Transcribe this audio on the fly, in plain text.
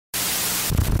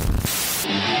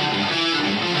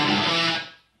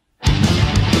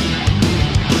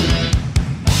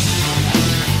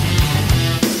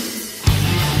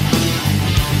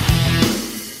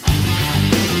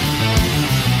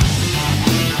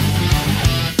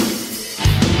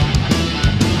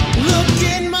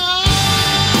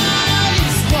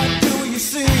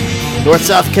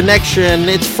North-South Connection.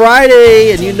 It's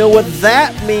Friday, and you know what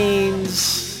that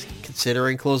means.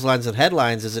 Considering Clotheslines and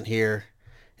Headlines isn't here,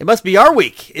 it must be our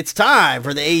week. It's time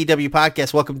for the AEW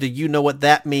Podcast. Welcome to You Know What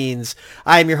That Means.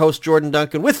 I am your host, Jordan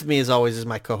Duncan. With me, as always, is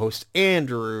my co-host,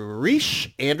 Andrew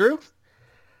Reich. Andrew,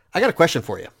 I got a question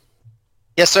for you.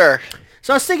 Yes, sir.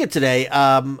 So I was thinking today,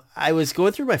 I was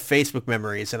going through my Facebook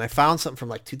memories, and I found something from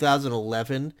like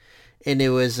 2011, and it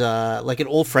was like an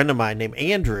old friend of mine named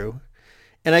Andrew.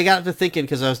 And I got to thinking,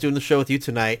 because I was doing the show with you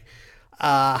tonight,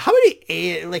 how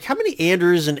many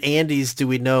Andrews and Andys do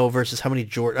we know versus how many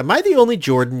Jordan? Am I the only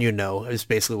Jordan you know? Is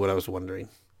basically what I was wondering.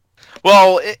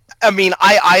 Well,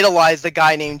 I idolized a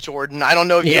guy named Jordan. I don't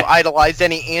know if you idolized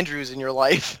any Andrews in your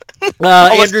life.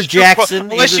 Andrew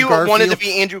Jackson. Unless Andrew you Garfield. wanted to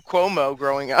be Andrew Cuomo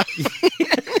growing up.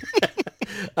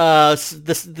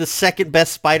 The second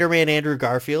best Spider-Man, Andrew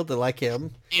Garfield. I like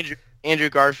him. Andrew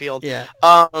Garfield. Yeah.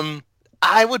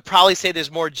 I would probably say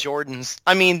there's more Jordans.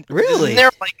 I mean, really?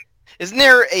 Isn't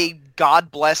there a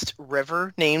God-blessed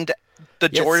river named the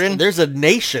Jordan? There's a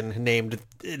nation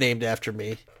named after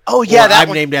me. Oh yeah,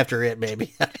 I'm named after it,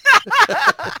 maybe.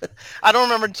 I don't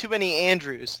remember too many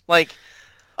Andrews. But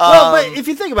if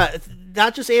you think about it,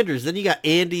 not just Andrews, then you got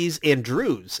Andys and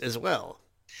Drews as well.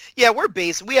 Yeah,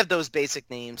 we have those basic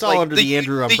names. It's all under the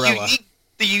Andrew umbrella.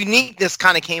 The uniqueness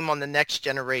kind of came on the next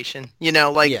generation.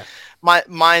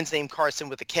 Mine's named Carson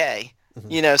with a K.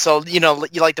 Mm-hmm. So you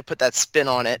like to put that spin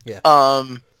on it. Yeah.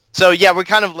 So yeah, we're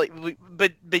kind of like,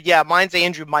 but yeah, mine's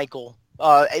Andrew Michael,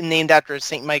 named after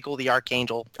Saint Michael the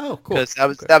Archangel. Oh, cool. Because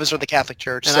that was from the Catholic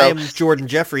Church. And so I am Jordan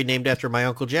Jeffrey, named after my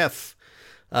uncle Jeff.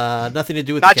 Nothing to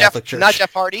do with the Catholic Church. Not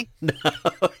Jeff Hardy. No.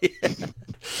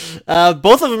 Yeah.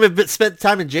 Both of them have spent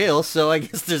time in jail, so I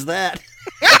guess there's that.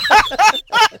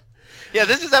 Yeah,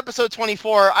 this is episode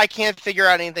 24. I can't figure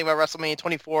out anything about WrestleMania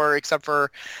 24 except for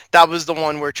that was the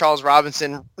one where Charles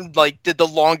Robinson did the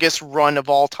longest run of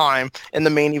all time in the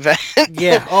main event.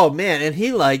 Yeah. Oh man, and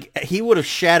he would have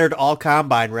shattered all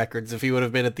Combine records if he would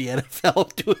have been at the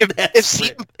NFL doing that.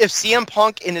 If CM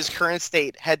Punk in his current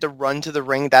state had to run to the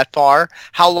ring that far,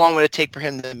 how long would it take for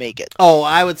him to make it? Oh,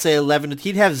 I would say 11.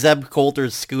 He'd have Zeb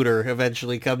Coulter's scooter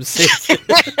eventually come save.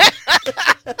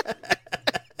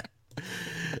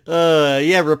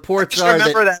 Reports are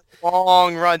remember that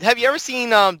long run. Have you ever seen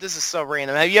this is so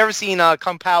random. Have you ever seen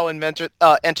Kung Pao and Enter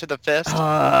the Fist?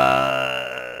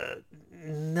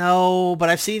 No, but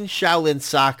I've seen Shaolin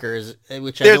Soccer,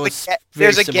 which there's I know is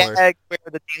very similar. There's a gag where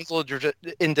the damsel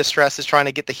in distress is trying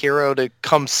to get the hero to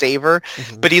come save her,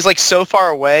 but he's like so far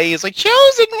away. He's like,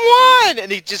 "Chosen one!"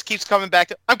 And he just keeps coming back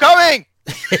to, "I'm coming!"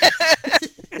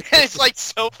 And it's like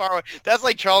so far away. That's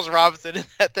like Charles Robinson in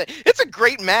that thing. It's a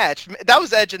great match. That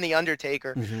was Edge and The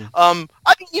Undertaker. Mm-hmm.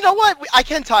 You know what? I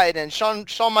can tie it in. Shawn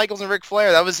Michaels and Ric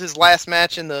Flair. That was his last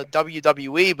match in the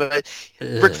WWE, but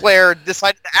Ric Flair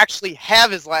decided to actually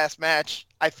have his last match,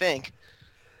 I think.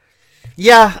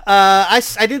 Yeah, I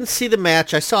didn't see the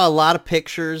match. I saw a lot of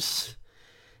pictures,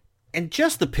 and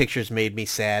just the pictures made me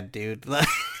sad, dude.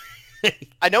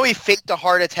 I know he faked a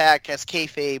heart attack as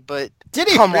kayfabe, but did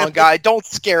he? Come really? on, guy, don't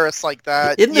scare us like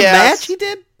that. In the match, he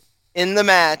did. In the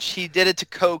match, he did it to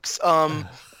coax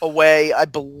away, I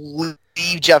believe,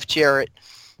 Jeff Jarrett.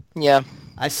 Yeah,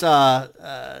 I saw.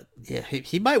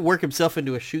 He might work himself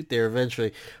into a shoot there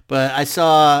eventually, but I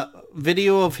saw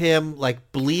video of him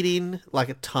like bleeding like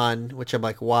a ton, which I'm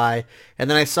like, why? And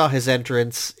then I saw his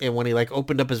entrance, and when he like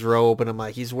opened up his robe, and I'm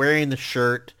like, he's wearing the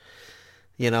shirt.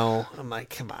 I'm like,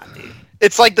 come on, dude.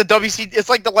 It's like the WC. It's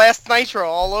like the last Nitro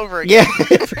all over again. Yeah,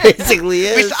 it basically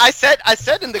is. I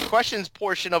said in the questions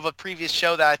portion of a previous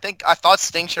show that I thought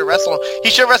Sting should wrestle. He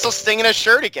should wrestle Sting in a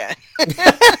shirt again.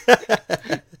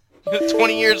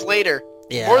 20 years later.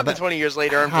 Yeah, more than 20 years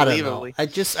later, unbelievably. I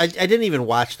didn't even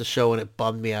watch the show, and it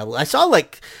bummed me out. I saw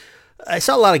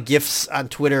a lot of GIFs on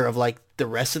Twitter of like the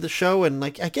rest of the show, and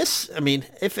like I guess, I mean,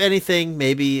 if anything,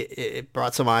 maybe it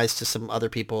brought some eyes to some other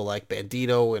people like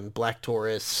Bandito and Black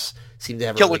Taurus seem to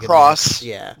have Killer Cross.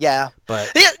 Yeah.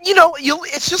 But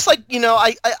it's just like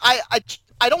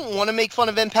I don't want to make fun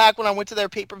of Impact when I went to their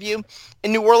pay-per-view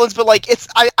in New Orleans, but like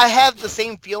I have the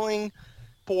same feeling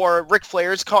for Ric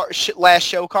Flair's last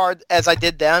show card as I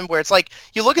did then, where it's like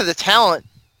you look at the talent,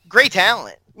 great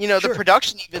talent. Sure. The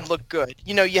production even looked good.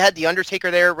 You had The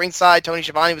Undertaker there ringside. Tony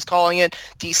Schiavone was calling it.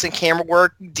 Decent camera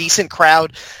work, decent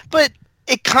crowd. But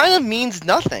it kind of means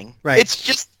nothing. Right. It's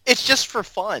just for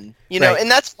fun, right. And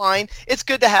that's fine. It's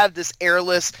good to have this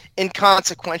airless,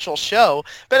 inconsequential show.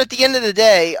 But at the end of the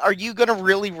day, are you going to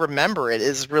really remember it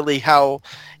is really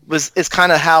is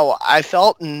kind of how I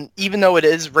felt. And even though it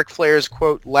is Ric Flair's,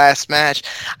 quote, last match,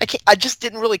 I just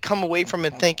didn't really come away from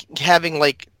it having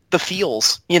like the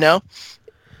feels, you know?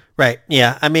 Right.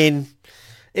 Yeah. I mean,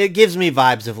 it gives me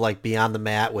vibes of like Beyond the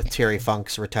Mat with Terry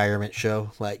Funk's retirement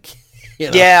show. Like, you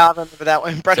know. Yeah, I remember that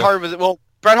one. Bret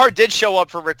Hart did show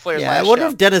up for Ric Flair's last I wonder show.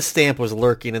 if Dennis Stamp was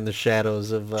lurking in the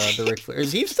shadows of the Ric Flair.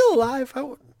 Is he still alive?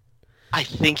 I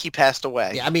think he passed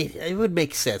away. Yeah, I mean, it would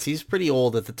make sense. He's pretty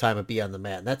old at the time of Beyond the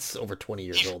Mat. That's over 20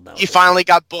 years old now. He finally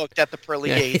got booked at the Pearly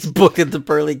Gates. He's booked at the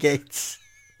Pearly Gates.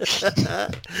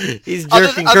 He's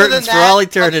jerking curtains for all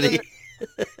eternity.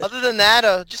 Other than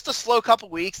that, just a slow couple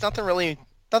weeks. Nothing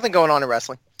going on in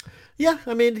wrestling. Yeah,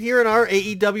 I mean, here in our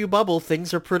AEW bubble,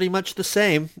 things are pretty much the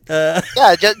same. Don't go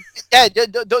out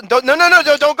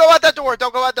that door.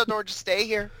 Don't go out that door. Just stay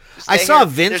here. I saw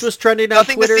Vince was trending on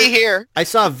Twitter. Nothing to see here. I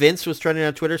saw Vince was trending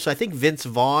on Twitter, so I think Vince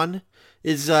Vaughn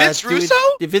is Russo?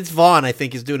 Vince Vaughn, I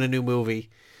think, is doing a new movie.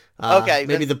 Okay,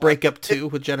 maybe The Breakup 2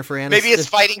 with Jennifer Aniston. Maybe it's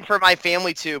Fighting for My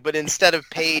Family 2, but instead of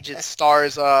Paige, it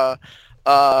stars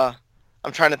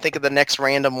I'm trying to think of the next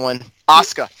random one.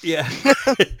 Asuka. Yeah.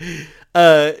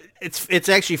 It's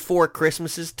actually 4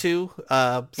 Christmases too.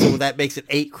 So that makes it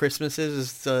 8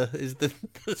 Christmases is the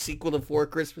sequel to 4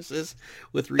 Christmases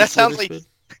with Reese Witherspoon.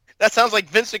 That sounds like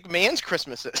Vince McMahon's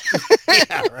Christmases.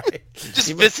 Yeah, right.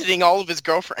 Just visiting all of his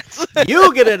girlfriends.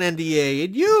 You get an NDA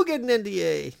and you get an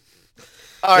NDA.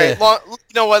 All right, you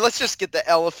know what? Let's just get the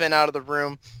elephant out of the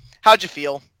room. How'd you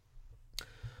feel?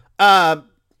 It's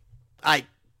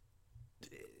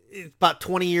about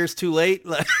 20 years too late.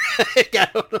 I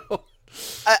don't know.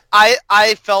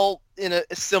 I felt in a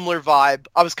similar vibe.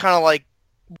 I was kind of like,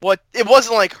 what? It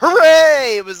wasn't like,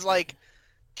 hooray! It was like,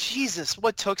 Jesus,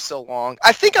 what took so long?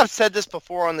 I think I've said this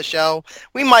before on the show.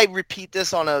 We might repeat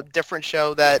this on a different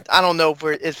show that I don't know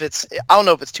if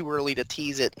it's too early to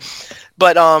tease it.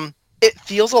 But it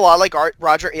feels a lot like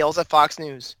Roger Ailes at Fox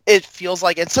News. It feels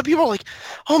like, and some people are like,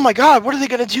 oh my God, what are they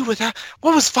going to do with that?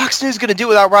 What was Fox News going to do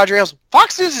without Roger Ailes?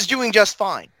 Fox News is doing just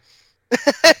fine.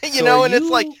 It's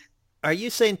like, are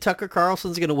you saying Tucker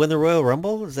Carlson's going to win the Royal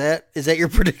Rumble? Is that your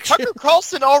prediction? Tucker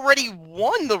Carlson already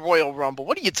won the Royal Rumble.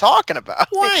 What are you talking about?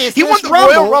 He won the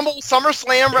Royal Rumble,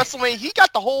 SummerSlam, WrestleMania. He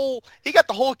got the whole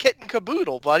kit and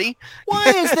caboodle, buddy. Why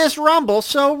is this Rumble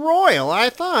so royal? I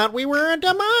thought we were a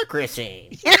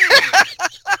democracy.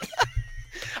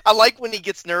 I like when he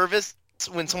gets nervous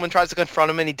when someone tries to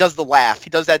confront him and he does the laugh. He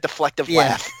does that deflective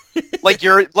laugh. like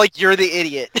you're the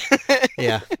idiot.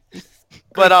 Yeah.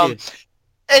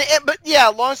 But yeah,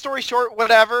 long story short,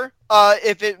 whatever.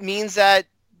 If it means that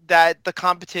the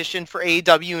competition for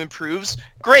AEW improves,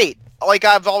 great. Like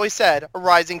I've always said, a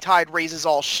rising tide raises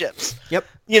all ships. Yep.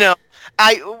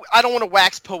 I don't want to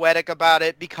wax poetic about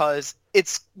it because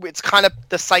it's kind of,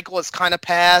 the cycle is kind of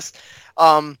past.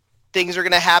 Things are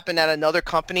going to happen at another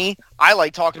company. I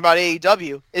like talking about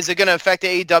AEW. Is it going to affect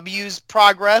AEW's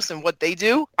progress and what they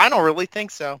do? I don't really think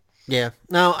so. Yeah.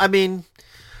 No, I mean,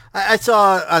 I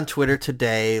saw on Twitter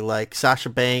today, like Sasha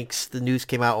Banks, the news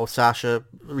came out, Sasha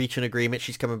reached an agreement,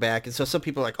 she's coming back. And so some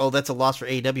people are like, oh, that's a loss for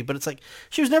AEW. But it's like,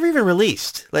 she was never even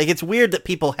released. Like, it's weird that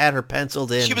people had her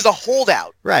penciled in. She was a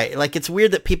holdout. Right. Like, it's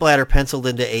weird that people had her penciled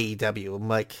into AEW. I'm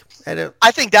like,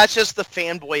 I think that's just the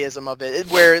fanboyism of it,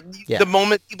 where the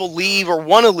moment people leave or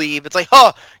want to leave, it's like,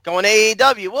 going to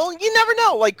AEW. Well, you never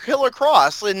know. Like, Killer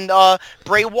Cross and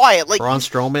Bray Wyatt. Like Braun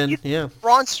Strowman,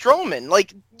 Braun Strowman.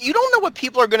 Like, you don't know what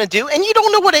people are going to do, and you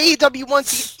don't know what AEW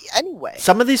wants anyway.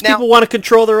 Some of these people want to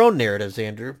control their own narratives,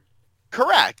 Andrew.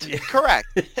 Correct.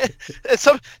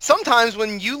 Sometimes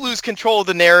when you lose control of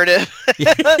the narrative,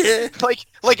 like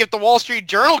if the Wall Street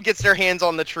Journal gets their hands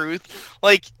on the truth,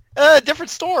 like,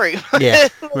 different story. Yeah,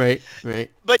 right.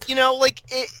 But,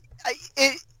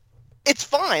 it's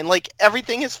fine. Like,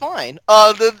 everything is fine.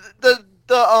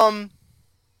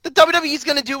 The WWE is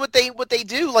going to do what they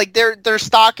do. Like, their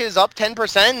stock is up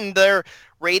 10% and their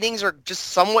ratings are just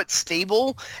somewhat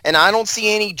stable, and I don't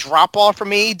see any drop off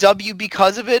from AEW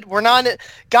because of it. We're not,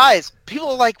 guys. People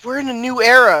are like, we're in a new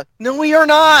era. No, we are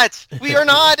not. We are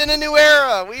not in a new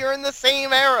era. We are in the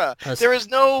same era. There is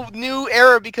no new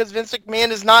era because Vince McMahon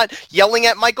is not yelling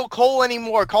at Michael Cole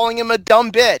anymore, calling him a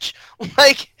dumb bitch.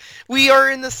 Like, we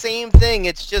are in the same thing.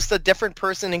 It's just a different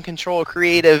person in control of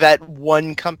creative at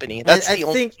one company. That's the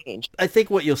only change. I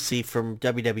think what you'll see from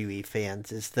WWE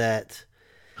fans is that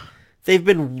they've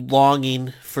been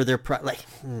longing for their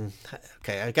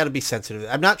okay, I got to be sensitive.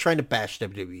 I'm not trying to bash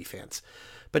WWE fans,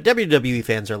 but WWE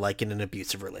fans are like in an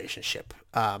abusive relationship,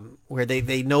 where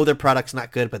they know their product's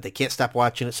not good, but they can't stop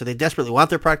watching it, so they desperately want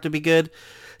their product to be good.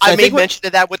 So I made mention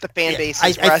of that with the fan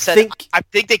bases, where I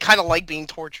think they kind of like being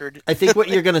tortured. I think what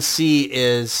you're going to see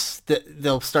is that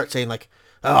they'll start saying like,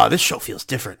 oh, this show feels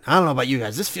different. I don't know about you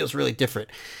guys. This feels really different.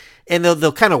 and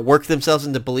they'll kind of work themselves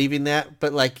into believing that.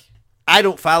 But like, I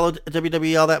don't follow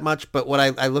WWE all that much, but when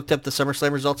I looked up the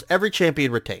SummerSlam results, every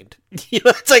champion retained.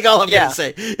 It's like all I'm gonna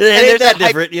say. It ain't that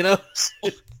different, The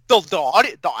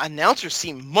announcers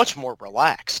seem much more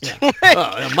relaxed.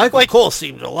 Yeah. Michael Cole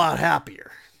seemed a lot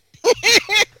happier.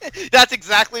 That's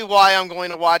exactly why I'm going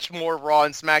to watch more Raw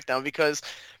and SmackDown, because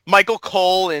Michael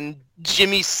Cole and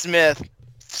Jimmy Smith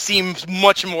seem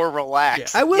much more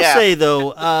relaxed. I will say,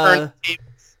 though,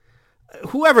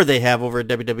 whoever they have over at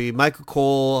WWE, Michael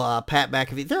Cole, Pat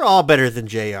McAfee, they're all better than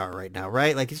JR right now,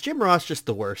 right? Like, is Jim Ross just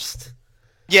the worst?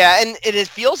 Yeah, and it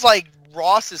feels like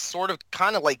Ross is sort of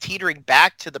kind of like teetering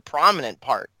back to the prominent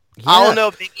part. Yeah. I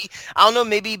don't know,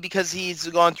 maybe because he's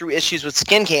gone through issues with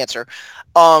skin cancer,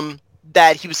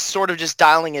 that he was sort of just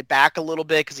dialing it back a little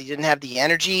bit because he didn't have the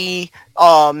energy.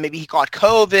 Maybe he caught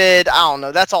COVID. I don't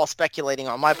know. That's all speculating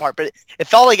on my part. But it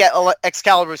felt like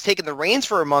Excalibur was taking the reins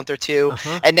for a month or two,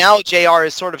 and now JR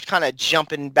is sort of kind of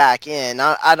jumping back in.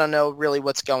 I don't know really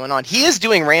what's going on. He is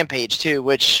doing Rampage too,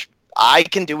 which I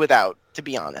can do without, to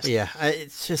be honest. Yeah,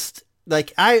 it's just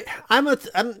like I'm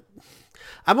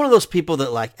one of those people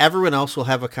that, like, everyone else will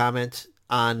have a comment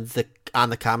on the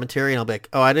commentary, and I'll be like,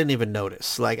 oh, I didn't even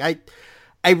notice. Like,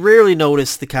 I rarely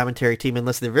notice the commentary team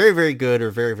unless they're very, very good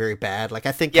or very, very bad. Like,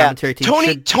 I think commentary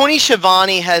team Tony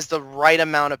Schiavone has the right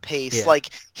amount of pace. Yeah. Like,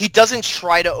 he doesn't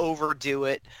try to overdo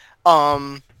it.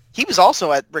 He was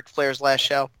also at Ric Flair's last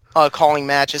show, calling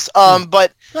matches.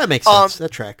 But that makes sense.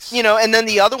 That tracks. And then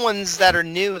the other ones that are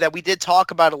new that we did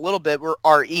talk about a little bit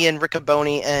are Ian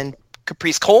Riccoboni and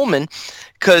Caprice Coleman,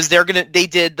 because they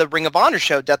did the Ring of Honor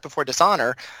show, Death Before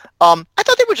Dishonor. I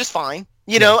thought they were just fine.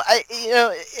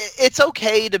 It's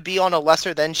okay to be on a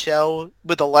lesser than show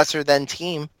with a lesser than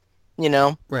team.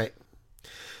 Right.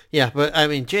 Yeah, but I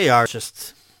mean, JR is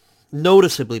just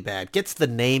noticeably bad. Gets the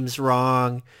names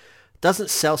wrong. Doesn't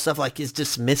sell stuff, like, is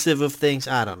dismissive of things.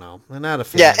 I don't know. I'm not a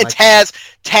fan. Yeah, and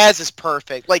Taz is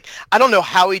perfect. Like, I don't know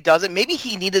how he does it. Maybe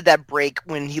he needed that break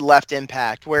when he left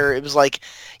Impact, where it was like,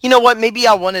 you know what, maybe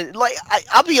I wanted, like,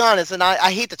 I'll be honest, and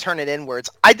I hate to turn it inwards.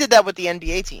 I did that with the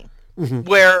NBA team,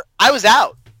 where I was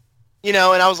out, and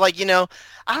I was like, I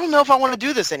don't know if I want to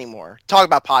do this anymore. Talk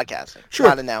about podcasting,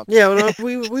 not announcing. Yeah, well,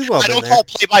 we will. I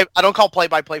don't call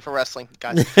play-by-play for wrestling,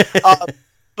 guys.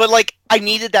 But, like, I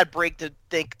needed that break to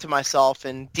think to myself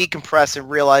and decompress and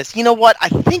realize, you know what? I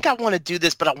think I want to do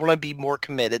this, but I want to be more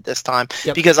committed this time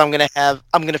because I'm going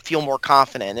to feel more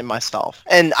confident in myself.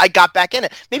 And I got back in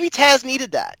it. Maybe Taz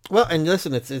needed that. Well, and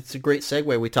listen, it's a great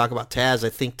segue. We talk about Taz. I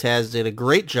think Taz did a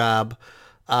great job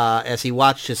as he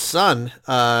watched his son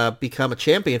become a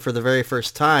champion for the very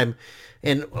first time.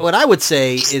 And what I would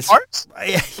say is,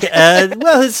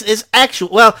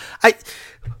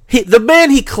 the man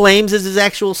he claims is his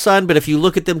actual son, but if you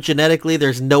look at them genetically,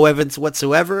 there's no evidence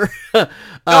whatsoever. But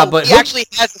he actually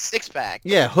has a six-pack.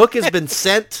 Yeah, Hook has been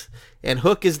sent, and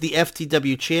Hook is the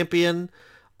FTW champion.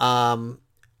 I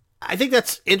think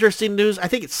that's interesting news. I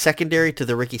think it's secondary to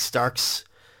the Ricky Starks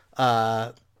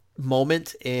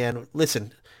moment. And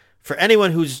listen, for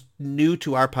anyone who's new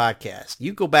to our podcast,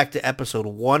 you go back to episode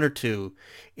 1 or 2.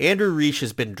 Andrew Reich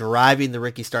has been driving the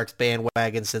Ricky Starks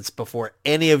bandwagon since before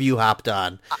any of you hopped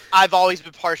on. I've always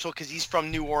been partial because he's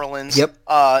from New Orleans. Yep.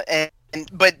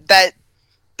 But that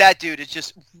dude is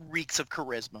just reeks of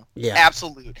charisma. Yeah.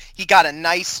 Absolute. He got a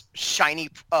nice shiny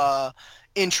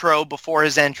intro before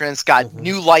his entrance. Got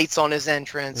new lights on his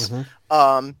entrance.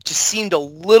 Just seemed a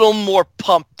little more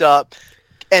pumped up.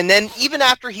 And then even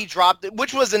after he dropped it,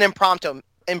 which was an impromptu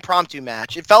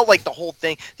match, it felt like the whole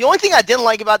thing. The only thing I didn't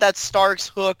like about that Starks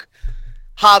Hook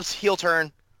Hobbs heel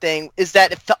turn thing is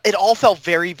that it all felt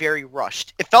very, very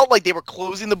rushed. It felt like they were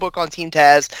closing the book on Team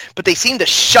Taz, but they seemed to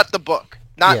shut the book,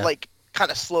 not like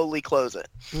kind of slowly close it.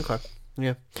 Okay.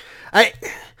 Yeah. I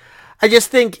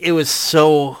just think it was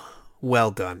so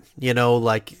well done.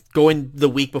 Like going the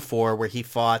week before where he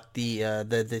fought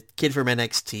the kid from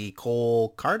NXT, Cole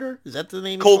Carter. Is that the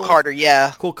name? Cole Carter,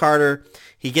 yeah. Cole Carter.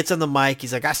 He gets on the mic.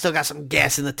 He's like, I still got some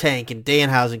gas in the tank. And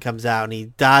Danhausen comes out and he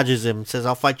dodges him, says,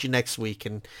 I'll fight you next week.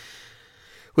 And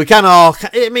we kind of all,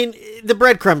 I mean, the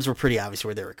breadcrumbs were pretty obvious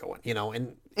where they were going,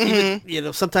 and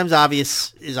even, sometimes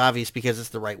obvious is obvious because it's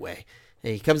the right way.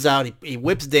 And he comes out, he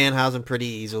whips Danhausen pretty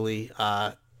easily,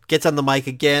 gets on the mic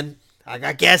again. I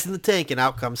got gas in the tank, and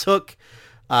out comes Hook.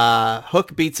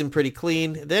 Hook beats him pretty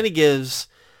clean. Then he gives,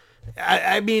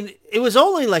 I mean, it was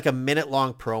only like a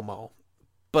minute-long promo,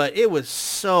 but it was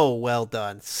so well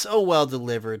done, so well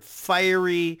delivered,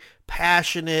 fiery,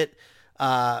 passionate.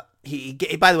 He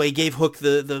by the way, he gave Hook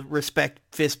the respect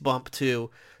fist bump too.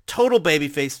 Total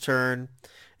babyface turn.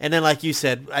 And then, like you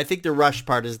said, I think the rush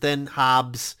part is then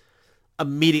Hobbs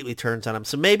immediately turns on him.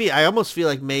 So maybe I almost feel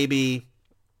like maybe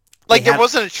there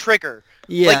wasn't a trigger.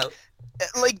 Yeah.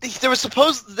 Like there was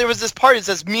this part that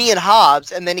says me and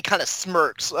Hobbs, and then he kind of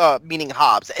smirks, meaning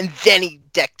Hobbs, and then he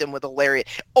decked him with a lariat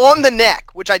on the neck,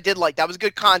 which I did like. That was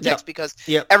good context because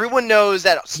everyone knows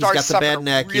that Starks suffered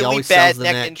a really bad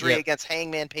neck injury against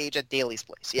Hangman Page at Daly's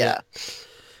place. Yeah.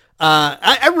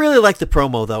 I really like the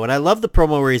promo though, and I love the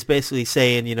promo where he's basically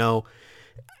saying,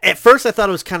 at first I thought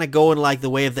it was kind of going like the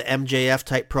way of the MJF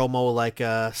type promo, like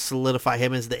solidify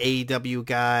him as the AEW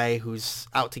guy who's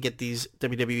out to get these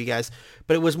WWE guys.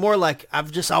 But it was more like,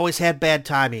 I've just always had bad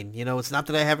timing. It's not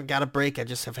that I haven't got a break. I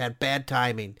just have had bad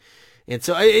timing. And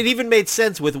so it even made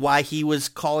sense with why he was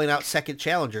calling out second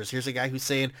challengers. Here's a guy who's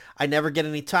saying, I never get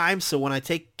any time, so when I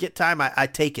get time, I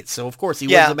take it. So, of course, he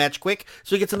wins the match quick,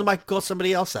 so he gets in the mic and calls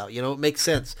somebody else out. It makes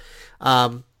sense.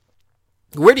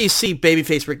 Where do you see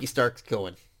babyface Ricky Starks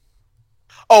going?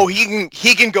 Oh, he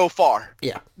can go far.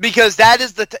 Yeah, because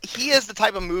he is the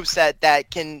type of moveset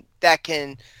that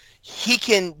he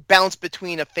can bounce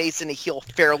between a face and a heel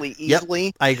fairly easily.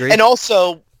 Yep, I agree. And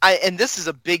also, and this is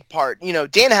a big part.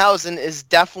 Danhausen is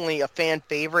definitely a fan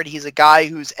favorite. He's a guy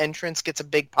whose entrance gets a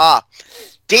big pop.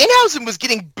 Danhausen was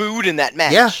getting booed in that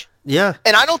match. Yeah.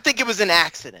 And I don't think it was an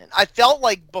accident. I felt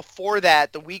like before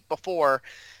that, the week before,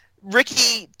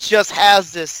 Ricky just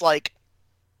has this like.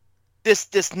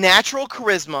 This natural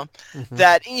charisma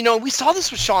that, we saw this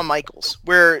with Shawn Michaels,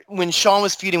 where when Shawn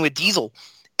was feuding with Diesel,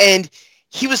 and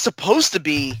he was supposed to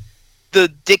be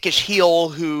the dickish heel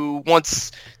who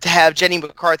wants to have Jenny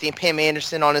McCarthy and Pam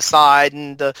Anderson on his side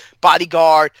and the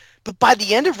bodyguard. But by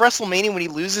the end of WrestleMania, when he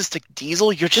loses to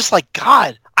Diesel, you're just like,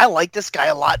 God, I like this guy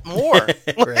a lot more.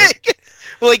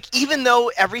 Like, even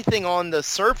though everything on the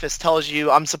surface tells you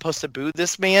I'm supposed to boo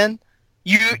this man,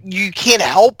 you can't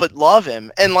help but love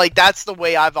him. And like that's the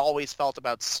way I've always felt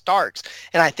about Starks.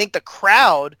 And I think the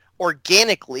crowd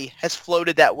organically has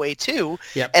floated that way too.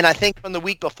 Yep. And I think from the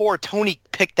week before, Tony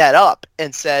picked that up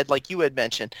and said, like you had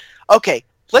mentioned, okay,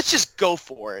 let's just go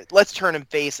for it. Let's turn him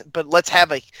face, but let's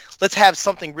have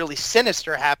something really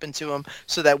sinister happen to him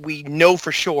so that we know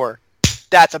for sure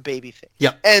that's a babyface.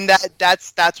 Yep. And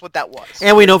that's what that was.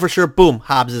 And we know for sure, boom,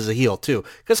 Hobbs is a heel too.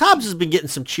 Because Hobbs has been getting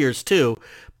some cheers too.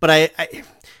 But I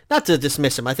not to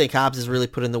dismiss him, I think Hobbs has really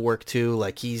put in the work too.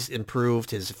 Like he's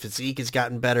improved, his physique has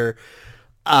gotten better.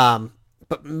 But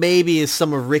maybe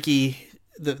some of Ricky,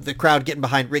 the crowd getting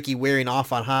behind Ricky wearing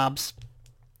off on Hobbs.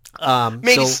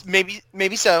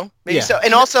 Maybe so.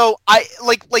 And also, I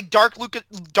like Dark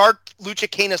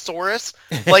Luchacanosaurus.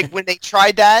 Like when they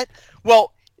tried that,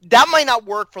 well, that might not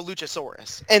work for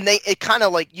Luchasaurus, and it kind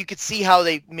of like you could see how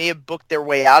they may have booked their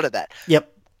way out of that. Yep.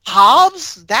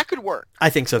 Hobbs, that could work. I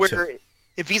think so too.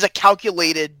 If he's a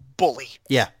calculated bully.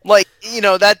 Yeah. Like,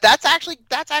 that's actually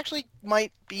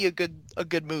might be a good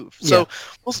move. So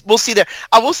we'll see there.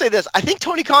 I will say this. I think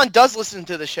Tony Khan does listen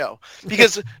to the show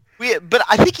because but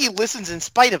I think he listens in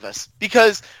spite of us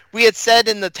because we had said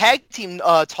in the tag team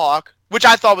talk, which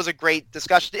I thought was a great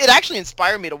discussion. It actually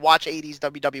inspired me to watch 80s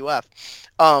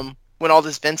WWF. When all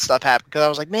this Vince stuff happened, because I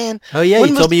was like, man. Oh yeah,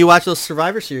 you told me you watched those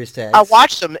Survivor Series tags. I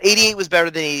watched them. 88 was better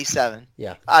than 87.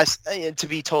 Yeah. To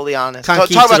be totally honest.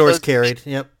 Conquistadors carried.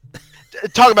 Yep.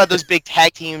 Talk about those big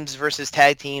tag teams versus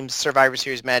tag teams Survivor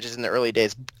Series matches in the early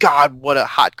days. God, what a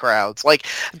hot crowds. Like,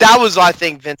 that was, I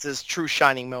think, Vince's true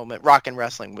shining moment. Rock and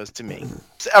wrestling was to me.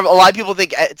 A lot of people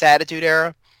think it's Attitude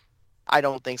Era. I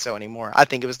don't think so anymore. I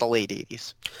think it was the late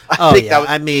 80s.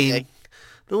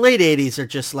 The late 80s are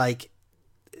just like,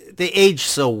 they age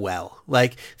so well.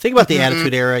 Like, think about the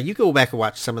Attitude Era. You go back and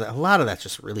watch some of that. A lot of that's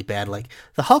just really bad. Like,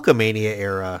 the Hulkamania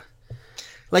era.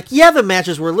 Like, yeah, the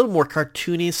matches were a little more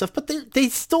cartoony and stuff, but they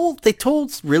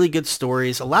told really good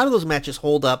stories. A lot of those matches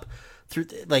hold up through,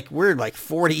 like, we're like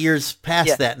 40 years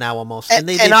past that now almost. And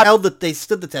they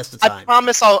stood the test of time.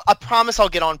 I promise I'll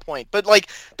get on point. But like,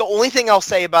 the only thing I'll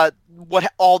say about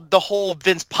the whole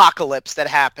Vince apocalypse that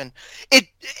happened,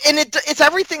 it's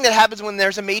everything that happens when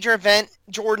there's a major event,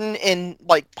 Jordan, in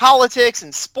like politics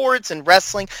and sports and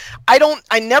wrestling.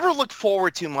 I never look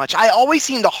forward too much. I always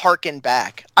seem to hearken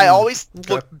back. I always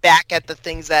look back at the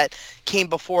things that came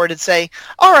before it and say,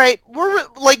 all right, we're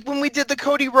like when we did the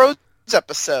Cody Rhodes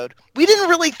episode, we didn't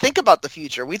really think about the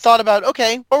future. We thought about,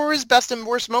 okay, what were his best and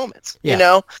worst moments?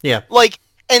 Yeah. Like,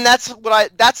 and that's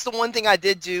the one thing I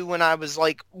did do when I was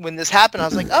like, when this happened, I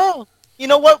was like, oh, You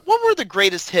know what? What were the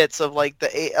greatest hits of like for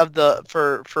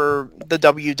the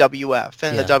WWF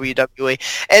and the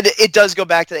WWE? And it does go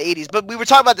back to the 80s. But we were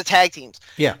talking about the tag teams.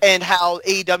 Yeah. And how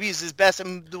AEW is his best.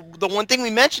 And the one thing we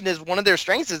mentioned is one of their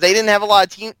strengths is they didn't have a lot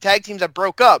of tag teams that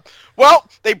broke up. Well,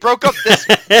 they broke up this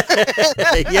one.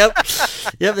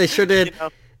 Yep, they sure did. You know?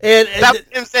 And that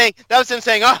was him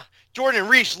saying, oh, Jordan and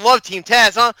Reach love Team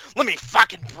Taz, huh? Let me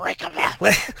fucking break them up.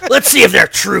 Let's see if they're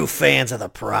true fans of the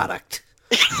product.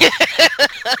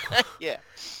 Yeah.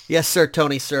 Yes, sir,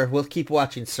 Tony, sir. We'll keep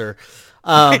watching, sir.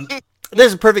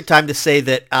 There's a perfect time to say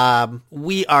that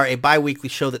we are a bi-weekly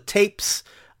show that tapes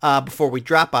before we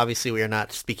drop. Obviously, we are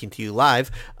not speaking to you live,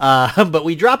 but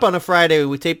we drop on a Friday.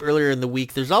 We tape earlier in the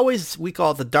week. There's always, we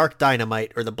call it the Dark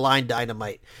Dynamite or the Blind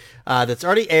Dynamite that's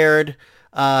already aired,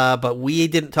 but we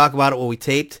didn't talk about it when we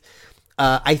taped.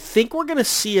 I think we're going to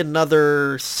see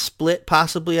another split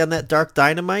possibly on that Dark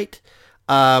Dynamite.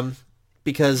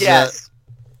 Because yes,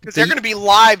 because they're going to be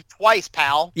live twice,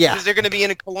 pal. Yeah, because they're going to be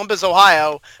in Columbus,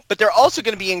 Ohio, but they're also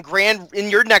going to be in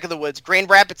your neck of the woods, Grand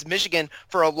Rapids, Michigan,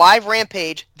 for a live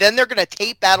Rampage. Then they're going to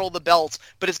tape Battle of the Belts,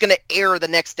 but it's going to air the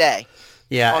next day.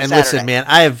 Yeah, and Saturday. Listen, man,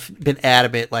 I have been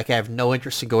adamant, like I have no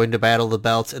interest in going to Battle of the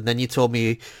Belts, and then you told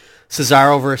me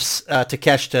Cesaro versus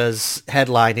Takeshita's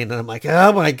headlining, and I'm like,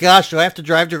 oh my gosh, do I have to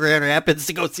drive to Grand Rapids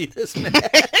to go see this match?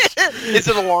 Is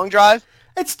it a long drive?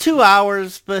 It's 2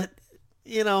 hours, but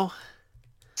you know.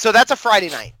 So that's a Friday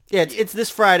night. Yeah, it's this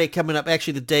Friday coming up.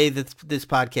 Actually, the day that this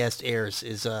podcast airs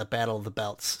is Battle of the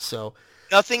Belts. So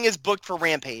nothing is booked for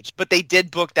Rampage, but they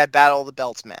did book that Battle of the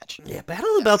Belts match. Yeah, Battle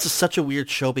of the Belts is such a weird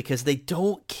show because they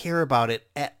don't care about it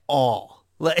at all.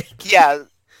 Like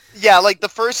yeah, like the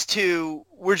first two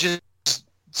were just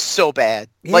so bad.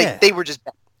 Yeah. Like they were just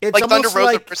bad. It's like Thunder Rosa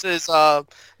like... versus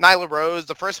Nyla Rose.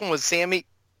 The first one was Sammy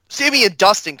and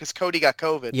Dustin because Cody got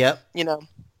COVID. Yep. You know.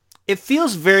 It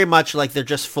feels very much like they're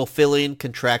just fulfilling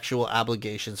contractual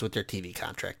obligations with their TV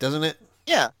contract, doesn't it?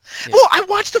 Yeah. Well, I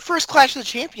watched the first Clash of the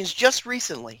Champions just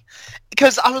recently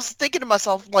because I was thinking to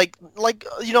myself, like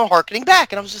harkening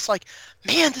back, and I was just like,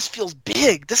 man, this feels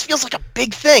big. This feels like a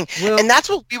big thing. Well, and that's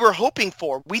what we were hoping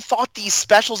for. We thought these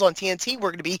specials on TNT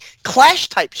were going to be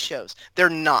Clash-type shows. They're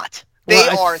not.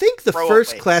 I think the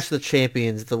first Clash of the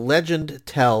Champions, the legend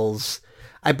tells,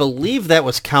 I believe that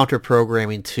was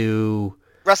counter-programming to...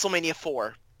 WrestleMania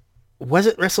 4. Was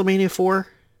it WrestleMania 4?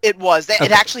 It was.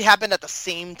 It actually happened at the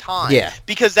same time. Yeah.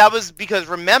 Because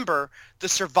remember, the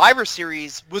Survivor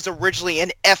Series was originally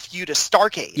an FU to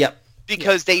Starrcade. Yep.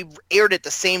 Because they aired it the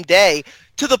same day,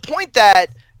 to the point that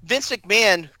Vince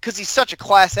McMahon, because he's such a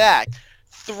class act,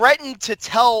 threatened to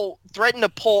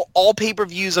pull all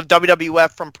pay-per-views of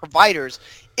WWF from providers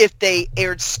if they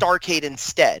aired Starrcade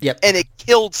instead. Yep. And it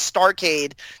killed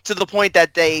Starrcade to the point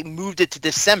that they moved it to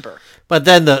December. But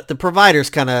then the providers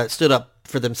kind of stood up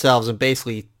for themselves and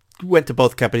basically went to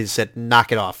both companies and said,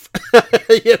 knock it off.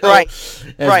 Right.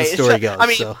 As the story goes.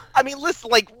 I mean,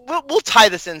 listen, like we'll tie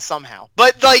this in somehow,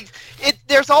 but like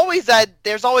there's always that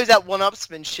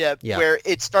one-upsmanship where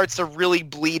it starts to really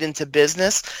bleed into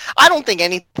business. I don't think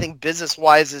anything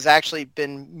business-wise has actually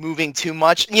been moving too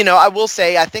much. You know, I will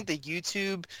say I think the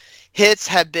YouTube hits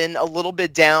have been a little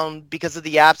bit down because of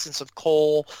the absence of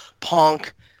Cole,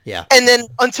 Punk. Yeah. And then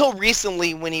until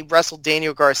recently when he wrestled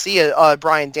Daniel Garcia,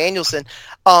 Bryan Danielson,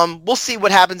 we'll see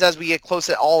what happens as we get close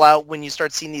to All Out when you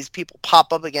start seeing these people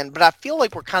pop up again. But I feel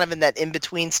like we're kind of in that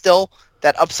in-between still,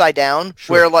 that upside down,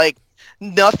 where like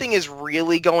nothing is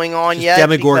really going on yet.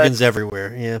 Demogorgons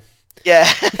everywhere, yeah.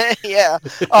 Yeah, yeah.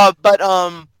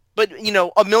 But you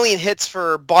know, a million hits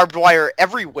for Barbed Wire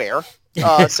everywhere.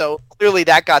 So clearly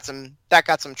that got some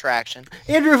traction.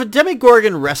 Andrew, if a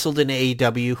Demogorgon wrestled in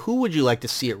AEW, who would you like to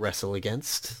see it wrestle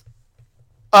against?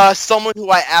 Someone who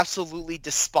I absolutely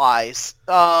despise,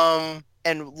 and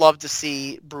love to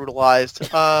see brutalized.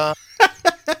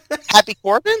 Happy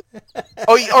Corbin?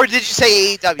 Oh, or did you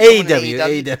say AEW?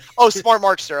 AEW. Oh, Smart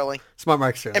Mark Sterling.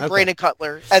 And Brandon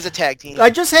Cutler as a tag team. I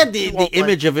just had the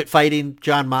image of it fighting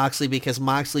Jon Moxley because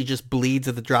Moxley just bleeds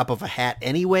at the drop of a hat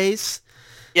anyways.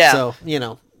 Yeah. So, you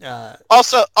know.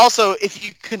 Also, if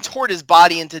you contort his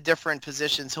body into different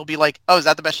positions, he'll be like, oh, is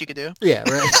that the best you could do? Yeah,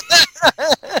 right.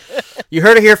 You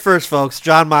heard it here first, folks.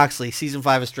 Jon Moxley, Season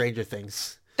 5 of Stranger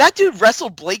Things. That dude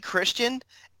wrestled Blake Christian,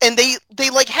 and they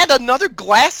like had another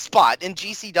glass spot in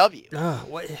GCW. Oh,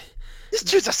 what? This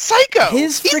dude's a psycho.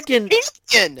 He's freaking...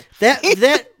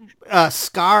 That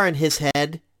scar on his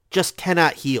head just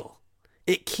cannot heal.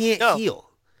 It can't heal.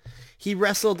 He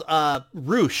wrestled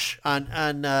Roosh on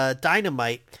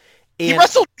Dynamite. And he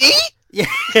wrestled me?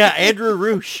 Yeah, Andrew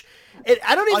Roosh.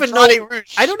 I don't even Andrade know.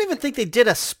 Rouge. I don't even think they did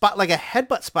a spot like a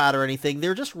headbutt spot or anything. They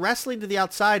were just wrestling to the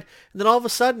outside, and then all of a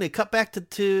sudden they cut back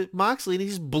to Moxley, and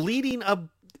he's bleeding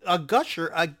a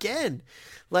gusher again.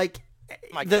 Like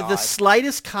the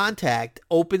slightest contact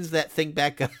opens that thing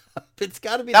back up. It's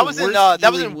got to be that was in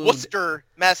wound. Worcester,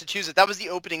 Massachusetts. That was the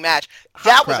opening match.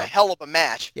 That was a hell of a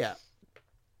match. Yeah.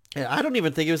 Yeah, I don't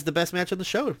even think it was the best match on the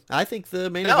show. I think the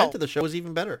main event of the show was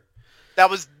even better. That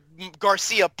was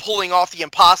Garcia pulling off the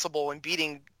impossible and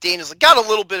beating Danielson. Got a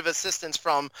little bit of assistance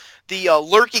from the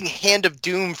lurking hand of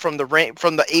doom from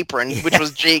the apron, which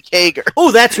was Jake Hager.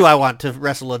 Oh, that's who I want to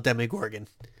wrestle a Demogorgon.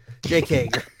 Jake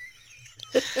Hager.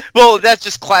 Well, that's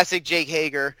just classic Jake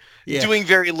Hager, doing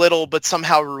very little but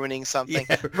somehow ruining something.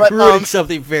 Yeah, ruining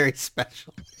something very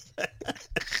special.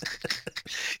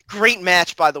 Great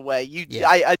match, by the way.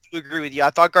 I do agree with you. I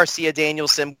thought Garcia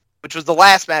Danielson, which was the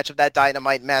last match of that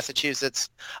Dynamite in Massachusetts,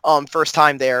 first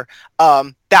time there,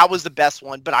 that was the best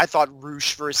one. But I thought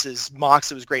Roosh versus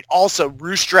Moxley was great. Also,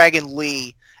 Roosh Dragon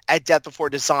Lee at Death Before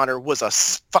Dishonor was a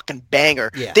fucking banger.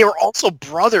 Yeah. They were also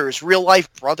brothers, real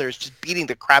life brothers, just beating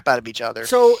the crap out of each other.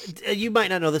 So you might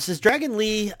not know this. Is Dragon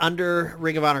Lee under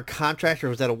Ring of Honor contract, or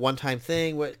was that a one-time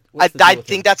thing? I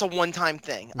think that's a one-time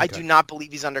thing. Okay. I do not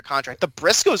believe he's under contract. The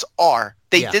Briscoes are.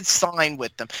 They did sign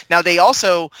with them. Now, they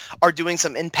also are doing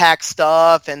some Impact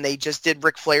stuff, and they just did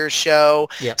Ric Flair's show.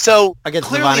 Yeah. So against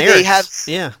clearly they have...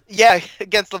 Yeah,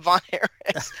 against the Von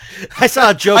Erichs. I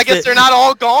saw a joke I guess they're not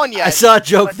all gone yet. I saw a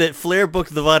joke that Flair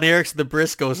booked the Von Erichs and the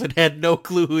Briscoes and had no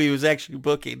clue who he was actually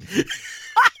booking.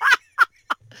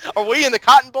 Are we in the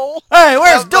Cotton Bowl? Hey,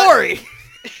 where's Dory?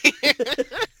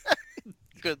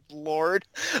 Good Lord.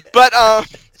 But,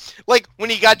 like, when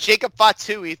he got Jacob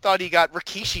Fatu, he thought he got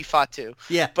Rikishi Fatu.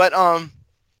 Yeah. But,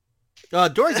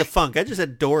 Dory's a funk. I just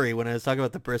said Dory when I was talking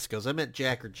about the Briscoes. I meant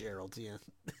Jack or Gerald, yeah.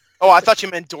 Oh, I thought you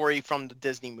meant Dory from the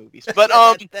Disney movies. But,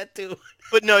 that too.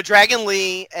 But no, Dragon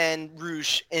Lee and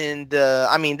Roosh in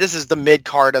this is the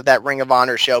mid-card of that Ring of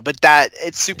Honor show, but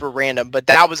it's super random, but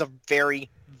that was a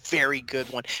very, very good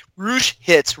one. Roosh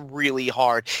hits really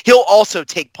hard. He'll also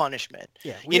take punishment.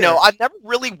 Yeah, I've never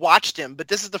really watched him, but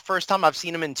this is the first time I've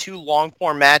seen him in two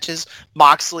long-form matches,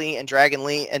 Moxley and Dragon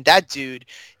Lee, and that dude,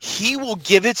 he will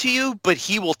give it to you, but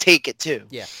he will take it too.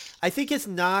 Yeah. I think his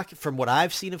knock, from what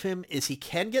I've seen of him, is he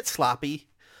can get sloppy.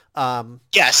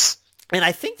 Yes. And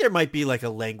I think there might be like a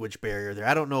language barrier there.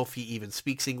 I don't know if he even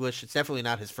speaks English. It's definitely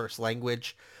not his first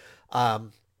language.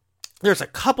 There's a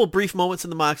couple brief moments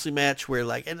in the Moxley match where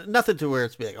and nothing to where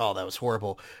it's like, oh, that was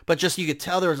horrible. But just you could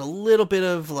tell there was a little bit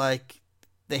of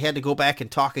they had to go back and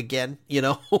talk again,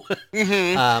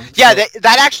 Mm-hmm.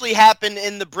 That actually happened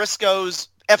in the Briscoes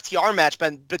FTR match,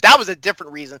 but that was a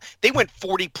different reason. They went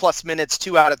 40 plus minutes,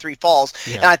 2 out of 3 falls,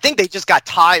 and I think they just got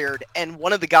tired. And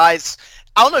one of the guys,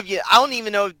 I don't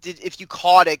even know if you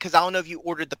caught it, because I don't know if you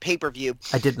ordered the pay-per-view.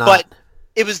 I did not. But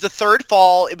it was the third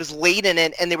fall. It was late in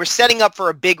it, and they were setting up for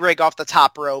a big rig off the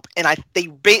top rope. And I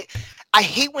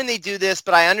hate when they do this,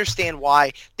 but I understand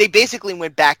why. They basically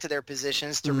went back to their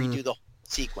positions to redo the whole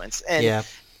sequence. And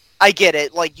I get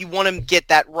it. You want to get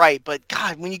that right, but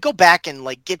God, when you go back and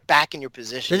get back in your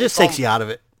position, it just takes you out of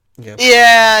it.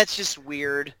 Yeah, it's just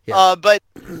weird. Yeah. But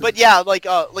yeah, like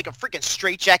a freaking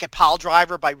straightjacket pile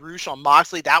driver by Roosh on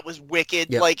Moxley, that was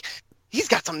wicked. Yep. He's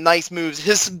got some nice moves.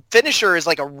 His finisher is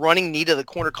a running knee to the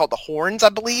corner called the Horns, I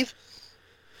believe.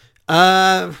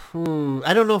 I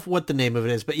don't know what the name of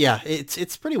it is, but yeah,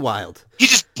 it's pretty wild. He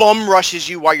just bum rushes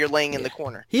you while you're laying in the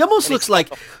corner. He almost looks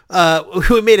like,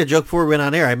 we made a joke before we went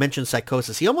on air. I mentioned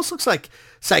Psychosis. He almost looks like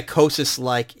Psychosis,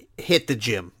 hit the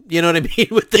gym. You know what I mean?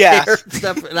 With the hair and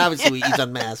stuff. And obviously he's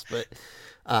unmasked, but,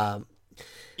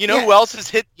 who else has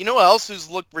hit? You know who else who's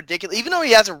looked ridiculous? Even though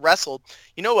he hasn't wrestled,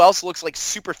 you know who else looks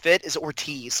super fit is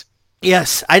Ortiz.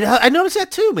 Yes, I noticed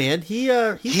that too, man. He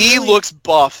really looks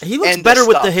buff. He looks better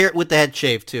with the head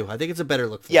shaved too. I think it's a better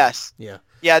look for him. Yeah.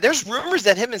 Yeah, there's rumors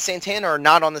that him and Santana are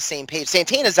not on the same page.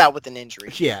 Santana's out with an injury.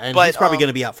 Yeah, and he's probably going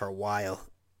to be out for a while.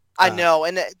 I know,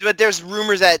 but there's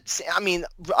rumors that,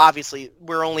 obviously,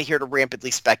 we're only here to rampantly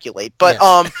speculate, but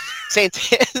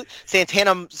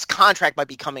Santana's contract might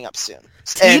be coming up soon.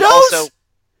 And also,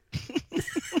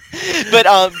 but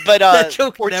that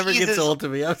joke never gets old to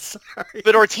me. I'm sorry.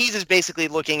 But Ortiz is basically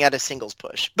looking at a singles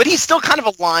push, but he's still kind of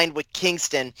aligned with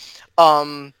Kingston,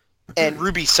 and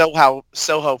Ruby Soho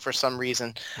for some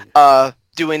reason,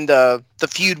 doing the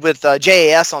feud with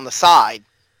JAS on the side.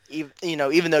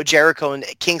 Even though Jericho and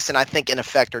Kingston, I think, in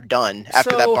effect, are done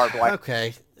after that barbed wire.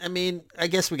 Okay. I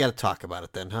guess we got to talk about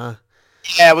it then, huh?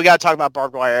 Yeah, we got to talk about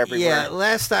barbed wire everywhere. Yeah,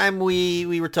 last time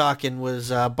we were talking was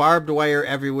barbed wire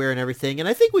everywhere and everything, and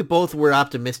I think we both were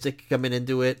optimistic coming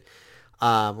into it.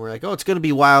 We're like, oh, it's going to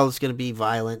be wild, it's going to be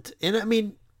violent. And I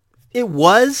mean, it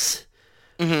was,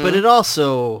 but it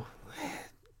also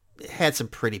had some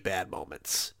pretty bad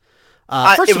moments.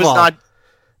 First of all,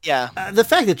 the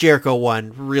fact that Jericho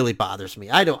won really bothers me.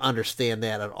 I don't understand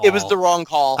that at all. It was the wrong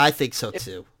call. I think so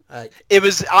too. It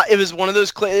was one of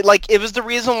those like it was the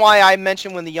reason why I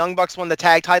mentioned when the Young Bucks won the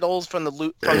tag titles from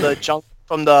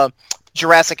the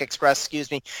Jurassic Express,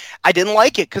 excuse me. I didn't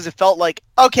like it because it felt like,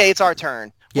 okay, it's our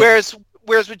turn. Yep.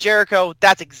 Whereas with Jericho,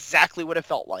 that's exactly what it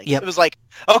felt like. Yep. It was like,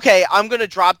 okay, I'm gonna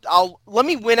let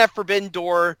me win at Forbidden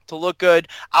Door to look good.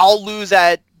 I'll lose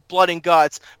at Blood and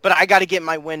Guts, but I got to get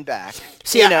my win back.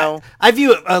 See, I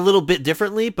view it a little bit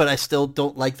differently, but I still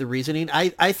don't like the reasoning.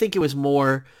 I think it was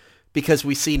more because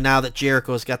we see now that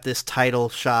Jericho's got this title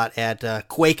shot at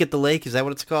Quake at the Lake. Is that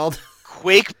what it's called?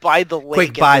 Quake by the Lake.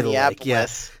 Quake by the Lake,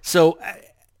 yes. So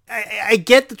I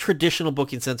get the traditional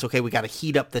booking sense. Okay, we got to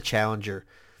heat up the challenger,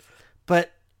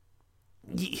 but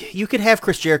you could have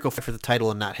Chris Jericho fight for the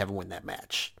title and not have him win that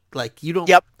match. Like you don't.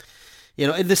 Yep.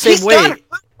 In the same way. Got hurt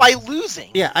by losing.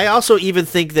 Yeah, I also even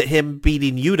think that him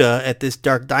beating Yuta at this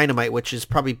Dark Dynamite, which is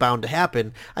probably bound to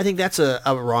happen, I think that's a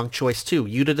wrong choice too.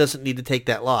 Yuta doesn't need to take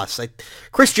that loss. Like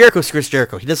Chris Jericho's Chris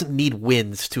Jericho. He doesn't need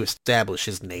wins to establish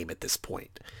his name at this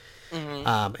point.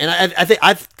 Mm-hmm. And I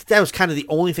think that was kind of the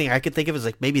only thing I could think of is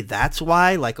like maybe that's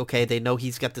why. Like, okay, they know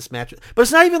he's got this match, but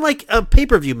it's not even like a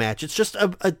pay-per-view match. It's just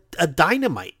a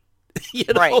Dynamite.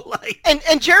 Right.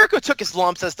 And Jericho took his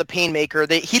lumps as the Painmaker.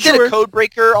 He did a code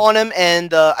breaker on him,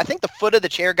 and I think the foot of the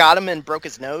chair got him and broke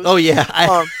his nose. Oh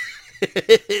yeah.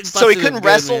 So he couldn't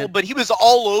wrestle, man. But he was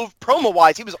all over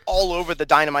promo-wise. He was all over the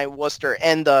Dynamite Worcester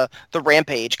and the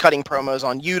Rampage, cutting promos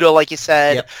on Yuta, like you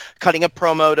said, cutting a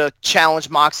promo to challenge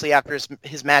Moxley after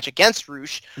his match against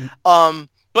Roosh.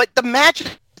 But the match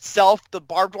itself, the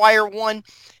barbed wire one,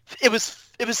 it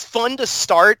was fun to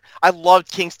start. I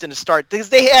loved Kingston to start because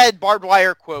they had barbed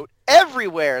wire quote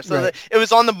everywhere. So that it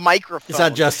was on the microphone. It's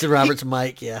on Justin Roberts'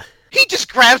 mic, yeah. He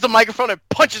just grabs the microphone and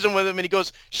punches him with him, and he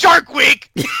goes, "Shark Week!"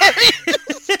 And he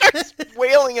just starts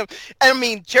wailing him. And I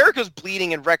mean, Jericho's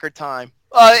bleeding in record time.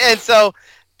 And so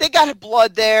they got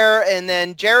blood there, and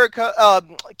then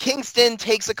Kingston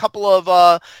takes a couple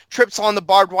of trips on the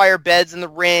barbed wire beds in the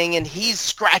ring, and he's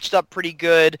scratched up pretty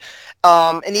good.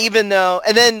 And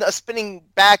then a spinning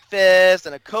back fist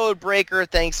and a code breaker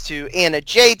thanks to Anna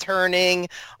Jay turning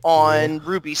on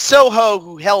Ruby Soho,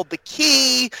 who held the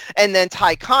key, and then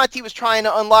Ty Conti was trying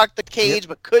to unlock the cage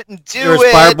but couldn't do it. There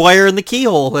was barbed wire in the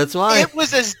keyhole, that's why. It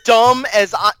was as dumb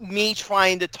as me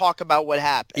trying to talk about what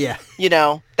happened.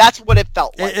 Yeah. That's what it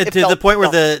felt like. To the point where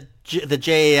the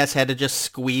JAS had to just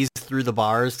squeeze through the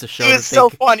bars to show. It's so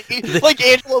funny. Like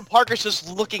Angelo Parker's just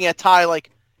looking at Ty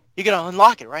like, "You're gonna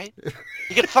unlock it, right?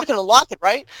 You're gonna fucking unlock it,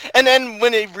 right?" And then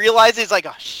when he realizes, he's like,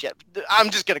 "Oh shit,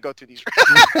 I'm just gonna go through these."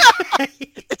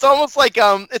 It's almost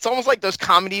like those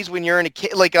comedies when you're in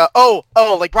a like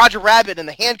like Roger Rabbit in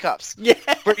the handcuffs,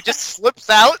 where he just slips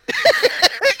out.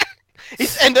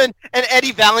 And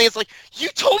Eddie Valiant's like, "You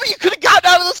told me you could have gotten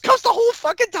out of those cuffs the whole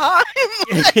fucking time."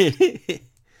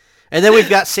 And then we've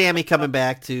got Sammy coming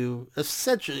back to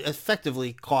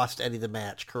effectively cost Eddie the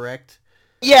match, correct?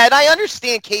 Yeah, and I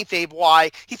understand kayfabe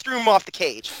why he threw him off the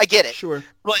cage. I get it. Sure.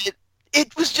 But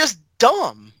it was just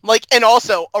dumb. Like, and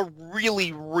also a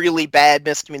really, really bad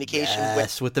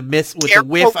miscommunication with the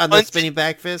whiff on the spinning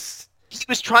back fist. He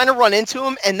was trying to run into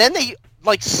him, and then they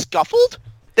like scuffled.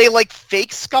 They like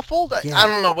fake scuffled. Yeah. I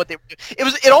don't know what they were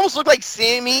doing. It almost looked like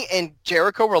Sammy and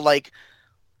Jericho were like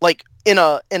in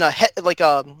a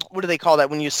what do they call that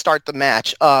when you start the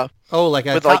match? Like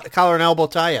a collar and elbow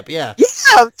tie up. Yeah. Yeah.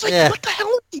 It's like, what the hell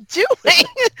is he doing?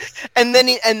 and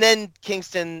then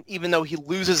Kingston, even though he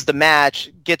loses the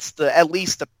match, gets at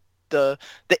least the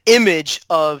image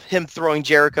of him throwing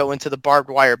Jericho into the barbed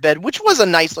wire bed, which was a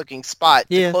nice looking spot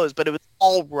to close, but it was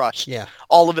all rushed. Yeah.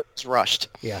 All of it was rushed.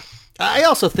 Yeah. I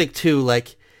also think too,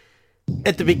 like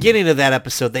at the beginning of that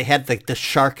episode, they had the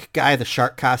shark guy, the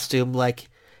shark costume. Like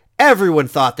everyone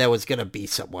thought that was gonna be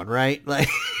someone, right? Like,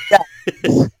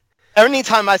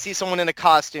 anytime I see someone in a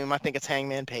costume, I think it's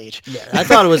Hangman Page. Yeah, I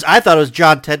thought it was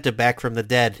John Tenta back from the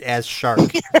dead as Shark.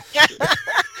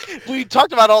 We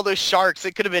talked about all those sharks.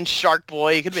 It could have been Shark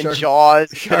Boy. It could have been Jaws.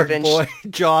 Shark Boy.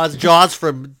 Jaws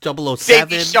from 007.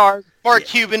 Baby Shark. Mark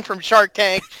Cuban from Shark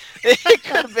Tank. It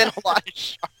could have been a lot of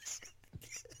sharks.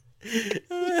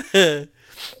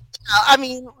 I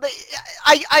mean,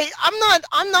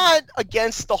 I'm not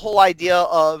against the whole idea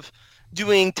of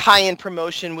doing tie-in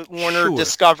promotion with Warner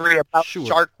Discovery about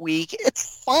Shark Week.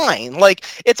 It's fine. Like,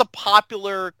 it's a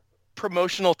popular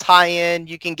promotional tie-in.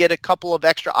 You can get a couple of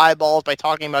extra eyeballs by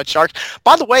talking about sharks.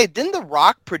 By the way, didn't The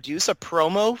Rock produce a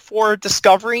promo for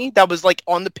Discovery that was like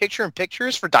on the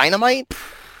picture-in-pictures for Dynamite?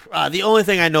 The only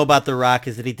thing I know about The Rock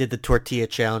is that he did the tortilla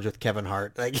challenge with Kevin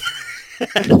Hart. Like,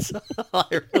 that's all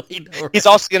I really know. He's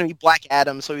also going to be Black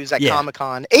Adam, so he was at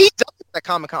Comic-Con. AEW at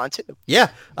Comic-Con, too. Yeah.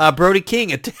 Brody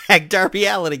King attacked Darby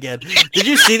Allin again. Did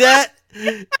you see that?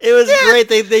 It was great.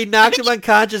 They knocked him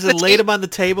unconscious and laid him on the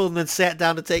table and then sat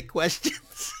down to take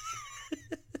questions.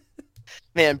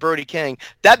 Man, Brody King.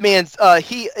 That man's,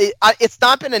 it's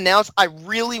not been announced. I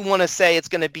really want to say it's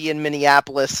going to be in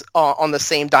Minneapolis on the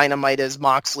same Dynamite as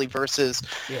Moxley versus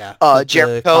Jericho.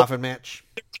 The coffin match.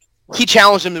 He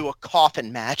challenged him to a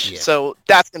coffin match. Yeah. So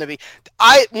that's going to be...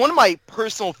 one of my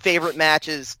personal favorite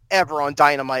matches ever on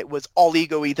Dynamite was All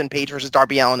Ego Ethan Page versus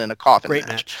Darby Allin in a coffin match. Great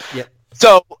match. Yep.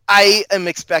 So I am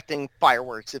expecting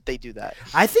fireworks if they do that.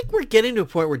 I think we're getting to a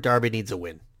point where Darby needs a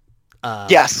win.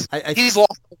 Yes, he's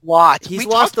lost a lot. He's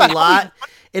lost a lot,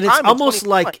 and it's almost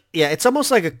like it's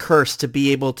almost like a curse to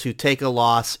be able to take a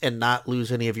loss and not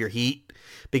lose any of your heat,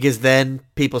 because then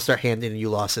people start handing you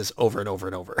losses over and over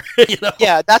and over. You know?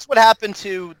 Yeah, that's what happened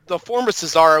to the former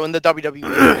Cesaro in the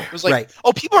WWE. It was like,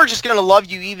 oh, people are just going to love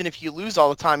you even if you lose all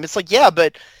the time. It's like, yeah,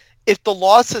 but if the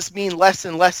losses mean less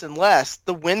and less and less,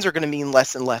 the wins are going to mean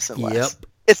less and less and less.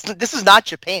 Yep. This is not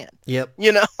Japan. Yep.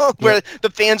 You know, where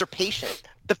the fans are patient.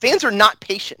 The fans are not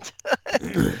patient.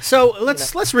 So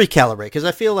let's recalibrate, because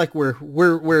I feel like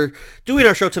we're doing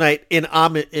our show tonight in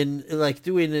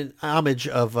doing an homage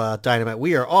of Dynamite.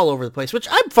 We are all over the place, which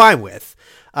I'm fine with.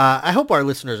 I hope our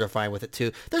listeners are fine with it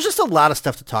too. There's just a lot of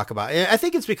stuff to talk about. I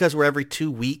think it's because we're every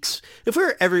 2 weeks. If we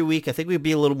were every week, I think we'd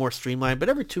be a little more streamlined. But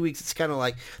every 2 weeks, it's kind of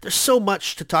like there's so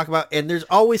much to talk about, and there's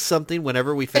always something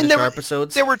whenever we finish our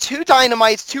episodes. There were 2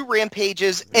 Dynamites, 2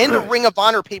 Rampages, and a Ring of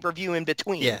Honor pay-per-view in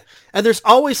between. Yeah, and there's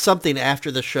always something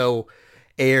after the show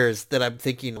airs that I'm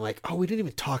thinking like, oh, we didn't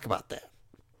even talk about that.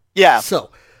 Yeah.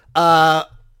 So, a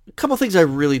couple things I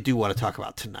really do want to talk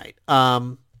about tonight.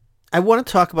 I want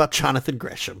to talk about Jonathan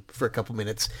Gresham for a couple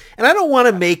minutes. And I don't want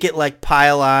to make it like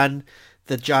pile on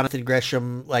the Jonathan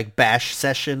Gresham like bash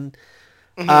session.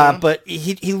 Mm-hmm. But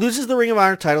he loses the Ring of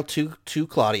Honor title to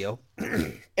Claudio.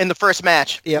 In the first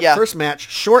match. Yeah, first match,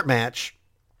 short match.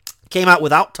 Came out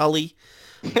without Tully.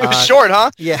 It was short,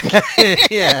 huh? Yeah.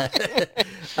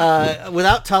 Yeah.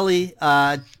 Without Tully,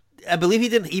 I believe he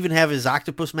didn't even have his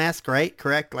octopus mask, right?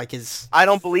 Correct? Like his... I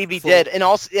don't believe he did. And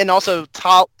also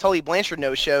Tully Blanchard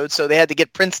no-showed, so they had to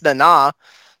get Prince Nana.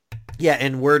 Yeah,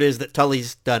 and word is that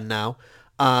Tully's done now.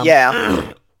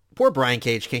 Yeah. Poor Brian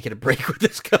Cage can't get a break with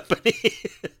this company.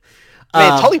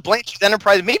 Man, Tully Blanchard's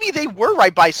Enterprise, maybe they were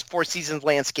right by Four Seasons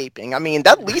Landscaping. I mean,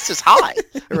 that lease is high.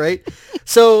 Right?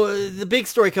 So the big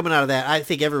story coming out of that, I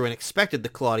think everyone expected the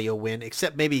Claudio win,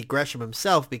 except maybe Gresham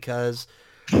himself, because...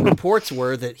 reports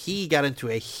were that he got into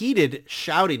a heated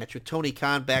shouting match with Tony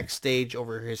Khan backstage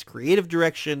over his creative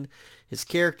direction, his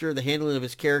character, the handling of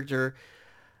his character.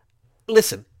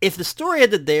 Listen, if the story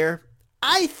ended there,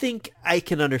 I think I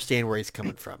can understand where he's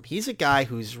coming from. He's a guy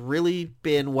who's really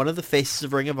been one of the faces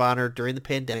of Ring of Honor during the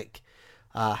pandemic.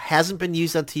 Hasn't been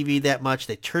used on TV that much.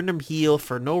 They turned him heel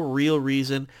for no real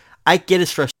reason. I get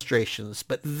his frustrations,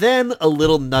 but then a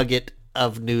little nugget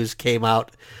of news came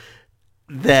out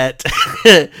that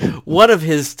one of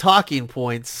his talking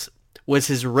points was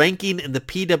his ranking in the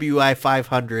PWI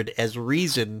 500 as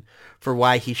reason for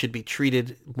why he should be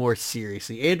treated more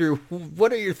seriously. Andrew,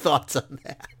 what are your thoughts on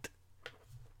that?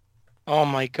 Oh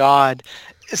my God.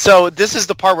 So this is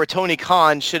the part where Tony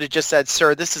Khan should have just said,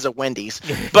 "Sir, this is a Wendy's."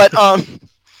 But I'm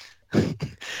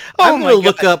going to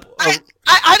look up...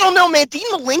 I don't know, man. Dean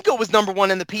Malenko was number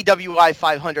 1 in the PWI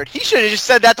 500. He should have just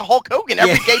said that to Hulk Hogan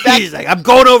every day back. He's like, I'm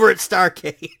going over at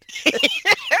Starrcade.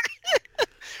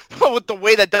 Well, with the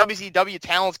way that WCW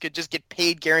talents could just get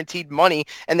paid guaranteed money,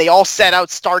 and they all set out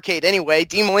Starrcade anyway,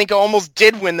 Dean Malenko almost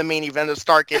did win the main event of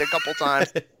Starrcade a couple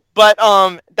times. But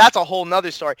that's a whole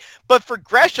nother story. But for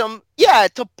Gresham, yeah,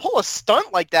 to pull a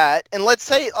stunt like that, and let's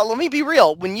say, let me be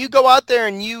real, when you go out there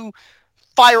and you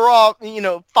fire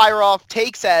off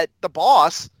takes at the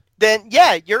boss, then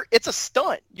yeah, it's a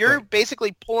stunt. You're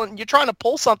basically you're trying to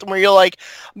pull something where you're like,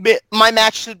 my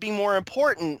match should be more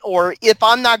important, or if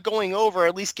I'm not going over,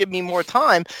 at least give me more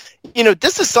time.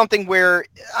 This is something where,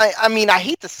 I mean, I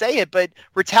hate to say it, but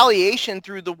retaliation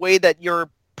through the way that you're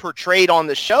portrayed on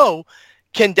the show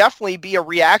can definitely be a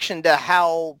reaction to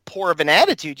how poor of an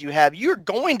attitude you have. You're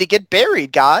going to get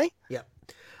buried, guy. Yeah.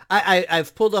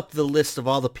 I've pulled up the list of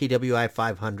all the PWI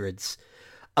 500s.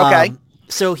 Okay.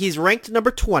 So he's ranked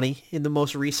number 20 in the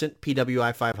most recent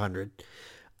PWI 500.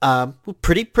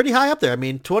 Pretty high up there. I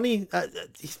mean,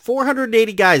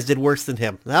 480 guys did worse than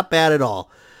him. Not bad at all.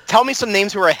 Tell me some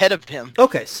names who are ahead of him.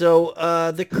 Okay, so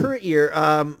the current year,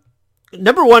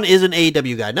 number one is an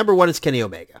AEW guy. Number one is Kenny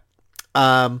Omega.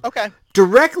 Okay.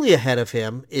 Directly ahead of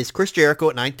him is Chris Jericho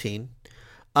at 19.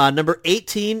 Number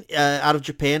 18 out of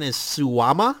Japan is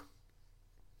Suwama.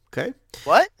 Okay.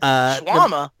 What?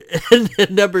 Suwama?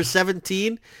 Number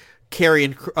 17,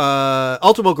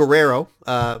 Ultimo Guerrero.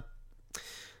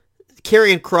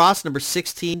 Karrion Kross, number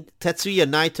 16. Tetsuya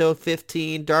Naito,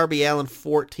 15. Darby Allin,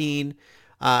 14.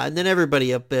 And then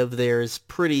everybody up there is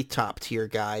pretty top tier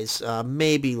guys.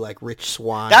 Maybe like Rich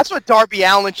Swann. That's what Darby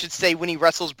Allin should say when he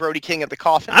wrestles Brody King at the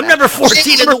Coffin. I'm number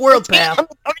 14 in the world, pal.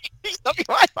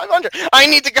 W500. I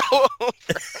need to go over.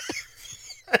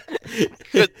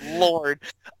 Good Lord.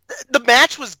 The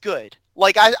match was good.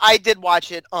 Like I did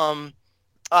watch it.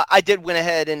 I did went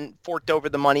ahead and forked over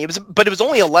the money. But it was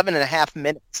only 11 and a half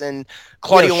minutes, and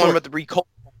Claudio won with the recall.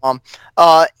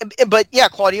 But yeah,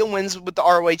 Claudio wins with the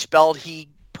ROH belt. He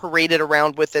paraded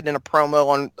around with it in a promo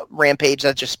on Rampage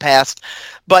that just passed.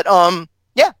 But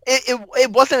yeah,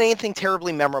 it wasn't anything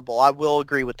terribly memorable. I will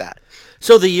agree with that.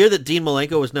 So the year that Dean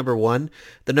Malenko was number 1,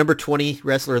 the number 20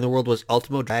 wrestler in the world was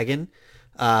Ultimo Dragon,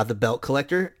 the belt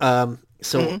collector. I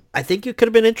think it could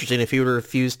have been interesting if he would have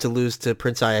refused to lose to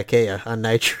Prince Iaukea on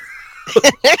Nitro.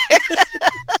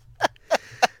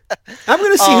 I'm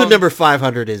going to see who number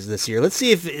 500 is this year. Let's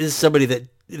see if it is somebody that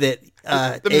the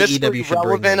AEW should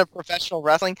bring in. Of professional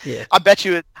wrestling. Yeah. I bet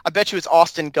you it's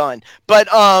Austin Gunn. But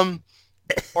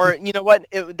or you know what?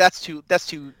 That's too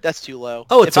low.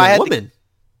 Oh, it's a woman.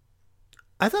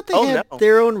 I thought they had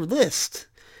their own list.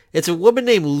 It's a woman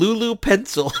named Lulu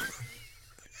Pencil.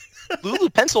 Lulu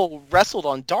Pencil wrestled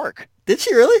on Dark. Did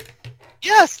she really?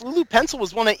 Yes, Lulu Pencil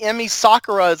was one of Emi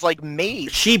Sakura's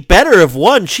maids. She better have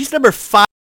won. She's number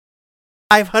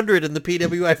 500 in the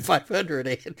PWI 500,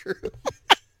 Andrew.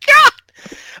 God!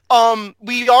 I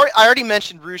already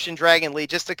mentioned Rush and Dragon Lee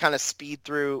just to kind of speed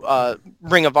through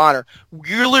Ring of Honor.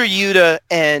 Wheeler Yuta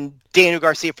and Daniel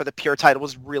Garcia for the pure title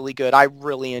was really good. I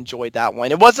really enjoyed that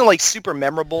one. It wasn't super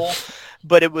memorable,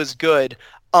 but it was good.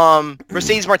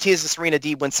 Mercedes Martinez and Serena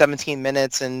Deeb went 17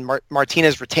 minutes and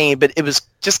Martinez retained, but it was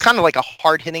just kind of like a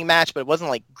hard-hitting match, but it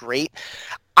wasn't great.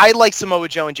 I like Samoa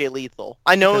Joe and Jay Lethal.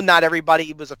 I know not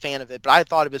everybody was a fan of it, but I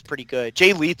thought it was pretty good.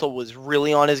 Jay Lethal was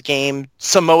really on his game.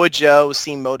 Samoa Joe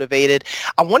seemed motivated.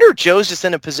 I wonder if Joe's just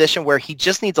in a position where he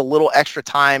just needs a little extra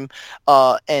time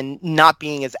and not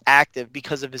being as active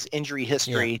because of his injury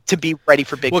history to be ready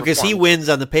for big because he wins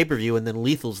on the pay-per-view and then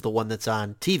Lethal's the one that's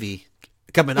on TV.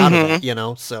 Coming out of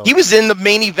it, so he was in the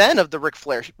main event of the Ric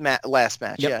Flair last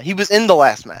match. Yep. Yeah, he was in the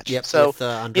last match. Yep. So with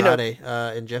Andrade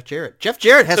and Jeff Jarrett. Jeff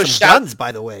Jarrett has some guns,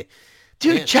 by the way.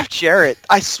 Dude, man. Jeff Jarrett,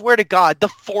 I swear to God, the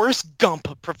Forrest Gump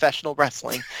of professional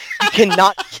wrestling. You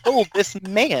cannot kill this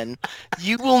man.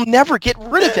 You will never get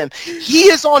rid of him. He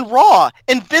is on Raw,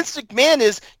 and Vince McMahon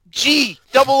is GOONEE.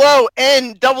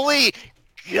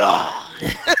 God.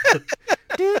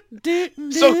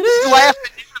 So he's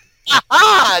laughing.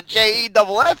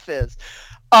 JEFF is.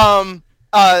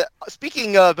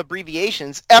 Speaking of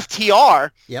abbreviations,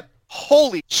 FTR. Yep.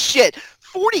 Holy shit.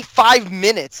 45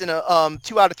 minutes in a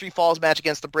 2 out of 3 falls match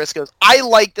against the Briscoes. I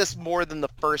like this more than the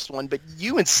first one, but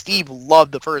you and Steve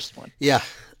loved the first one. Yeah.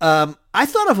 I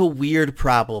thought of a weird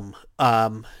problem.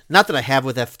 Not that I have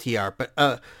with FTR, but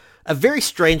a very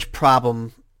strange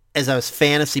problem as I was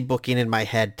fantasy booking in my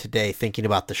head today, thinking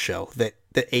about the show that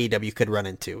AEW could run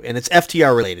into, and it's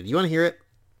FTR related. You want to hear it?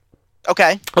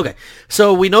 Okay.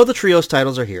 So we know the trios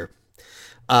titles are here.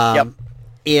 Yep.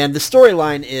 And the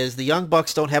storyline is the Young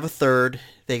Bucks don't have a third.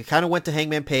 They kind of went to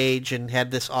Hangman Page and had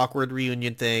this awkward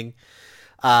reunion thing.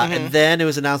 And then it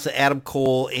was announced that Adam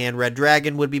Cole and Red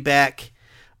Dragon would be back.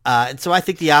 And so I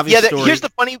think the obvious story...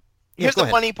 Here's the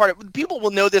funny part. People will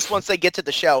know this once they get to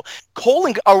the show. Cole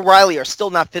and O'Reilly are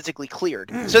still not physically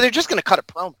cleared, so they're just going to cut a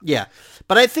promo. Yeah,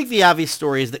 but I think the obvious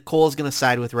story is that Cole is going to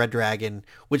side with Red Dragon,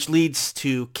 which leads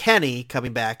to Kenny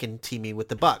coming back and teaming with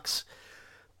the Bucks.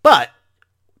 But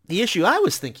the issue I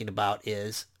was thinking about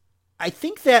is I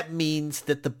think that means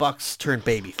that the Bucks turn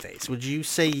babyface. Would you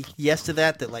say yes to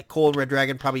that? That Cole and Red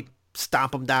Dragon probably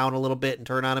stomp them down a little bit and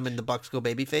turn on them and the Bucks go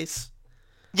babyface?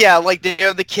 Yeah,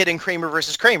 they're the kid in Kramer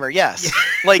versus Kramer. Yes,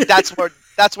 that's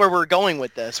where we're going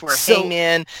with this. Where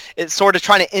Hangman is sort of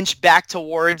trying to inch back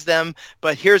towards them,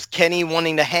 but here's Kenny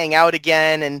wanting to hang out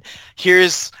again, and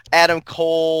here's Adam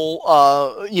Cole,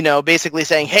 basically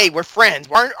saying, "Hey, we're friends.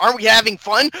 Aren't we having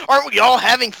fun? Aren't we all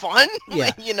having fun?"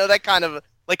 Yeah, that kind of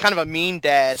a mean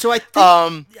dad. So I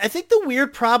think the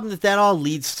weird problem that all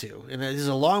leads to, and there's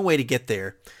a long way to get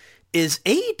there, is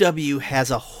AEW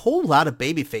has a whole lot of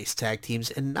babyface tag teams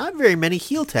and not very many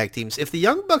heel tag teams. If the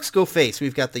Young Bucks go face,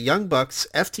 we've got the Young Bucks,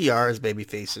 FTR as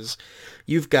babyfaces.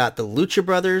 You've got the Lucha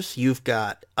Brothers. You've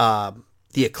got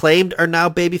the Acclaimed are now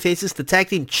babyfaces. The tag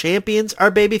team champions are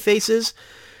babyfaces.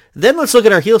 Then let's look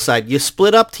at our heel side. You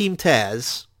split up Team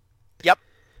Taz. Yep.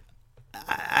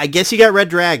 I guess you got Red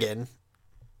Dragon.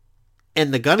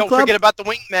 And the Gun Club. Don't forget about the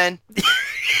Wingmen.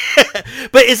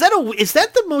 But is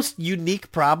that the most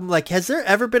unique problem? Like, has there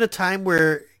ever been a time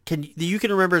where you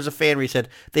can remember as a fan where you said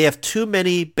they have too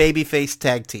many babyface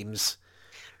tag teams?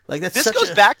 Like this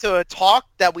goes back to a talk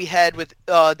that we had with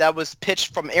that was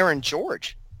pitched from Aaron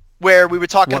George, where we were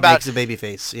talking about what makes a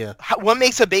babyface. Yeah, what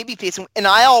makes a babyface, and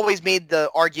I always made the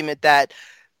argument that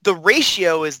the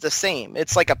ratio is the same.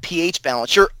 It's like a pH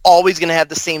balance. You're always going to have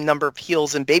the same number of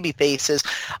heels and baby faces.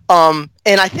 And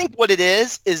I think what it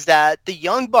is that the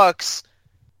Young Bucks,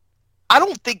 I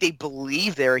don't think they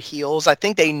believe they're heels. I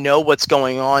think they know what's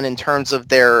going on in terms of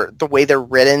the way they're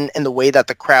written and the way that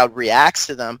the crowd reacts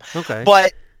to them. Okay.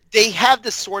 But they have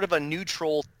this sort of a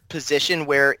neutral position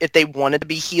where if they wanted to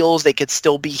be heels, they could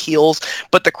still be heels,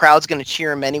 but the crowd's going to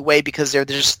cheer them anyway because they're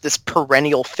just this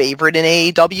perennial favorite in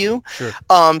AEW.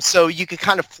 Sure. So you could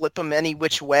kind of flip them any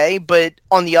which way. But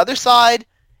on the other side,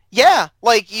 yeah,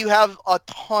 like you have a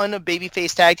ton of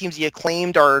babyface tag teams. The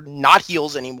Acclaimed are not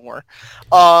heels anymore.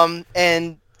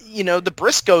 And you know, the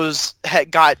Briscoes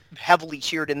got heavily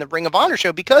cheered in the Ring of Honor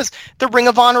show because the Ring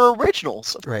of Honor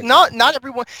originals. Right. Not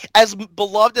everyone, as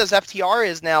beloved as FTR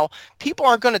is now, people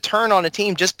aren't going to turn on a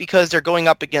team just because they're going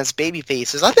up against baby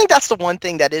faces. I think that's the one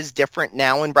thing that is different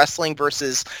now in wrestling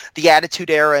versus the Attitude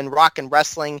Era and rock and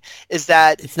wrestling is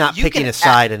that it's not picking a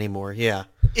side anymore. Yeah.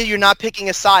 You're not picking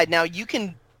a side. Now you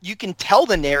can tell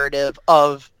the narrative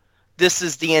of this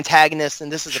is the antagonist and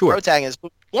this is the protagonist.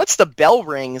 But once the bell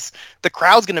rings, the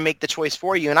crowd's going to make the choice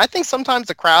for you. And I think sometimes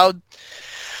the crowd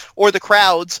or the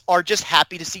crowds are just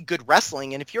happy to see good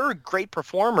wrestling. And if you're a great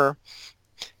performer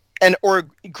or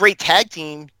a great tag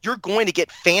team, you're going to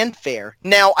get fanfare.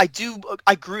 Now, I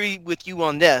agree with you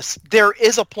on this. There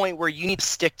is a point where you need to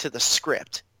stick to the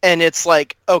script. And it's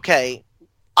like, okay,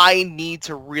 I need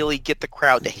to really get the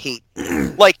crowd to hate me.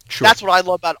 Like, Sure. That's what I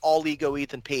love about All Ego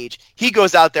Ethan Page. He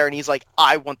goes out there and he's like,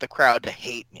 I want the crowd to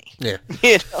hate me. Yeah.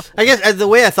 You know? I guess the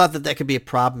way I thought that could be a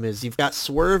problem is you've got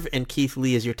Swerve and Keith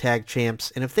Lee as your tag champs,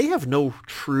 and if they have no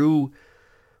true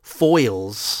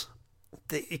foils,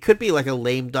 it could be like a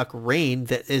lame duck reign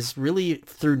that is really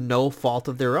through no fault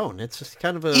of their own. It's just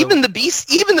kind of a... Even the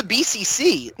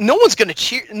BCC, no one's going to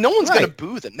cheer, no one's going to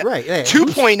boo them. Right. Yeah.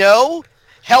 2.0,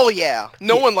 hell yeah.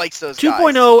 No one likes those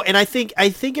 2.0, guys. and I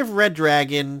think if Red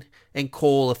Dragon and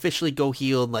Cole officially go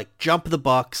heel and like jump the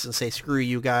Bucks and say screw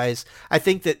you guys, I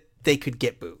think that they could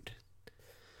get booed.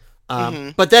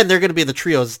 But then they're going to be the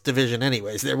trios division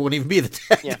anyways. There won't even be the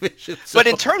tag division. So. But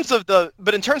in terms of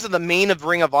the main of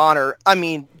Ring of Honor, I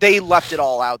mean, they left it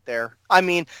all out there. I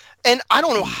mean, and I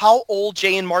don't know how old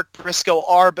Jay and Mark Briscoe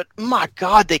are, but my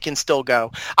God, they can still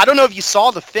go. I don't know if you saw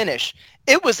the finish.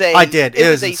 I did. It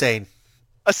was insane.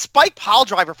 A spike pile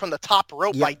driver from the top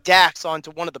rope by Dax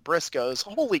onto one of the Briscoes.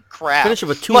 Holy crap. Finish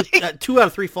with a 2 out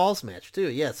of 3 falls match, too.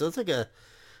 Yeah, so it's like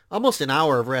almost an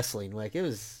hour of wrestling. Like, it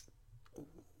was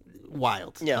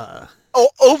wild. Yeah.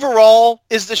 Overall,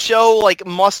 is the show, like,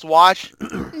 must watch?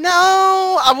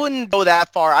 No, I wouldn't go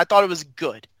that far. I thought it was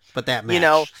good. But that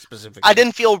match, specifically. I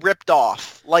didn't feel ripped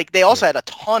off. Like, they also had a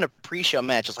ton of pre-show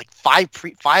matches, like 5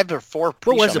 or 4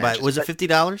 pre-show matches. What was it about? Was it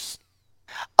 $50?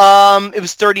 It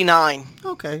was $39.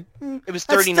 Okay. It was $39.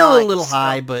 That's still a little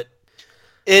high, but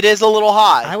it is a little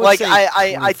high. I would like say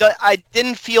I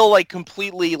didn't feel like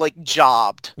completely like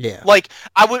jobbed. Yeah. Like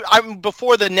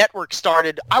before the network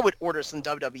started, I would order some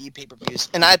WWE pay-per-views,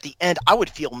 and at the end, I would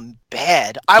feel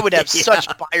bad. I would have such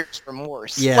buyer's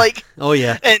remorse. Yeah. Like, oh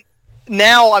yeah. And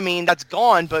now, I mean, that's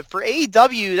gone, but for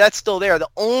AEW, that's still there.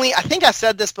 I think I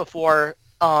said this before.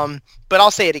 But I'll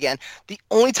say it again. The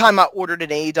only time I ordered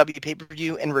an AEW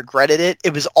pay-per-view and regretted it,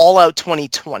 it was All Out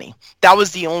 2020. That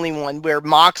was the only one where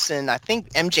Mox and I think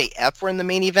MJF were in the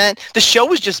main event. The show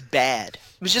was just bad.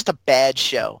 It was just a bad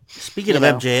show. Speaking of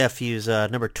MJF, he was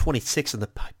number 26 in the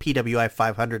PWI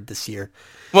 500 this year.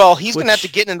 Well, he's going to have to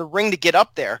get in the ring to get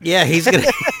up there. Yeah, he's going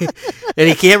to... and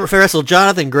he can't wrestle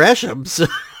Jonathan Gresham, so...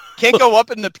 Can't go up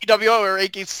in the PWI or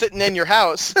he's sitting in your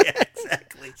house. Yeah,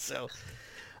 exactly, so...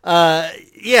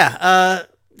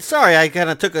 Sorry, I kind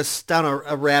of took us down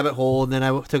a rabbit hole, and then I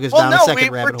took us Well, down a no,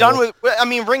 second we're rabbit done hole. with. I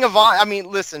mean, Ring of Honor. I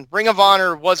mean, listen, Ring of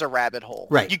Honor was a rabbit hole.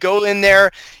 Right. You go in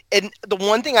there, and the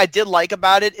one thing I did like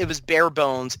about it, it was bare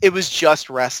bones. It was just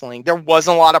wrestling. There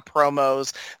wasn't a lot of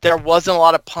promos. There wasn't a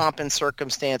lot of pomp and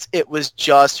circumstance. It was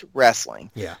just wrestling.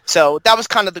 Yeah. So that was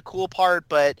kind of the cool part.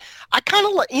 But I kind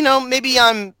of like, maybe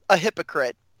I'm a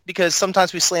hypocrite, because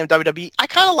sometimes we slam WWE. I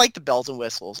kind of like the bells and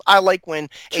whistles. I like when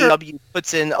AEW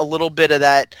puts in a little bit of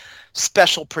that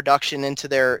special production into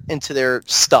their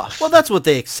stuff. Well, that's what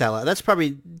they excel at. That's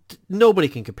probably nobody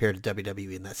can compare to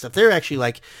WWE in that stuff. They're actually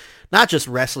like not just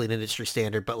wrestling industry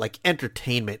standard, but like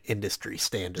entertainment industry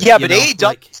standard. Yeah, but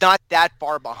AEW is not that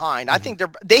far behind. I think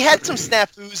they had some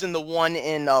snafus in the one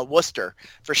in Worcester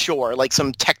for sure, like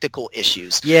some technical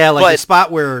issues. Yeah, like the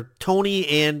spot where Tony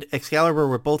and Excalibur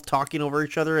were both talking over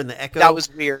each other in the echo. That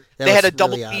was weird. They had a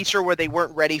double feature where they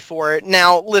weren't ready for it.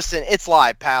 Now, listen, it's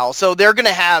live, pal, so they're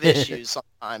gonna have issues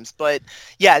sometimes. But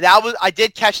yeah, I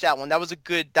did catch that one. That was a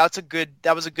good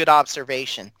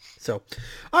observation. So,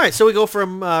 all right, so we go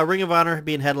from Ring of Honor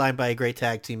being headlined by a great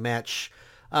tag team match.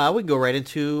 We can go right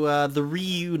into the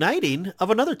reuniting of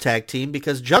another tag team,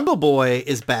 because Jungle Boy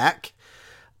is back,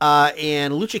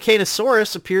 and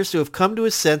Lucicanosaurus appears to have come to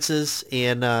his senses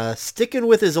and sticking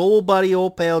with his old buddy,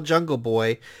 old pal Jungle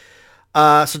Boy.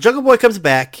 So Jungle Boy comes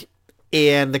back,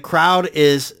 and the crowd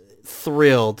is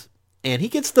thrilled, and he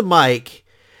gets the mic.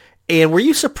 And were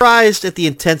you surprised at the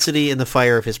intensity and the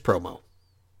fire of his promo?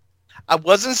 I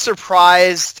wasn't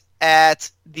surprised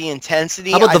at the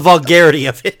intensity. How about the vulgarity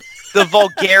of it? The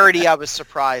vulgarity I was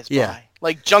surprised by.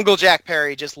 Like Jungle Jack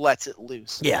Perry just lets it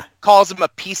loose. Yeah. Calls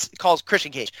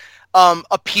Christian Cage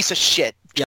a piece of shit.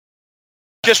 Yeah.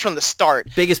 Just from the start.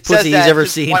 Biggest pussy he's ever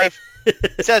seen.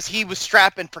 Says he was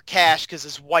strapping for cash because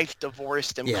his wife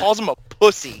divorced him. Yeah. Calls him a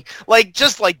pussy.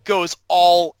 Just goes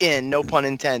all in, no pun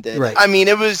intended. Right. I mean,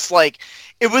 it was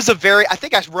a very, I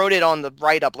think I wrote it on the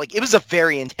write-up, it was a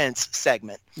very intense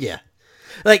segment. Yeah.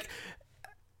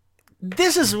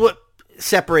 This is what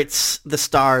separates the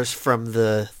stars from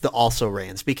the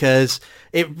also-rans, because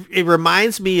it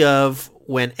reminds me of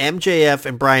when MJF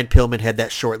and Brian Pillman had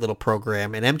that short little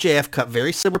program, and MJF cut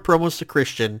very similar promos to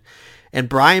Christian, and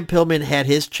Brian Pillman had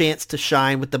his chance to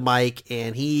shine with the mic,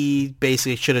 and he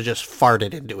basically should have just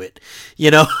farted into it,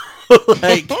 I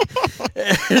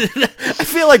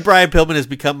feel like Brian Pillman has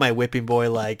become my whipping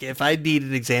boy. If I need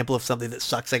an example of something that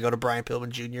sucks, I go to Brian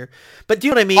Pillman Jr. But do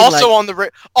you know what I mean? Also on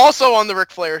the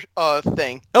Ric Flair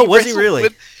thing. Oh, was he really?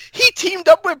 He teamed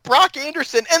up with Brock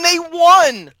Anderson, and they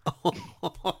won.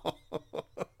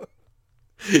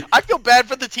 I feel bad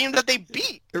for the team that they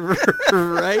beat.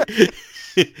 Right?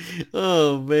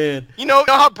 Oh man! You know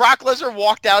how Brock Lesnar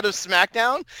walked out of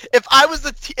SmackDown? If I was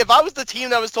the team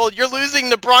that was told you're losing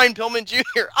to Brian Pillman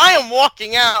Jr., I am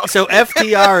walking out. So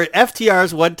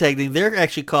FTR's one tag team. They're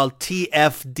actually called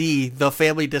TFD, the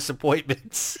Family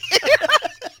Disappointments.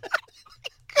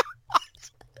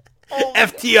 Oh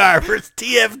FTR versus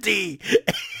TFD.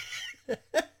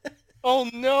 Oh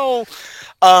no!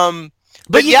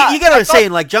 But you got what I'm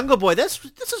saying. Jungle Boy, this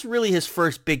is really his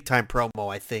first big time promo,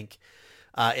 I think.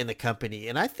 In the company,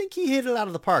 and I think he hit it out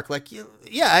of the park. I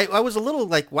was a little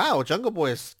wow, Jungle Boy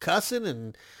is cussing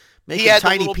and making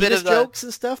tiny penis jokes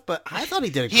and stuff, but I thought he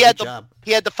did a great job.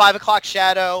 He had the 5 o'clock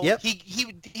shadow. Yep.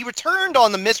 He returned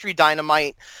on the Mystery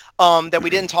Dynamite that we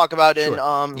didn't talk about in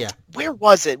where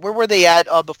was it? Where were they at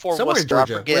before somewhere Worcester? in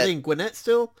Georgia. I forget. Were they in Gwinnett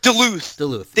still?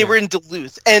 Duluth. They were in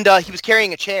Duluth, and he was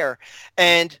carrying a chair,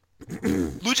 and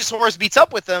Luchasaurus beats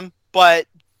up with him, but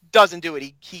doesn't do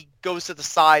it. He goes to the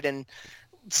side and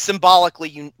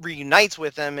symbolically reunites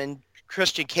with him, and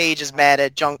Christian Cage is mad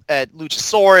at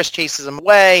Luchasaurus, chases him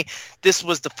away. This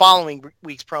was the following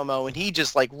week's promo, and he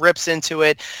just rips into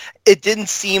it. It didn't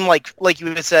seem like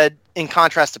you had said, in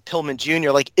contrast to Pillman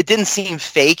Jr., it didn't seem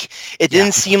fake. It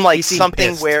didn't seem like something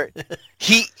pissed. Where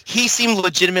he seemed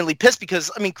legitimately pissed,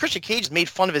 because Christian Cage made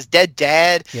fun of his dead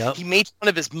dad. Yep. He made fun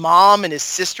of his mom and his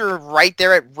sister right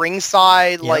there at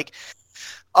ringside. Yep.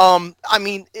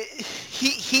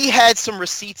 He had some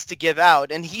receipts to give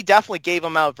out, and he definitely gave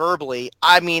them out verbally.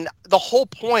 The whole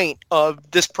point of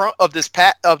this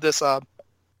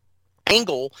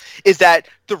angle is that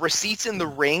the receipts in the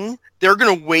ring, they're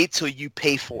going to wait till you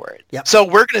pay for it. Yep. So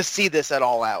we're going to see this at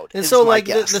All Out. And so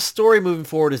the story moving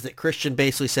forward is that Christian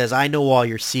basically says, I know all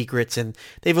your secrets, and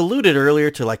they've alluded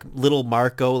earlier to little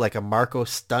Marco, a Marco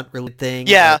stunt related thing.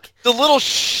 Yeah, the little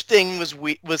thing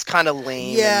was kind of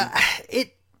lame. Yeah,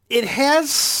 it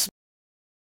has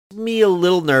me a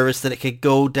little nervous that it could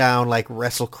go down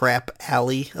Wrestle Crap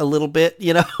Alley a little bit,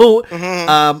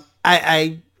 Mm-hmm.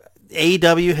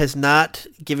 AEW has not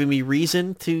given me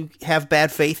reason to have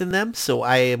bad faith in them, so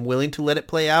I am willing to let it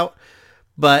play out.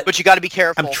 But you got to be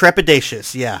careful. I'm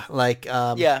trepidatious, yeah. Like,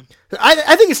 yeah.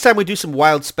 I think it's time we do some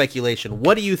wild speculation.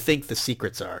 What do you think the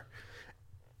secrets are?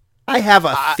 I have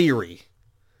a theory.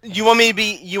 You want me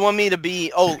to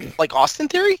be like Austin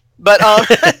Theory? But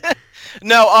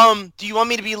no, do you want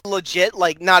me to be legit,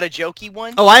 like not a jokey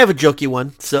one? Oh, I have a jokey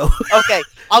one, so okay.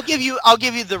 I'll give you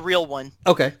the real one.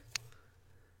 Okay.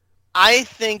 I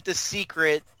think the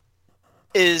secret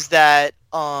is that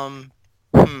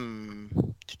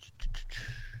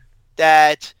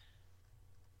that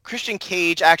Christian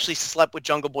Cage actually slept with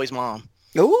Jungle Boy's mom.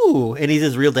 Ooh, and he's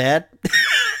his real dad?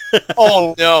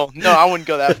 Oh no, I wouldn't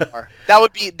go that far. That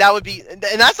would be, and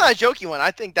that's not a jokey one.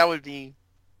 I think that would be.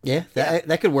 Yeah,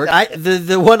 that could work.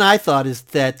 The one I thought is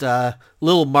that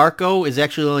little Marco is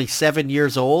actually only 7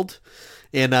 years old,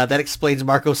 and that explains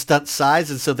Marco's stunt size,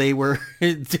 and so they were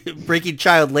breaking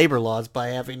child labor laws by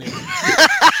having him.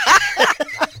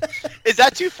 Is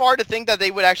that too far to think that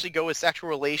they would actually go with sexual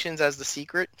relations as the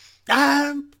secret?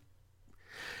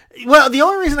 Well, the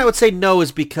only reason I would say no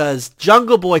is because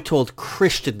Jungle Boy told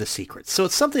Christian the secret. So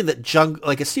it's something that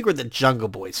a secret that Jungle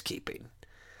Boy's keeping.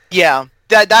 Yeah.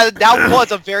 That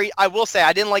was a very, I will say,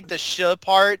 I didn't like the sh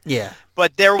part. Yeah.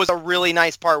 But there was a really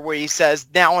nice part where he says,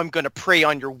 "Now I'm going to prey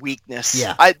on your weakness."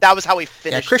 Yeah. That was how he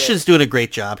finished. Yeah, Christian's doing a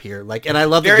great job here. Like, and I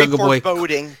love very the Jungle Boy.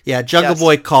 Foreboding. Yeah, Jungle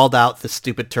Boy called out the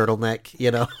stupid turtleneck,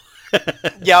 you know.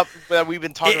 Yep, we've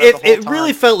been talking about the whole time.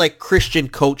 Really felt like Christian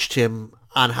coached him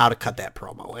on how to cut that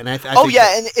promo, and I think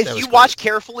and if you watch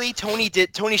carefully, Tony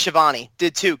Schiavone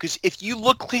did too. Because if you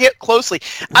look closely,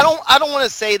 I don't want to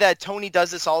say that Tony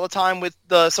does this all the time with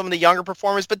some of the younger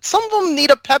performers, but some of them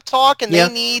need a pep talk and they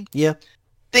need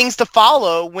things to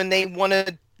follow when they want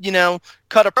to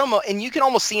cut a promo, and you can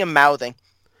almost see him mouthing,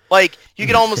 like you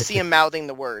can almost see him mouthing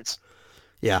the words.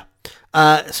 Yeah.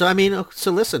 So I mean,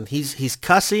 so listen, he's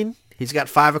cussing. He's got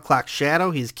 5 o'clock shadow.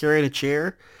 He's carrying a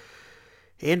chair.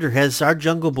 Andrew, has our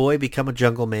Jungle Boy become a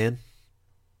jungle man?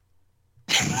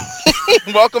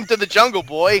 Welcome to the Jungle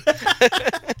Boy.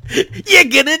 You're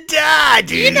gonna die,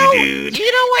 dude. You know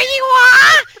where you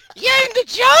are? You're in the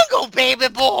jungle, baby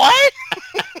boy.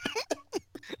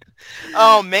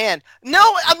 Oh, man.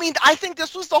 No, I mean, I think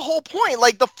this was the whole point.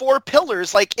 Like, the 4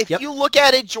 pillars. Like, if you look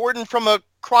at it, Jordan, from a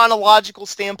chronological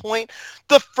standpoint,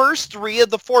 the first 3 of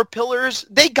the 4 pillars,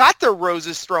 they got their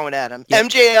roses thrown at him. Yep.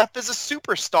 MJF is a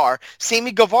superstar.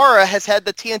 Sammy Guevara has had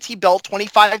the TNT belt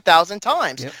 25,000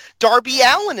 times. Yep. Darby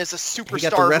Allin is a superstar. He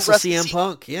got the rest of CM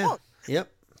Punk. Yeah. Punk.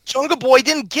 Yep. Jungle Boy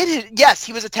didn't get it. Yes,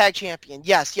 he was a tag champion.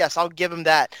 Yes, I'll give him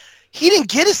that. He didn't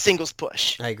get a singles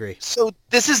push. I agree. So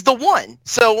this is the one.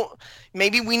 So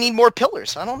maybe we need more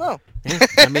pillars. I don't know. Yeah,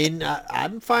 I mean,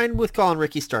 I'm fine with calling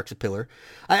Ricky Starks a pillar.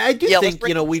 I do think,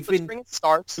 we've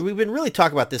been really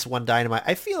talking about this one Dynamite.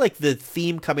 I feel like the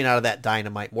theme coming out of that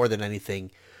Dynamite more than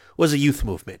anything was a youth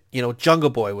movement. Jungle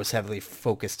Boy was heavily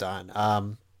focused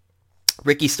on.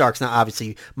 Ricky Starks, now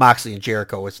obviously Moxley and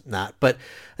Jericho was not, but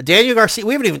Daniel Garcia,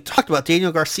 we haven't even talked about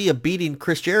Daniel Garcia beating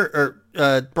Bryan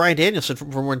Danielson for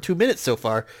more than 2 minutes so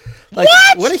far. Like,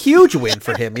 what a huge win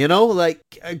for him,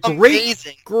 like a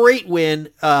great win.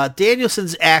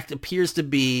 Danielson's act appears to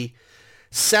be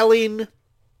selling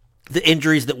the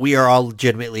injuries that we are all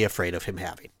legitimately afraid of him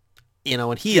having.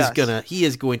 And he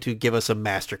is going to give us a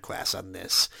masterclass on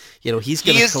this. He's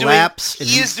going to collapse.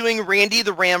 He is doing Randy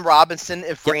the Ram Robinson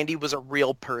if Randy was a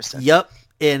real person. Yep.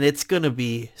 And it's going to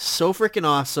be so freaking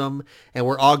awesome. And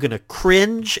we're all going to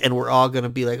cringe and we're all going to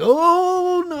be like,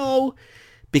 oh no,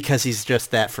 because he's just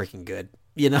that freaking good.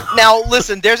 Now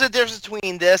listen, there's a difference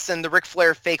between this and the Ric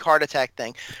Flair fake heart attack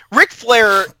thing. Ric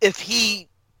Flair, if he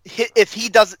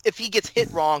gets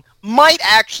hit wrong, might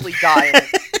actually die.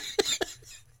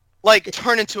 Like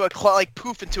turn into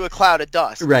poof into a cloud of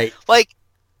dust. Right. Like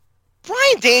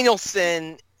Bryan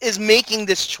Danielson is making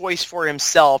this choice for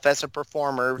himself as a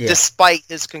performer, despite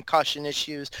his concussion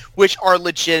issues, which are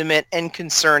legitimate and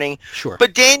concerning. Sure.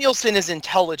 But Danielson is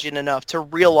intelligent enough to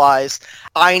realize,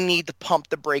 I need to pump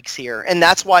the brakes here. And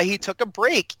that's why he took a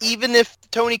break, even if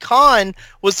Tony Khan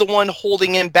was the one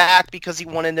holding him back because he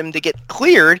wanted him to get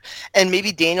cleared, and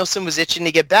maybe Danielson was itching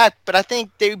to get back. But I think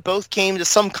they both came to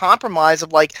some compromise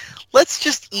of like, let's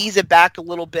just ease it back a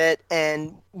little bit,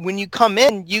 and when you come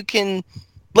in,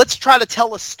 let's try to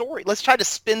tell a story. Let's try to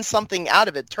spin something out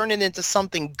of it, turn it into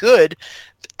something good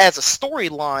as a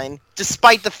storyline,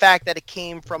 despite the fact that it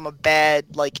came from a bad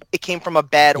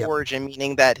origin,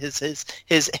 meaning that his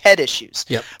head issues.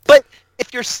 Yep. But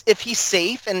if he's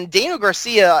safe, and Daniel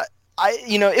Garcia,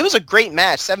 it was a great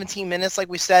match, 17 minutes, like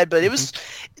we said, but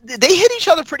they hit each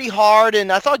other pretty hard,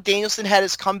 and I thought Danielson had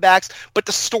his comebacks, but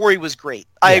the story was great.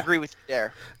 I agree with you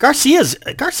there.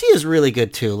 Garcia's really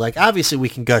good too. Like, obviously we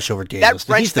can gush over Danielson.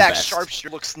 That He's the wrench back best. sharpshooter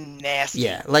looks nasty.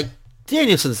 Yeah, like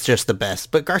Danielson's just the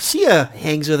best, but Garcia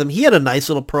hangs with him. He had a nice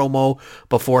little promo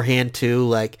beforehand too.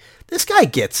 Like, this guy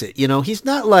gets it. He's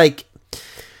not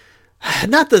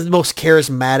the most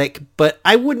charismatic, but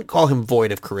I wouldn't call him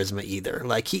void of charisma either.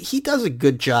 Like, he does a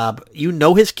good job. You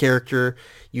know his character.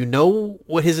 You know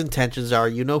what his intentions are.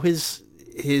 You know his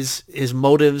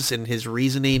motives and his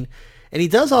reasoning. And he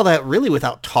does all that really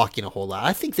without talking a whole lot.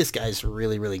 I think this guy's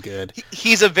really, really good.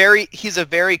 He's a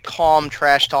very calm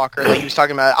trash talker. Like he was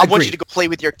talking about, I want you to go play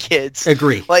with your kids.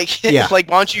 Agree. Like, yeah. Like,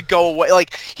 why don't you go away?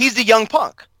 Like, he's the young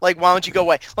punk. Like, why don't you go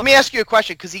away? Let me ask you a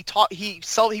question, because he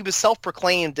was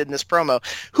self-proclaimed in this promo.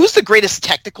 Who's the greatest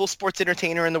technical sports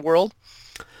entertainer in the world?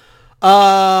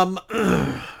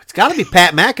 It's got to be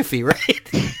Pat McAfee, right?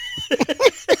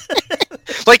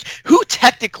 Like, who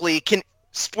technically can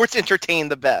sports entertain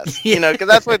the best? Because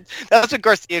that's what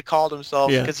Garcia called himself,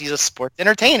 because he's a sports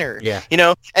entertainer. Yeah.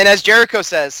 And as Jericho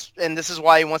says, and this is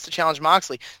why he wants to challenge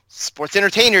Moxley, sports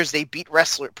entertainers, they beat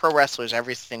pro wrestlers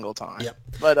every single time. Yep.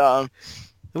 But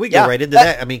we go right into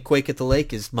that. I mean, Quake at the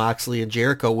Lake is Moxley and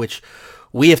Jericho, which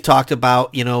we have talked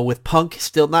about, with Punk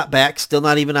still not back, still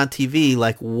not even on TV.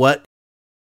 Like, what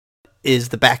is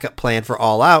the backup plan for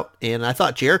All Out? And I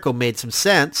thought Jericho made some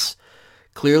sense.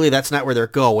 Clearly, that's not where they're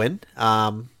going.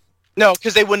 No,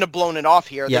 because they wouldn't have blown it off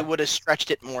here. They would have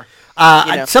stretched it more.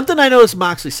 Something I noticed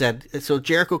Moxley said. So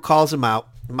Jericho calls him out.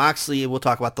 Moxley, we'll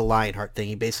talk about the Lionheart thing.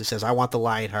 He basically says, I want the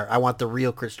Lionheart. I want the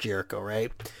real Chris Jericho,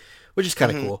 right? Which is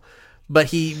kind of cool. But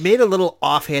he made a little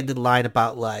offhanded line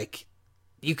about, like,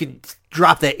 you can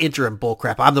drop that interim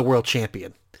bullcrap. I'm the world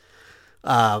champion.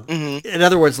 In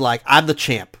other words, like, I'm the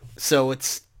champ. So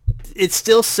it's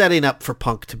still setting up for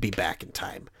Punk to be back in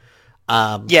time.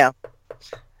 I'm getting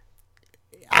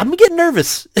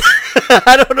nervous.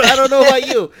 I don't know about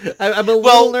you. I'm a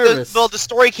little nervous. The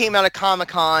story came out of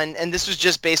Comic-Con, and this was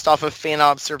just based off of fan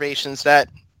observations, that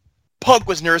Punk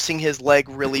was nursing his leg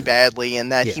really badly,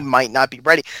 and that he might not be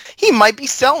ready. He might be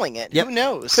selling it. Yep. Who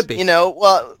knows? Could be.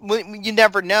 Well, you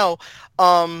never know.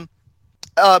 But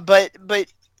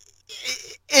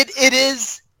it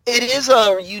is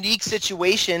a unique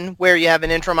situation where you have an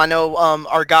interim. I know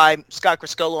our guy Scott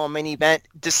Criscolo on Main Event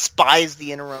despised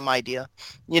the interim idea,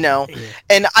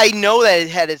 and I know that it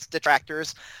had its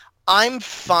detractors. I'm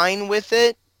fine with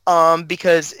it.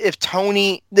 Because if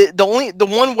Tony, the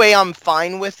one way I'm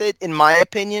fine with it, in my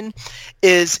opinion,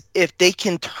 is if they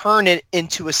can turn it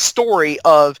into a story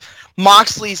of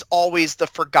Moxley's always the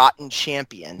forgotten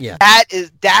champion. Yeah.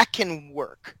 That can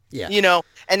work. Yeah.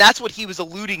 And that's what he was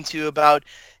alluding to about,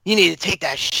 you need to take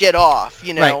that shit off,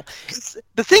 Right.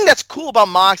 The thing that's cool about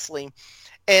Moxley,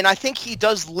 and I think he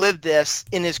does live this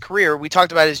in his career. We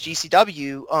talked about his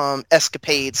GCW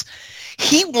escapades.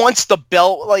 He wants the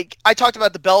bell. Like, I talked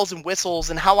about the bells and whistles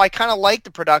and how I kind of like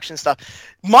the production stuff.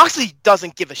 Moxley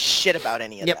doesn't give a shit about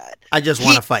any of that. I just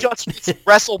want to fight. He just wants to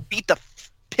wrestle, beat the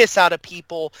piss out of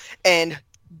people, and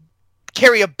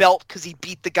carry a belt because he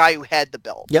beat the guy who had the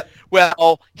belt. Yep.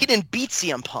 Well, he didn't beat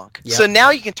CM Punk. Yep. So now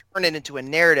you can turn it into a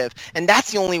narrative, and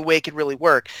that's the only way it could really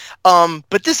work.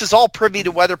 But this is all privy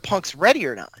to whether Punk's ready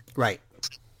or not. Right.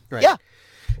 Yeah.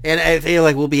 And I feel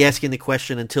like we'll be asking the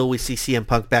question until we see CM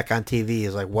Punk back on TV,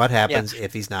 is like, what happens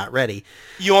if he's not ready?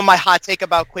 You want my hot take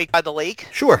about Quake by the Lake?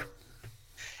 Sure.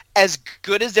 As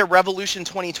good as their Revolution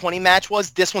 2020 match was,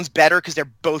 this one's better because they're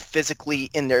both physically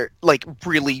in their, like,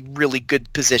 really, really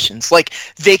good positions. Like,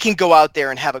 they can go out there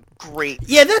and have a great...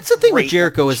 Yeah, that's the thing with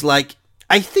Jericho is, like,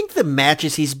 I think the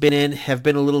matches he's been in have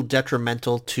been a little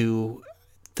detrimental to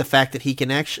the fact that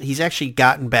he's actually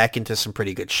gotten back into some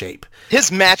pretty good shape.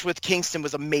 His match with Kingston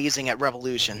was amazing at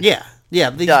Revolution. Yeah.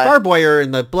 The barbed wire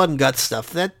and the blood and guts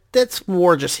stuff, that's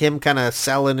more just him kind of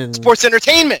selling and... Sports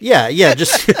entertainment! Yeah,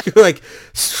 just like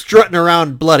strutting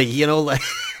around bloody, like...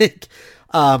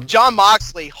 John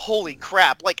Moxley, holy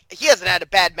crap. Like, he hasn't had a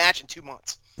bad match in 2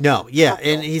 months. No, yeah,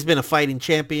 and he's been a fighting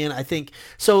champion, I think.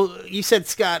 So, you said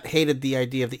Scott hated the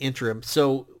idea of the interim.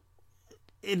 So,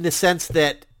 in the sense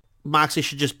that Moxley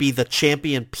should just be the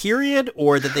champion, period,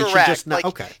 or that they should just not... Like,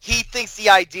 okay. He thinks the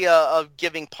idea of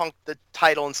giving Punk the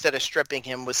title instead of stripping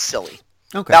him was silly.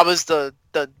 Okay. That was the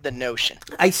notion.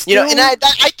 I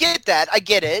get that. I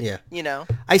get it. Yeah.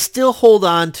 I still hold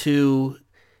on to,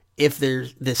 if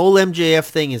there's this whole MJF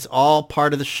thing is all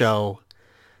part of the show,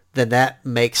 then that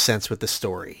makes sense with the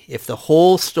story. If the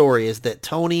whole story is that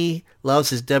Tony loves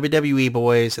his WWE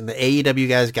boys and the AEW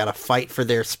guys got to fight for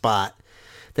their spot,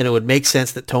 then it would make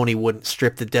sense that Tony wouldn't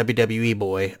strip the WWE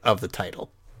boy of the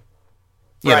title.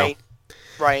 Right.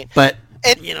 But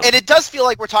and it does feel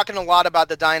like we're talking a lot about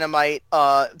the Dynamite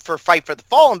for Fight for the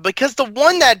Fallen, because the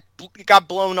one that got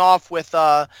blown off with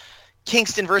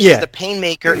Kingston versus the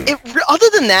Painmaker, other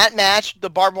than that match, the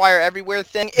barbed wire everywhere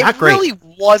thing, it really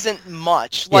wasn't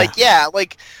much.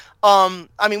 I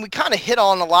mean, we kind of hit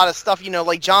on a lot of stuff,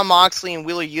 like John Moxley and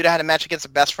Wheeler Yuta had a match against the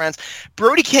Best Friends.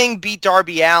 Brody King beat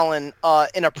Darby Allin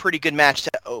in a pretty good match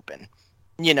to open.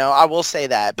 I will say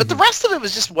that. But the rest of it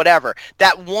was just whatever.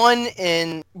 That one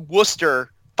in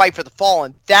Worcester, Fight for the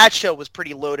Fallen, that show was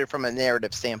pretty loaded from a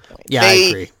narrative standpoint. Yeah, I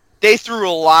agree. They threw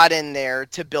a lot in there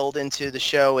to build into the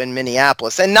show in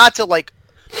Minneapolis. And not to,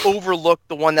 overlook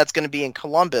the one that's going to be in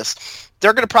Columbus.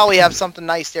 They're going to probably have something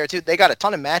nice there, too. They got a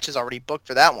ton of matches already booked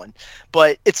for that one.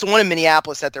 But it's the one in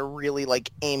Minneapolis that they're really,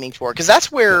 aiming for. Because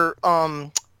that's where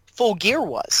Full Gear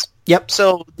was. Yep.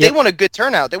 So they want a good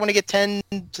turnout. They want to get 10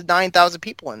 to 9,000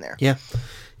 people in there. Yeah.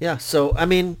 Yeah. So, I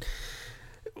mean,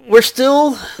 we're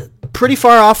still pretty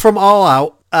far off from All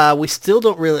Out. We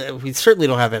certainly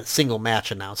don't have a single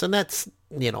match announced, and that's,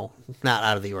 not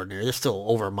out of the ordinary. They're still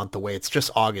over a month away. It's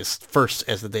just August 1st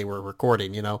as the day we're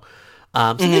recording, So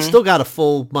they still got a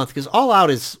full month, because All Out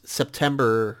is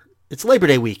September. It's Labor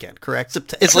Day weekend, correct?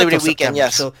 It's Labor Day weekend,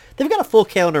 yes. So they've got a full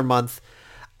calendar month.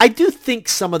 I do think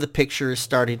some of the pictures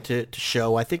starting to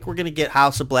show. I think we're going to get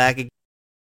House of Black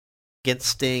against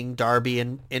Sting, Darby,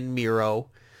 and Miro.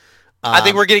 I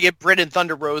think we're going to get Britt and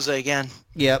Thunder Rosa again.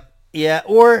 Yep. Yeah,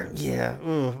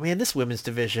 man, this women's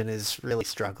division is really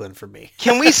struggling for me.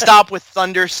 Can we stop with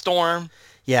Thunderstorm?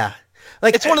 Yeah.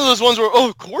 It's one of those ones where,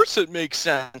 of course it makes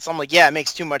sense. I'm like, yeah, it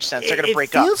makes too much sense. They're going to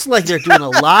break up. It feels like they're doing a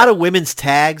lot of women's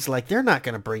tags. They're not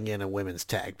going to bring in a women's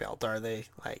tag belt, are they?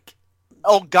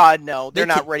 Oh, God, no. They're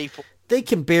not ready for. They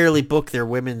can barely book their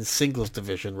women's singles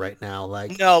division right now.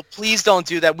 No, please don't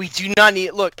do that. We do not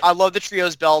need. Look, I love the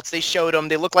trios belts. They showed them.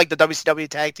 They look like the WCW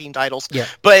tag team titles. Yeah.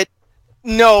 But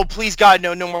no, please, God,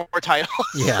 no more titles.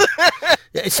 Yeah.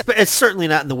 It's certainly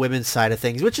not in the women's side of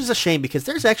things, which is a shame, because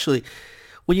there's actually,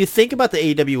 when you think about the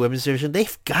AEW women's division,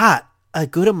 they've got a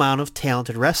good amount of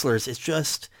talented wrestlers. It's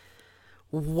just,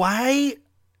 why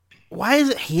is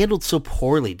it handled so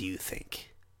poorly, do you think?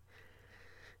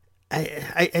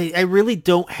 I really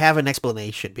don't have an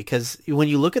explanation, because when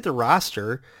you look at the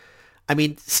roster, I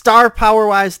mean, star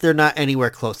power-wise, they're not anywhere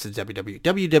close to WWE.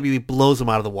 WWE blows them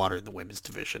out of the water in the women's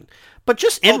division. But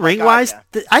just in-ring-wise,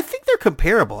 I think they're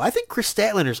comparable. I think Chris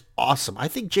Statlander's awesome. I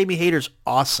think Jamie Hayter's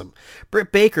awesome.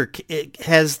 Britt Baker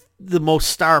has the most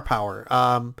star power.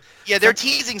 They're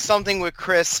teasing something with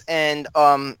Chris and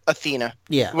Athena.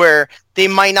 Yeah. Where they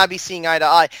might not be seeing eye to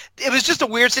eye. It was just a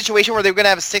weird situation where they were going to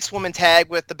have a 6-woman tag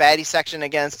with the baddie section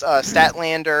against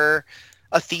Statlander,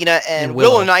 Athena, and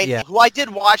Willow Knight, who I did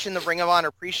watch in the Ring of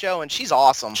Honor pre-show, and she's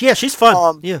awesome. Yeah, she's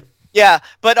fun. Yeah,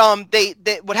 but they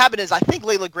what happened is, I think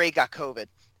Layla Gray got COVID.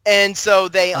 And so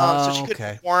they so she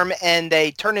couldn't perform, and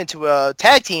they turned into a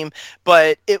tag team,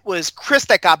 but it was Chris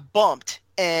that got bumped,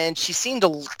 and she seemed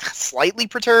slightly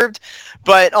perturbed,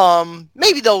 but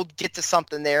maybe they'll get to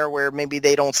something there where maybe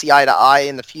they don't see eye to eye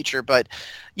in the future. But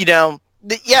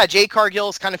Jade Cargill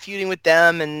is kind of feuding with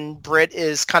them, and Britt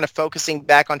is kind of focusing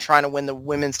back on trying to win the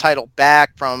women's title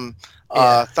back from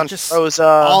Thunder Rosa.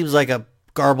 All seems like a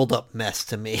garbled up mess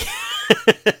to me.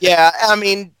 Yeah, I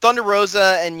mean, Thunder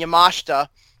Rosa and Yamashita,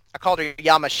 I called her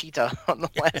Yamashita on the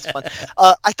last one.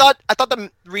 I thought the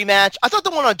rematch, I thought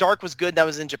the one on Dark was good. That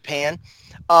was in Japan.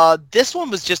 This one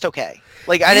was just okay.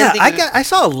 I didn't think I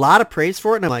saw a lot of praise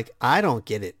for it, and I'm like, I don't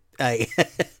get it.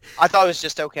 I thought it was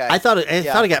just okay. I thought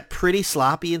it got pretty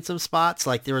sloppy in some spots.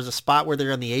 There was a spot where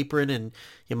they're on the apron and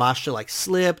Yamashita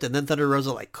slipped, and then Thunder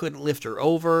Rosa couldn't lift her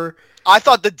over. I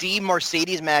thought the D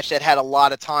Mercedes match that had a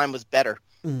lot of time was better.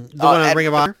 The one on Ring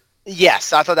of Honor?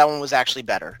 Yes, I thought that one was actually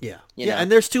better. Yeah.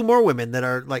 And there's 2 more women that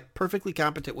are perfectly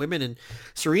competent women, and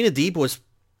Serena Deeb was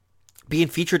being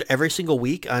featured every single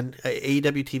week on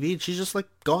AEW TV, and she's just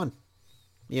gone.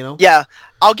 Yeah,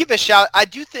 I'll give a shout. I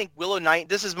do think Willow Nightingale,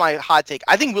 this is my hot take,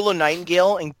 I think Willow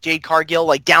Nightingale and Jade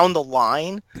Cargill, down the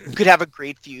line, could have a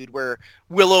great feud where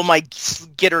Willow might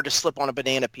get her to slip on a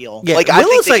banana peel. Yeah,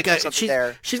 Willow's I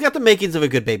think she's got the makings of a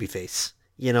good babyface.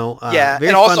 Yeah,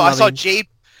 and also I saw Jade,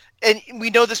 and we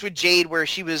know this with Jade, where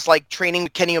she was training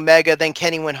with Kenny Omega, then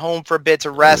Kenny went home for a bit to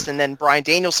rest, and then Bryan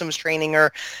Danielson was training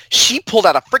her. She pulled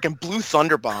out a freaking Blue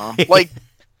Thunder Bomb.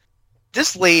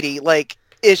 This lady,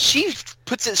 if she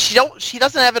puts it, she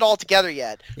doesn't have it all together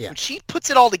yet. Yeah. When she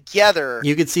puts it all together,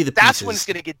 you can see the pieces. That's when it's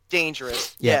going to get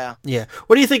dangerous. Yeah.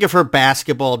 What do you think of her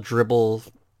basketball dribble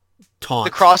taunt.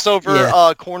 The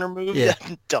crossover corner move. Yeah.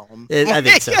 Dumb. I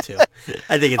think so too.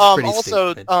 I think it's pretty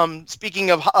also, stupid.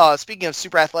 speaking of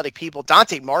super athletic people,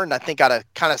 Dante Martin, I think, got a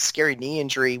kind of scary knee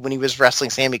injury when he was wrestling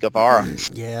Sammy Guevara.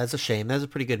 Yeah, that's a shame. That was a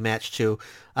pretty good match too.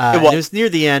 It was near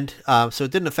the end, so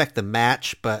it didn't affect the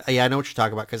match. But yeah, I know what you're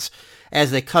talking about because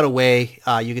as they cut away,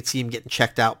 you could see him getting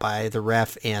checked out by the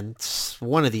ref and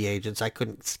one of the agents. I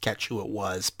couldn't catch who it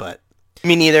was, but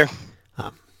me neither.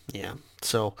 Yeah.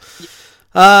 So,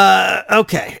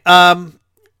 okay.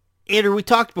 Andrew, we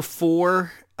talked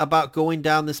before about going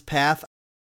down this path.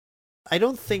 I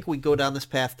don't think we go down this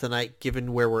path tonight,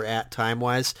 given where we're at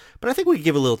time-wise, but I think we could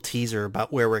give a little teaser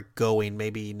about where we're going,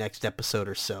 maybe next episode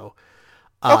or so.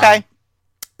 Okay.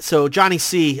 So Johnny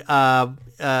C, here on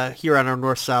our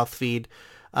North-South feed,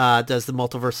 does the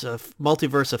multiverse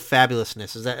of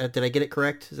fabulousness. Did I get it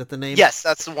correct? Is that the name? Yes,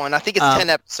 that's the one. I think it's 10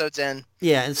 episodes in.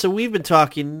 Yeah, and so we've been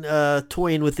talking,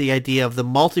 toying with the idea of the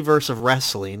multiverse of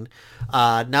wrestling.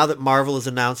 Now that Marvel has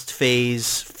announced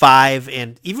Phase 5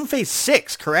 and even Phase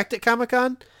 6, correct, at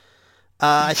Comic-Con?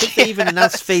 I think they even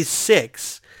announced Phase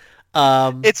 6.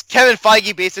 It's Kevin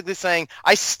Feige basically saying,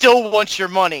 I still want your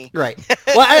money. Right.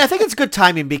 Well, I think it's good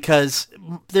timing because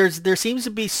there seems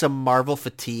to be some Marvel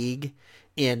fatigue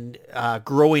in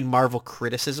growing Marvel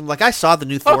criticism. Like, I saw the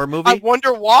new Thor movie. I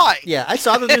wonder why. Yeah, I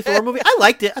saw the new Thor movie. I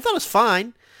liked it. I thought it was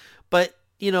fine. But,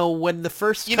 when the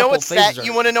first You know what's that?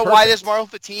 You want to know why there's Marvel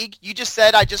fatigue? You just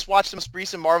said I just watched the most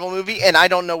recent Marvel movie, and I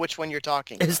don't know which one you're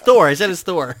talking about. It's Thor. I said it's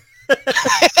Thor.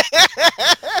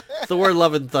 Thor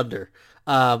Love and Thunder.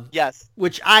 Yes.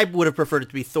 Which I would have preferred it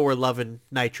to be Thor Love and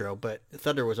Nitro, but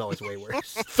Thunder was always way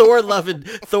worse. Thor Love and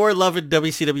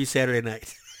WCW Saturday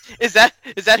Night. Is that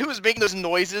who was making those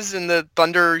noises in the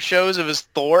Thunder shows? It was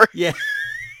Thor? Yeah.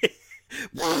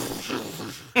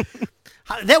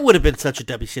 That would have been such a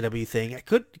WCW thing.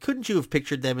 Couldn't you have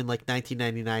pictured them in like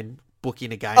 1999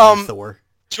 booking a guy named Thor?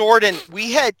 Jordan,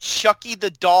 we had Chucky the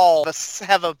Doll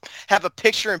have a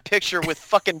picture-in-picture with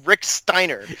fucking Rick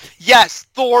Steiner. Yes,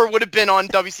 Thor would have been on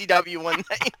WCW one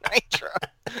night Nitro.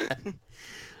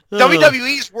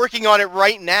 WWE's working on it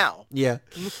right now. Yeah.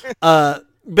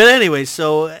 But anyway,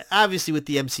 so obviously with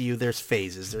the MCU, there's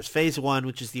phases. There's Phase 1,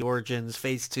 which is the origins.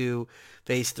 Phase 2,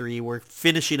 Phase 3. We're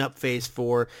finishing up Phase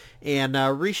 4. And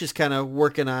Rish is kind of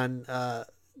working on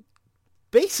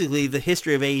basically the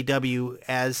history of AEW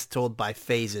as told by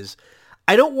phases.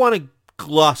 I don't want to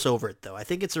gloss over it, though. I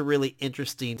think it's a really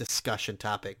interesting discussion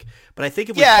topic. But I think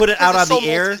if we put it out on the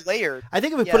air, put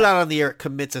it out on the air, it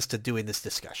commits us to doing this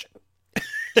discussion.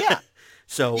 Yeah.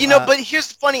 So but here's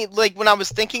funny, like when I was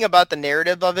thinking about the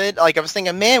narrative of it, like I was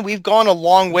thinking, man, we've gone a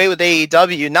long way with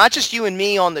AEW, not just you and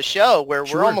me on the show where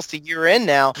we're almost a year in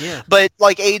now, but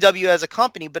like AEW as a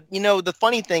company. But the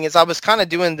funny thing is I was kind of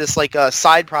doing this like a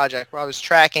side project where I was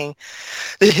tracking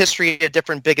the history of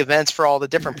different big events for all the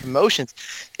different promotions.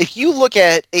 If you look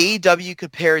at AEW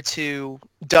compared to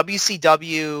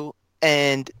WCW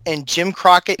and Jim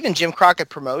Crockett, even Jim Crockett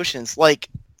Promotions, like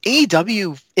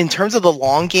AEW in terms of the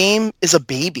long game is a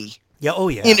baby. Yeah. Oh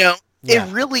yeah.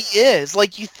 It really is.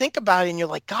 Like you think about it and you're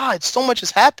like, God, so much has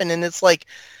happened. And it's like,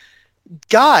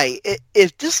 guy,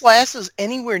 if this lasts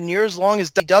anywhere near as long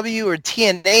as WW or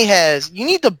TNA has, you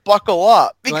need to buckle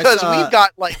up because we've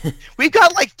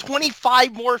got like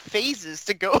 25 more phases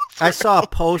to go through. I saw a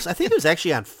post. I think it was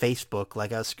actually on Facebook.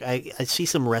 Like I see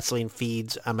some wrestling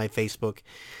feeds on my Facebook,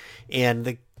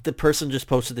 and the person just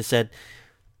posted. They said,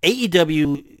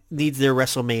 AEW needs their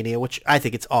WrestleMania, which I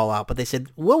think it's all out, but they said,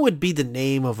 what would be the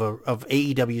name of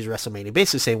AEW's WrestleMania?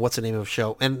 Basically saying, what's the name of the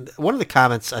show? And one of the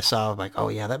comments I saw, I'm like, oh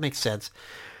yeah, that makes sense.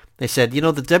 They said, the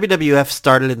WWF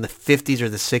started in the 50s or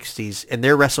the 60s, and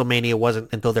their WrestleMania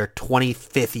wasn't until their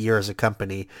 25th year as a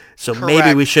company. So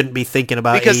maybe we shouldn't be thinking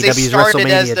about because AEW's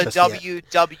WrestleMania as the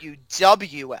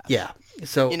WWF. Yeah.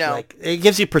 So like, it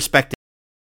gives you perspective.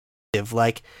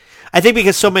 Like, I think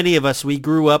because so many of us, we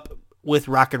grew up with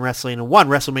rock and wrestling, and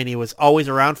WrestleMania was always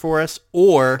around for us,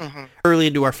 or early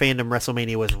into our fandom,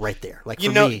 WrestleMania was right there. Like,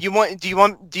 for me, do you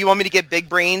want me to get big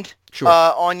brained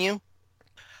on you?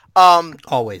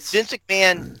 Always. Vince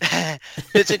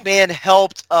McMahon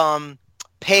helped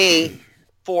pay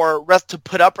to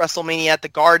put up WrestleMania at the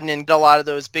Garden and get a lot of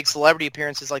those big celebrity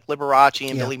appearances like Liberace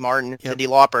and Billy Martin and Cyndi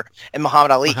Lauper and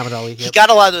Muhammad Ali. He got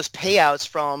a lot of those payouts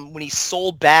from when he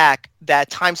sold back that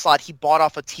time slot he bought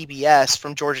off of TBS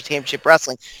from Georgia Championship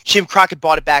Wrestling. Jim Crockett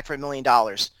bought it back for $1 million.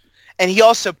 And he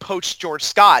also poached George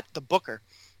Scott, the booker,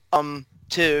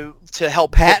 to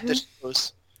help Patton? the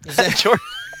shows. Is that George?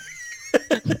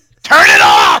 Turn it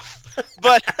off!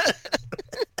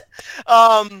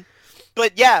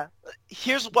 But yeah,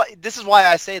 this is why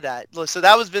I say that. So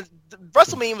that was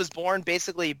WrestleMania was born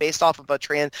basically based off of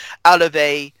out of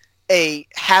a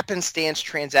happenstance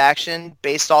transaction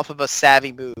based off of a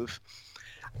savvy move.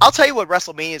 I'll tell you what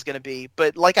WrestleMania is going to be,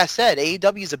 but like I said,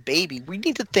 AEW is a baby. We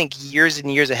need to think years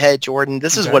and years ahead, Jordan.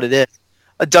 This is what it is.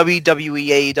 A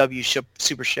WWE AEW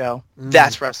super show.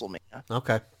 That's WrestleMania.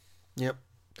 Okay. Yep.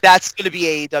 That's going to be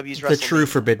AEW's WrestleMania. The true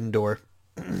Forbidden Door.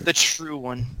 The true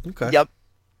one. Okay. Yep.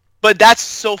 But that's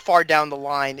so far down the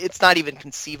line, it's not even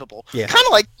conceivable. Yeah. Kind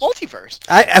of like multiverse.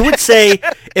 I would say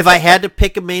if I had to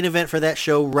pick a main event for that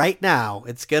show right now,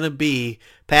 it's going to be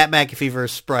Pat McAfee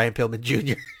versus Brian Pillman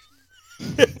Jr.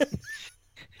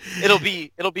 It'll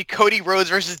be Cody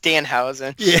Rhodes versus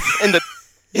Danhausen. Yeah.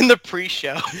 In the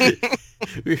pre-show.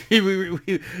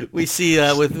 we see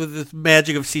with the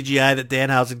magic of CGI that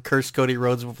Danhausen cursed Cody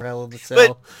Rhodes before Hell in the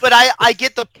Cell. But I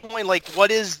get the point. Like,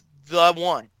 what is the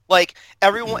one? Like,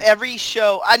 every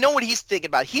show, I know what he's thinking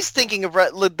about. He's thinking of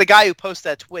the guy who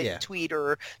posted that tweet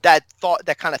or that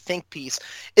kind of think piece,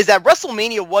 is that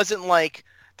WrestleMania wasn't like,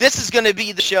 this is going to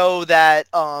be the show that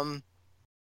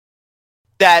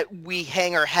that we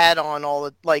hang our hat on all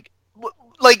the, like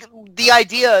the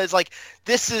idea is like,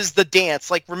 this is the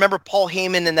dance. Like, remember Paul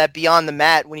Heyman in that Beyond the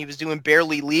Mat when he was doing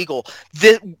Barely Legal?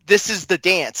 This is the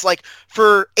dance. Like,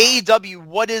 for AEW,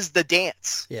 what is the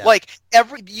dance? Yeah. Like,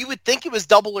 you would think it was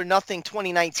Double or Nothing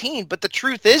 2019, but the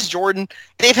truth is, Jordan,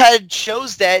 they've had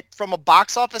shows that, from a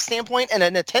box office standpoint and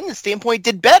an attendance standpoint,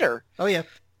 did better. Oh, yeah.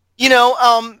 You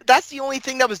know, that's the only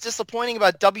thing that was disappointing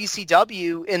about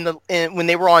WCW when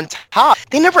they were on top.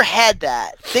 They never had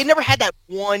that. They never had that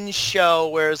one show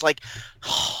where it was like,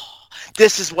 oh,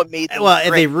 this is what made them great.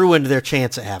 And they ruined their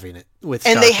chance of having it with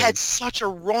And they Starcade. had such a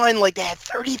run. Like, they had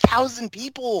 30,000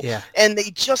 people. Yeah. And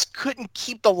they just couldn't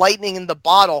keep the lightning in the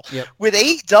bottle. Yep. With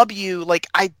AEW, like,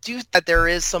 I do think that there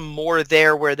is some more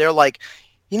there where they're like,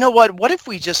 you know what? What if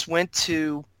we just went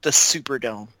to the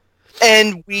Superdome?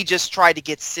 And we just tried to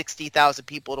get 60,000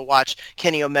 people to watch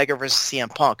Kenny Omega versus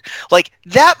CM Punk. Like,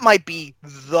 that might be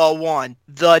the one,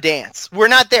 the dance. We're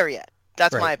not there yet.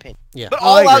 That's my opinion. Yeah. But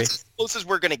all out as close as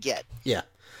we're going to get. Yeah,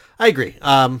 I agree.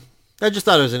 I just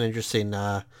thought it was an interesting...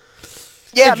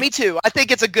 yeah, me too. I think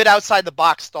it's a good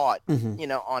outside-the-box thought, you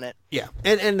know, on it. Yeah,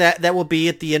 and that will be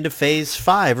at the end of Phase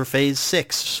 5 or Phase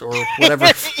 6 or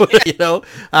whatever, you know.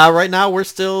 Right now, we're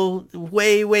still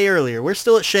way earlier. We're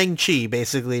still at Shang-Chi,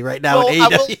 basically, right now in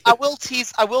AEW.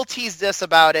 I will tease this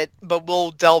about it, but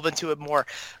we'll delve into it more.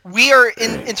 We are,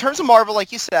 in terms of Marvel,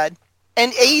 like you said,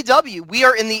 and AEW, we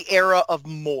are in the era of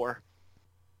more.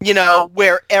 You know,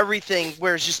 where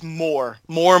it's just more.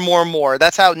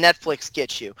 That's how Netflix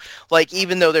gets you. Like,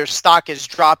 even though their stock is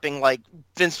dropping like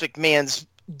Vince McMahon's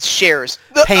shares.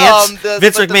 Pants?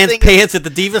 Vince McMahon's pants at the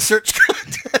Diva Search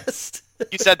Contest.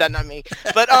 You said that, not me.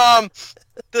 But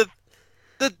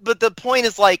the point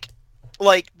is like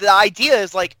the idea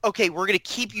is like, okay, we're going to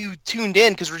keep you tuned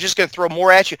in because we're just going to throw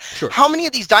more at you. Sure. How many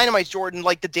of these Dynamites, Jordan,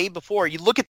 like the day before, you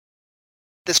look at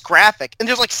this graphic and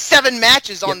there's like 7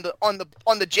 matches on the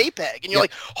JPEG and you're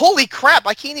like, holy crap,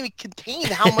 I can't even contain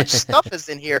how much stuff is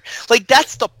in here. Like,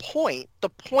 that's the point. The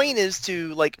point is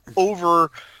to like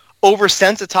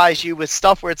oversensitize you with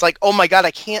stuff where it's like, oh my god,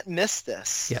 I can't miss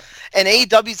this. Yep. And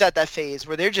AEW's at that phase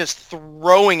where they're just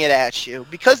throwing it at you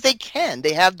because they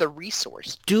have the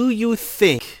resource. Do you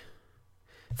think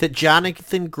that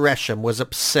Jonathan Gresham was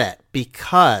upset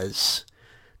because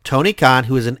Tony Khan,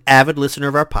 who is an avid listener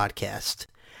of our podcast,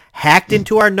 hacked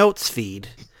into our notes feed,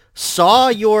 saw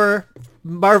your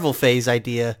Marvel phase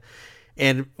idea,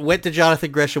 and went to Jonathan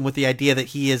Gresham with the idea that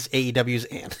he is AEW's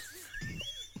Ant?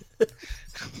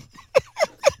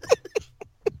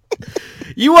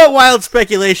 You want wild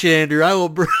speculation, Andrew? I will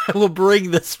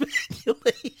bring the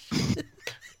speculation.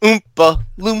 Oompa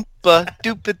loompa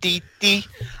doopa dee dee.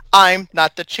 I'm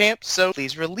not the champ, so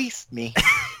please release me.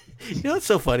 You know what's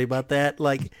so funny about that?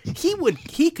 Like,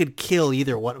 he could kill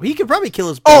either one. He could probably kill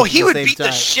his both. Oh, at he the would same beat time.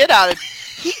 The shit out of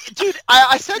dude,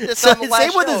 I said this on the last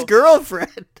same show. with his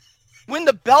girlfriend. When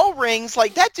the bell rings,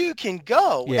 like, that dude can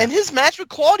go. Yeah. And his match with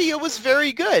Claudio was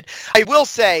very good. I will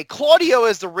say, Claudio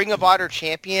as the Ring of Honor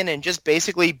champion and just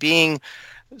basically being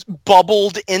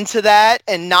bubbled into that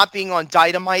and not being on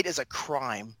Dynamite is a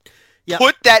crime. Yep.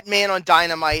 Put that man on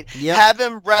Dynamite, have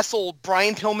him wrestle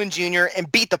Brian Pillman Jr. and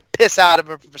beat the piss out of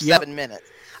him for 7 minutes.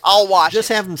 I'll watch Just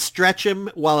have him stretch him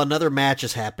while another match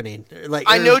is happening. Like,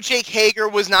 I know Jake Hager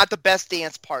was not the best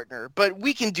dance partner, but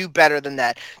we can do better than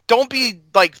that. Don't be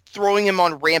like throwing him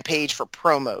on Rampage for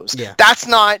promos. Yeah. That's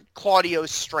not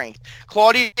Claudio's strength.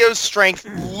 Claudio's strength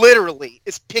literally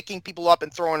is picking people up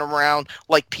and throwing them around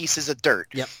like pieces of dirt.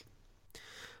 Yep.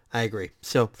 I agree.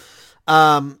 So,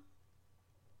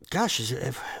 Gosh,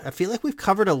 I feel like we've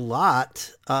covered a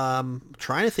lot.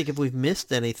 Trying to think if we've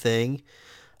missed anything.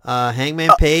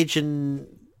 Hangman Page and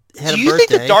had a birthday. Do you think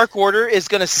the Dark Order is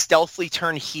going to stealthily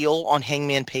turn heel on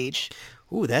Hangman Page?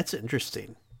 Ooh, that's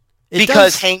interesting.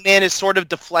 Because Hangman is sort of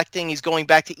deflecting. He's going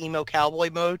back to emo cowboy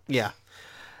mode. Yeah.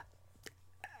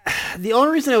 The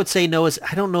only reason I would say no is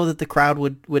I don't know that the crowd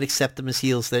would accept them as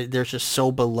heels. They're just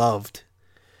so beloved,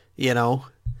 you know?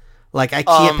 Like, I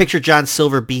can't picture John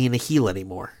Silver being a heel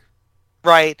anymore.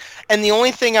 Right. And the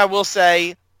only thing I will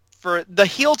say for the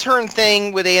heel turn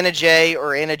thing with Anna J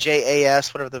or Anna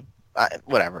JAS,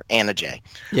 whatever, Anna J.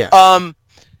 Yeah.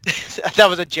 That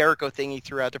was a Jericho thing he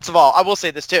threw out there. First of all, I will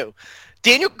say this too.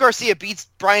 Daniel Garcia beats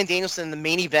Bryan Danielson in the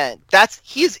main event.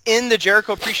 He is in the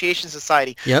Jericho Appreciation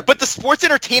Society. Yep. But the Sports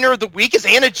Entertainer of the Week is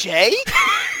Anna J?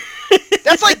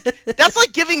 That's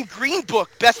like giving Green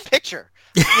Book Best Picture,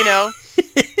 you know?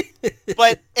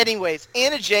 But anyways,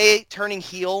 Anna J turning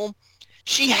heel.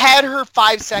 She had her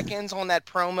 5 seconds on that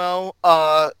promo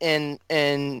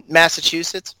in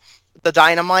Massachusetts, the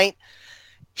Dynamite.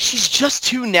 She's just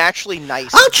too naturally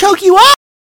nice. I'll choke you all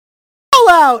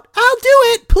out. I'll do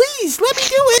it. Please, let me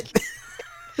do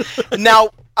it. Now,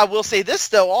 I will say this,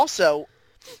 though, also.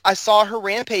 I saw her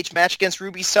Rampage match against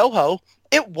Ruby Soho.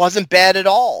 It wasn't bad at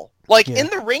all. Like, in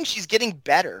the ring, she's getting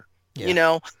better, you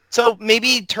know? So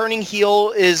maybe turning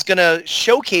heel is going to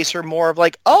showcase her more of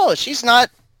like, oh, she's not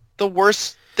the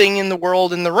worst thing in the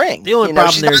world in the ring. The only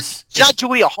problem she's not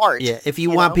Julia Hart. Yeah, if you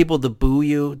want people to boo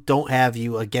you, don't have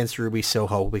you against Ruby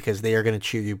Soho because they are going to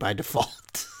cheer you by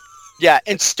default. Yeah,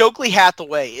 and Stokely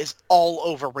Hathaway is all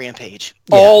over Rampage.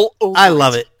 Yeah, all over. I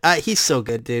love it. He's so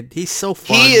good, dude. He's so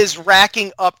fun. He is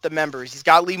racking up the members. He's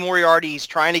got Lee Moriarty. He's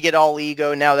trying to get All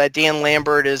Ego now that Dan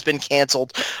Lambert has been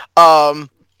canceled,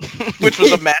 which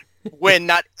was a match win,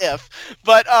 not if.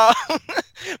 But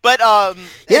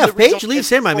yeah, if Page leaves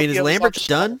him, I mean, is Lambert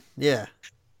done? Yeah.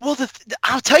 Well,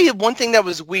 I'll tell you one thing that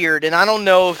was weird, and I don't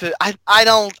know if I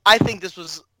think this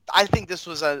was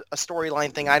a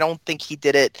storyline thing. I don't think he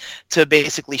did it to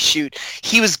basically shoot.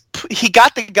 He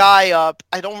got the guy up.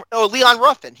 Leon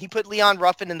Ruffin. He put Leon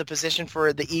Ruffin in the position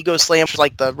for the Ego Slam, which was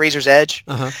like the Razor's Edge.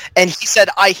 And he said,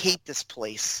 "I hate this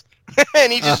place,"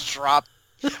 and he just dropped.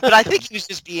 But I think he was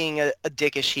just being a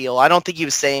dickish heel. I don't think he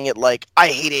was saying it like, "I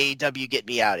hate AEW, get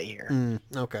me out of here."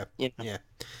 Okay. You know? Yeah.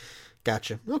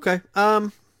 Gotcha. Okay.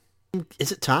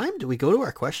 Is it time? Do we go to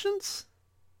our questions?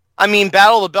 I mean,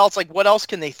 Battle of the Belts, like, what else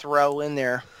can they throw in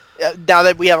there? Now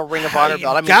that we have a Ring of Honor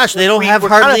belt. I mean, gosh, they don't have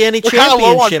hardly any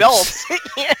championships.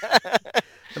 Yeah.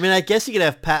 I mean, I guess you could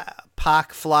have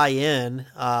Pac fly in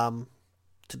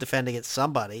to defend against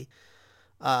somebody.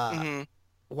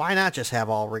 Why not just have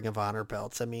all Ring of Honor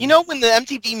belts? I mean, you know, when the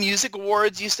MTV Music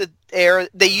Awards used to air,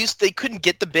 they couldn't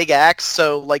get the big acts,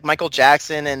 so like Michael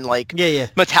Jackson and like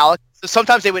Metallica. So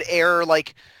sometimes they would air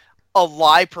like a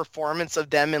live performance of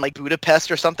them in like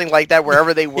Budapest or something like that,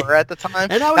 wherever they were at the time.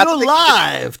 And I would go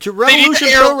live to Revolution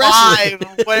Pro Wrestling.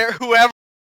 Where whoever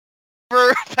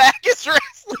Pac is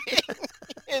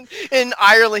wrestling in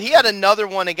Ireland. He had another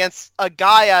one against a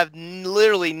guy I've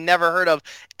literally never heard of,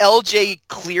 LJ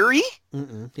Cleary.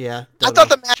 Yeah, I thought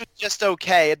the match was just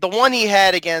okay. The one he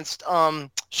had against Shota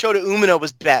Umino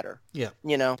was better. Yeah,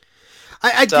 you know.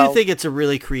 I do think it's a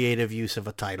really creative use of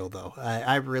a title, though.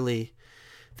 I really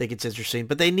think it's interesting,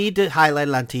 but they need to highlight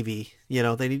it on TV. You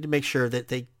know, they need to make sure that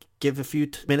they give a few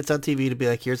minutes on TV to be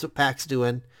like, here's what Pac's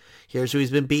doing, here's who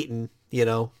he's been beaten. You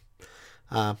know,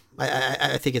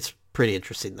 I think it's pretty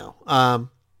interesting though.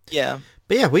 Yeah,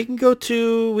 but yeah, we can go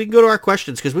to our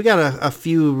questions because we got a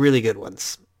few really good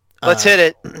ones. Let's hit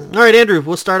it. All right, Andrew,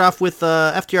 we'll start off with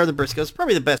FTR the Briscoes.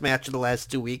 Probably the best match of the last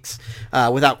 2 weeks,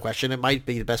 without question. It might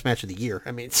be the best match of the year.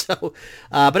 I mean, so,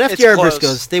 but FTR and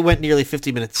Briscoes, they went nearly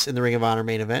 50 minutes in the Ring of Honor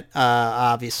main event.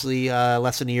 Obviously,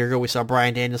 less than a year ago, we saw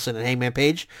Bryan Danielson and Hangman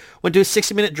Page went to a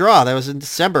 60-minute draw. That was in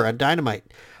December on Dynamite.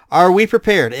 Are we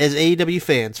prepared as AEW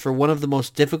fans for one of the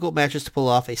most difficult matches to pull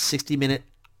off, a 60-minute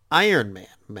Iron Man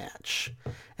match?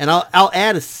 And I'll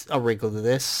add a wrinkle to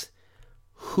this.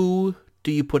 Who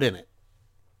do you put in it?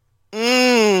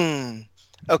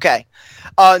 Okay.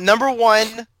 Number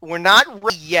one, we're not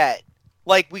ready yet.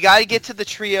 Like, we got to get to the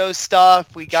trio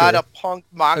stuff. We got a Punk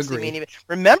Moxley main event.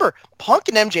 Remember, Punk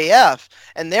and MJF,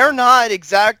 and they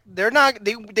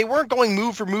weren't going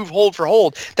move for move, hold for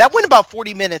hold. That went about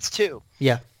 40 minutes too.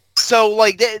 Yeah. So,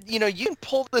 like, you know, you can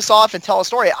pull this off and tell a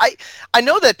story. I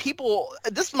know that people,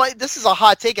 this is a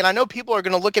hot take, and I know people are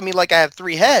going to look at me like I have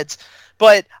 3 heads.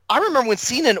 But I remember when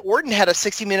Cena and Orton had a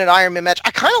 60-minute Iron Man match,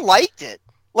 I kind of liked it.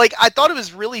 Like, I thought it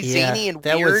was really zany and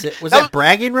weird. Was that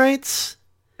bragging rights?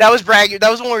 That was bragging. That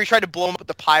was the one where we tried to blow him up with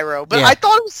the pyro. But Yeah. I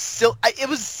thought it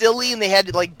was silly, and they had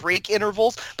to like break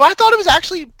intervals. But I thought it was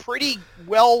actually pretty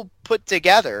well put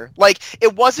together. Like,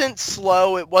 it wasn't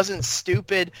slow. It wasn't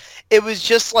stupid. It was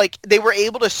just like they were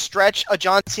able to stretch a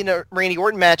John Cena Randy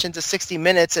Orton match into 60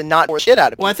 minutes and not shit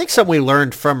out of it. Well, I think something we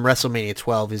learned from WrestleMania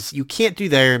 12 is you can't do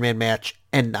the Iron Man match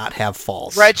and not have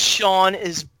falls. Red Shawn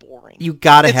is boring. You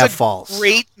got to have falls.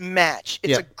 Great match.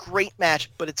 It's Yep. a great match,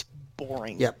 but it's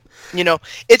boring. Yep. You know,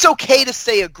 it's okay to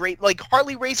say a great, like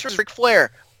Harley Race versus Ric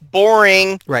Flair.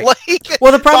 Boring. Right. Like,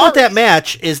 Well, the problem with that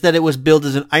match is that it was billed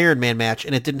as an Iron Man match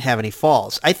and it didn't have any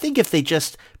falls. I think if they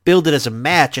just billed it as a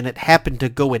match and it happened to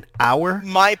go an hour,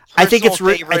 my I think it's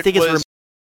favorite was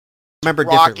remembered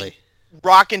Rock, differently.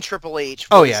 Rock and Triple H.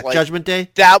 Oh was, yeah, like, Judgment Day.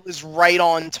 That was right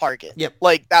on target. Yep.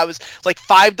 Like, that was like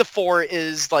 5-4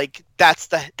 is like that's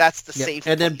the Yep. safe.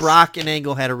 And then place. Brock and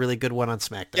Angle had a really good one on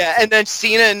SmackDown. Yeah, and then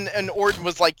Cena and Orton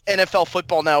was like NFL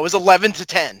football now. It was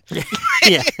 11-10.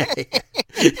 Yeah.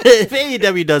 If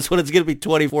AEW does one, it's going to be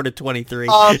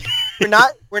 24-23.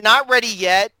 We're not ready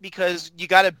yet because you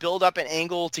got to build up an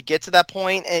angle to get to that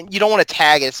point, and you don't want to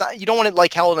tag it. It's not, you don't want it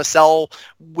like Hell in a Cell,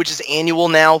 which is annual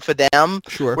now for them.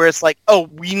 Sure. Where it's like, oh,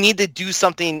 we need to do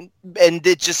something, and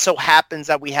it just so happens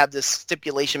that we have this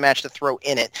stipulation match to throw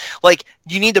in it. Like,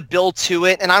 you need to build to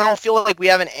it, and I don't feel like we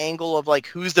have an angle of like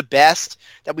who's the best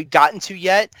that we've gotten to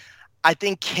yet. I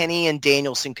think Kenny and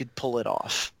Danielson could pull it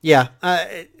off. Yeah.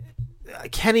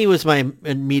 Kenny was my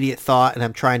immediate thought, and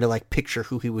I'm trying to like picture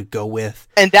who he would go with.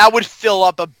 And that would fill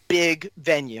up a big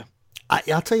venue.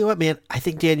 I'll tell you what, man. I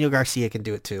think Daniel Garcia can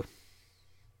do it too.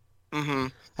 Mm-hmm.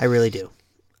 I really do.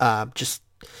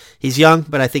 He's young,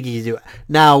 but I think he can do it.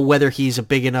 Now, whether he's a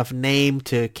big enough name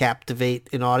to captivate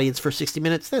an audience for 60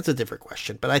 minutes, that's a different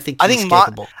question. But I think he's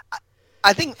capable.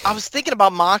 I was thinking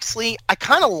about Moxley. I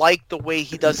kind of like the way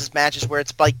he does his matches where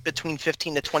it's like between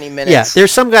 15 to 20 minutes. Yeah,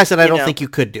 there's some guys that I don't think you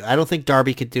could do. I don't think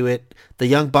Darby could do it. The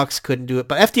Young Bucks couldn't do it,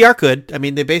 but FDR could. I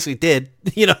mean, they basically did,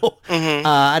 you know. Mm-hmm.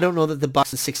 I don't know that the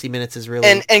Bucks in 60 minutes is really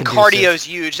And conducive. cardio's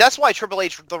huge. That's why Triple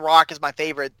H, The Rock, is my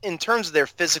favorite in terms of their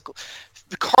physical,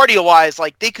 cardio-wise.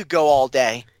 Like, they could go all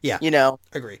day. Yeah, you know.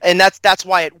 agree. And that's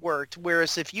why it worked.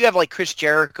 Whereas if you have like Chris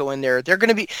Jericho in there, they're going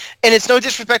to be, and it's no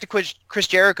disrespect to Chris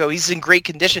Jericho, he's in great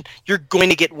condition. You're going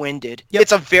to get winded. Yep.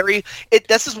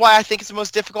 This is why I think it's the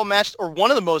most difficult match, or one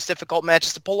of the most difficult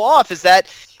matches to pull off, is that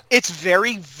it's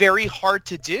very, very hard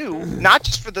to do, not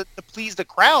just for to please the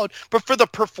crowd, but for the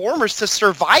performers to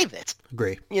survive it.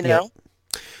 Agree. You know?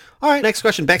 Yep. All right, next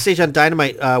question. Backstage on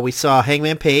Dynamite, we saw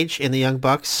Hangman Page and the Young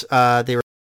Bucks. They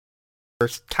were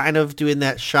kind of doing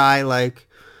that shy, like,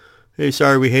 hey,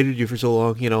 sorry we hated you for so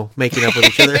long, you know, making up with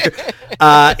each other.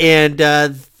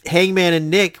 And Hangman and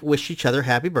Nick wish each other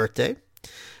happy birthday.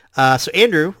 So,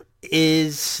 Andrew,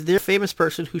 is there a famous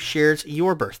person who shares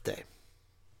your birthday?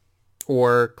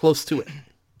 Or close to it?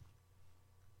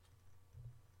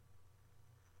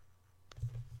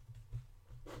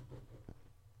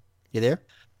 You there?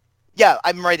 Yeah,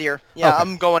 I'm right here. Yeah, Okay.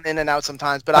 I'm going in and out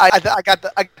sometimes, but I got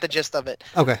the gist of it.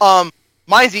 Okay.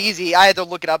 Mine's easy. I had to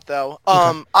look it up though.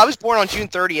 Okay. I was born on June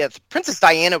 30th. Princess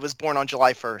Diana was born on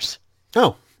July 1st.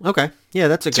 Oh, okay. Yeah,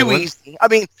 that's a good Too one. easy. I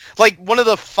mean, like one of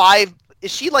the five.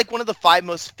 Is she like one of the five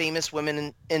most famous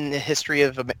women in the history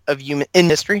of human in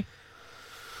history?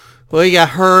 Well, you got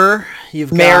her.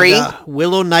 You've Mary. got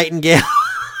Willow Nightingale.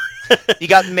 You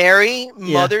got Mary,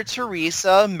 Mother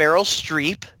Teresa, Meryl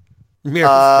Streep,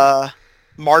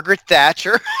 Margaret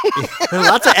Thatcher.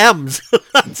 Lots of M's.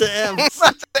 Lots of M's.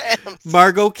 Lots of M's.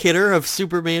 Margot Kidder of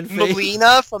Superman fame.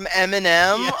 Melina from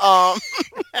Eminem. Yeah.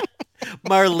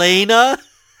 Marlena.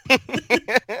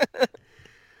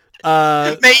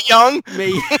 Mae Young.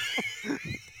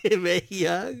 Mae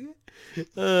Young.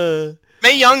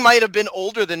 Mae Young might have been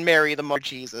older than Mary the Mother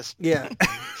Jesus. Yeah.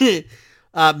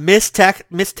 Miss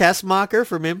Tessmacher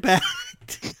from Impact.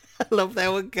 I love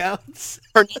that one counts.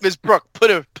 Her name is Brooke. Put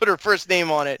her first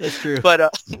name on it. That's true.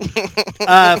 But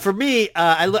for me,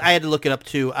 I had to look it up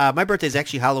too. My birthday is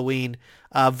actually Halloween.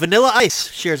 Vanilla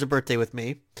Ice shares a birthday with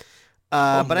me.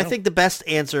 But I think the best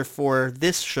answer for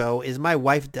this show is my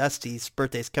wife Dusty's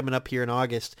birthday is coming up here in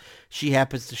August. She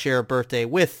happens to share a birthday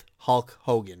with Hulk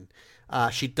Hogan.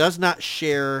 She does not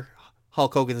share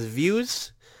Hulk Hogan's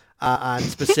views on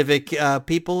specific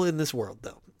people in this world,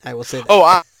 though. I will say that.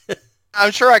 Oh,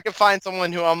 I'm sure I could find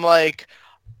someone who I'm like,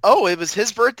 oh, it was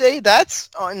his birthday? That's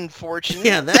unfortunate.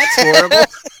 Yeah, that's horrible.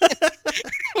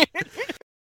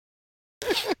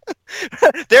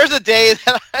 There's a day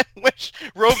that I wish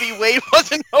Roe v. Wade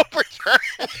wasn't overturned.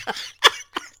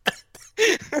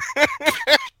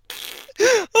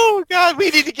 Oh, God. We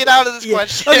need to get out of this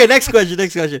question. Okay, next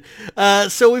question.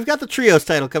 So we've got the trios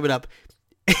title coming up.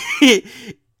 I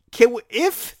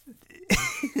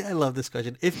love this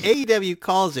question. If AEW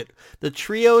calls it the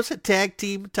Trios Tag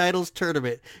Team Titles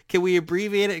Tournament, can we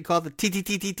abbreviate it and call it the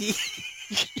TTTTT?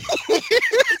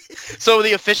 So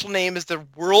the official name is the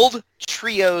World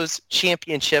Trios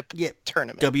Championship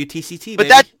Tournament. WTCT, but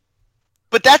baby.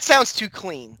 But that sounds too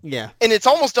clean. Yeah. And it's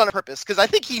almost done on purpose, because I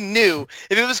think he knew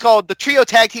if it was called the Trio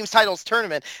Tag Teams Titles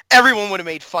Tournament, everyone would have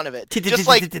made fun of it. Just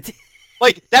like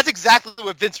that's exactly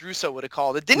what Vince Russo would have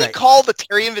called it. Didn't he call the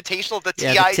Terry Invitational the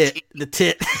TIT? The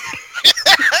tit.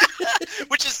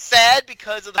 Which is sad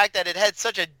because of the fact that it had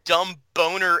such a dumb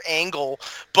boner angle,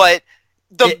 but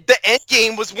the end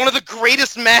game was one of the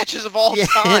greatest matches of all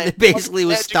time. It basically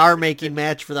was star-making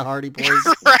match for the Hardy Boys.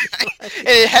 Right. And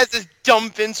it has this dumb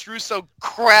Vince Russo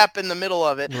crap in the middle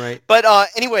of it. Right. But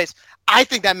anyways, I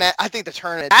think the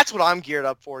tournament, that's what I'm geared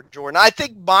up for, Jordan. I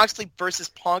think Moxley versus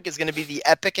Punk is going to be the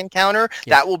epic encounter.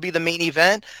 Yeah. That will be the main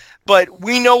event. But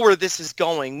we know where this is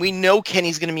going. We know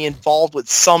Kenny's going to be involved with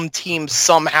some team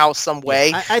somehow, some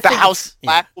way. I the House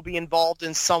Black will be involved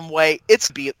in some way.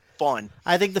 It's be fun.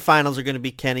 I think the finals are going to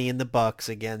be Kenny and the Bucks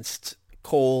against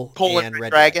Cole and Red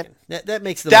Dragon. That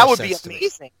makes the most sense. That would be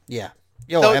amazing. Yeah.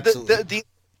 Oh, absolutely.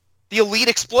 The Elite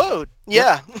explode.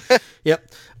 Yeah.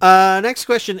 Yep. Next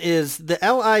question is, the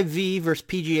LIV versus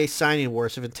PGA signing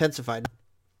wars have intensified.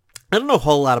 I don't know a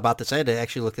whole lot about this. I had to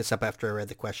actually look this up after I read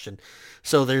the question.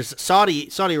 So there's Saudi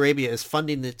Arabia is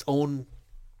funding its own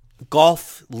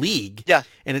golf league. Yeah.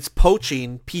 And it's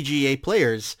poaching PGA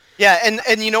players. Yeah,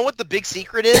 and you know what the big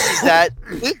secret is that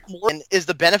Liv Morgan is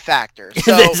the benefactor.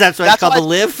 So that's why it's called the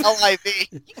Liv?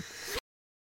 LIV.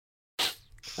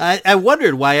 I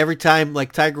wondered why every time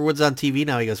like Tiger Woods on TV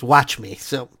now he goes, watch me.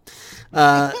 So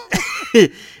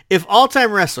if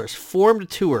all-time wrestlers formed a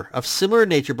tour of similar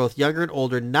nature, both younger and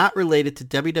older, not related to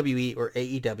WWE or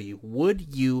AEW,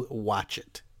 would you watch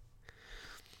it?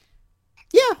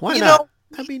 Yeah, why not?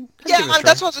 I mean,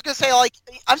 that's what I was going to say. Like,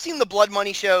 I've seen the Blood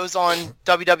Money shows on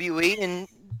WWE, and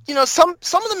some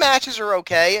of the matches are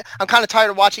okay. I'm kind of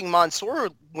tired of watching Mansoor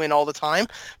win all the time,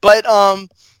 but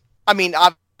I mean,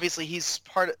 obviously he's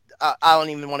part of. I don't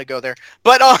even want to go there,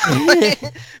 but I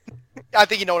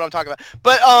think you know what I'm talking about.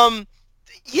 But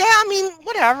yeah, I mean,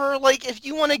 whatever. Like, if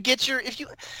you want to get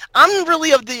I'm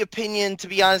really of the opinion, to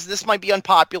be honest, this might be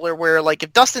unpopular, where like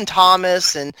if Dustin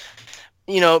Thomas and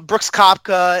Brooks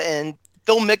Koepka and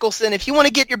Phil Mickelson, if you want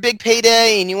to get your big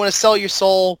payday and you want to sell your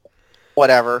soul,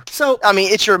 whatever. So I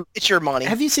mean, it's your money.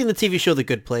 Have you seen the TV show The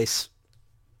Good Place?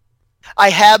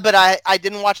 I have, but I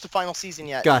didn't watch the final season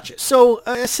yet. Gotcha. So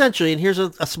essentially, and here's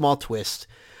a small twist.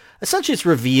 Essentially, it's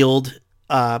revealed.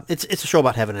 It's a show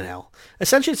about heaven and hell.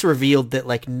 Essentially, it's revealed that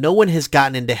like no one has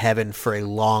gotten into heaven for a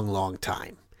long, long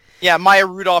time. Yeah, Maya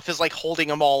Rudolph is like holding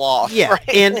them all off. Yeah, right?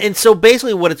 and so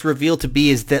basically what it's revealed to be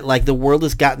is that like the world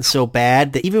has gotten so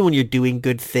bad that even when you're doing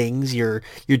good things, you're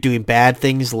doing bad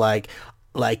things like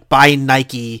buying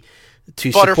Nike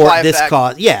to support this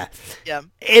cause. Yeah. Yeah.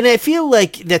 And I feel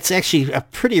like that's actually a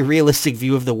pretty realistic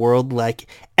view of the world. Like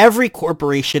every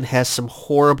corporation has some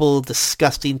horrible,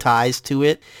 disgusting ties to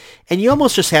it. And you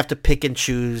almost just have to pick and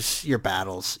choose your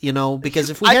battles, because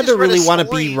if we had to really want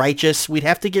to be righteous, we'd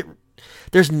have to get...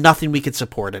 There's nothing we could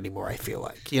support anymore, I feel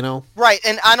like, Right,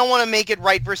 and I don't want to make it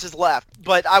right versus left,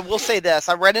 but I will say this.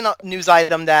 I read in a news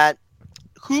item that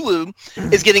Hulu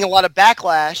is getting a lot of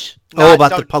backlash.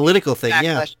 About the political thing, backlash.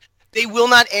 Yeah. They will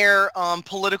not air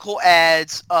political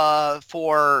ads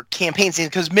for campaigns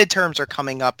because midterms are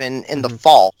coming up in the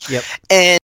fall. Yep.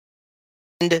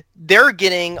 And they're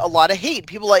getting a lot of hate.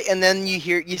 People and then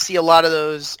you see a lot of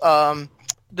those...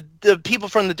 The people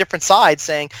from the different sides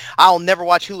saying, I'll never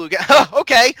watch Hulu again.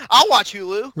 Okay, I'll watch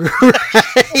Hulu.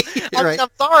 Right. I'm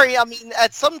sorry. I mean,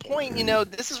 at some point,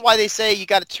 this is why they say you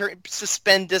got to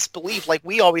suspend disbelief. Like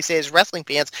we always say as wrestling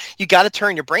fans, you got to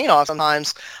turn your brain off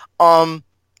sometimes. And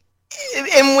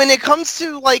when it comes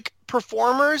to like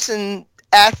performers and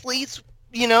athletes,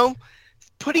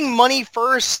 putting money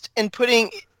first and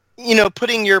putting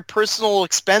your personal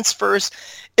expense first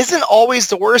isn't always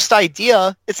the worst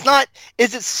idea. It's not.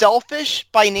 Is it selfish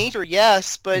by nature?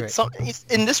 Yes, but right.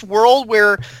 In this world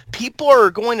where people are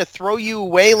going to throw you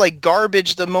away like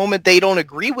garbage the moment they don't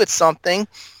agree with something,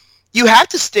 you have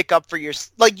to stick up for you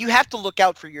have to look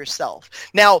out for yourself.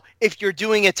 Now, if you're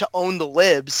doing it to own the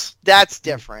libs, that's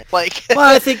different. Like, well,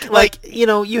 I think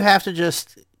you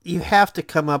have to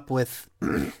come up with,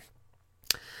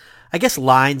 I guess,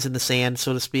 lines in the sand,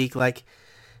 so to speak. Like,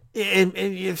 and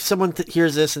if someone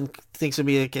hears this and thinks of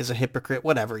me like as a hypocrite,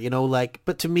 whatever, like,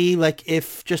 but to me, like,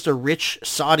 if just a rich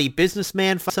Saudi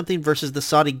businessman finds something versus the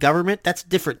Saudi government, that's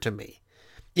different to me.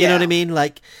 You know what I mean?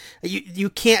 Like, you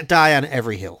can't die on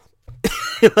every hill.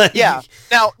 Like, yeah.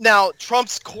 Now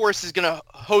Trump's course is gonna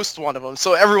host one of them,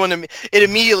 so everyone it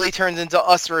immediately turns into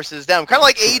us versus them, kind of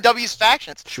like AEW's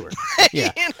factions. Sure.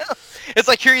 Yeah. It's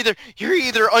like you're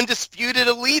either undisputed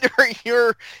elite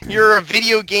or you're a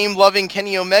video game loving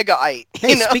Kenny Omega-ite.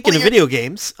 Hey, speaking of video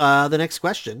games, the next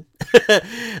question.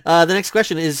 The next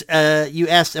question is, you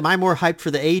asked, am I more hyped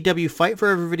for the AEW Fight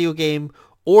Forever video game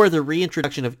or the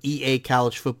reintroduction of EA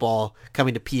College Football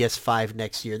coming to PS5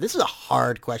 next year? This is a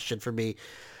hard question for me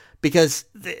because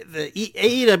the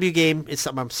AEW game is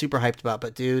something I'm super hyped about,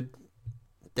 but dude,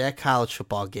 that college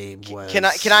football game was... Can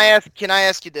I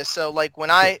ask you this? So like when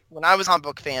I was a comic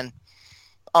book fan,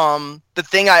 the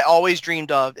thing I always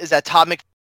dreamed of is that Todd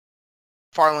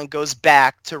McFarlane goes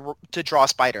back to draw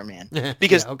Spider-Man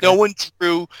because no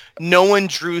one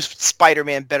drew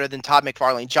Spider-Man better than Todd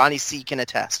McFarlane. Johnny C can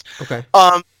attest. Okay.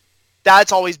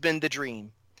 That's always been the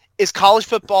dream. Is college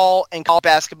football and college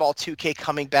basketball 2K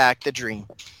coming back the dream?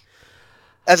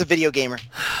 As a video gamer,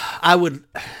 I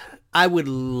would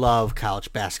love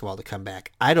college basketball to come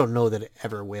back. I don't know that it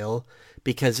ever will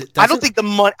because it doesn't...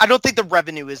 I don't think the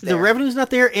revenue is there. The revenue's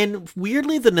not there, and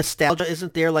weirdly, the nostalgia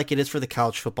isn't there like it is for the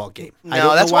college football game.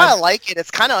 No, that's why I like it. It's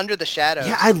kind of under the shadows.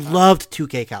 Yeah, I loved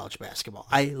 2K college basketball.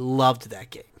 I loved that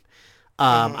game.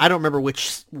 I don't remember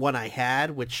which one I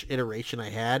had, which iteration I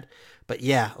had, but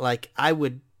yeah, like I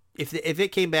would... If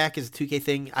it came back as a 2K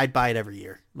thing, I'd buy it every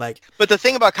year. Like, but the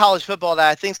thing about college football that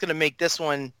I think is going to make this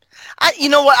one, you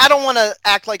know what? I don't want to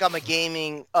act like I'm a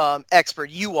gaming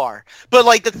expert. You are, but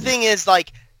like the thing is,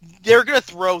 like they're going to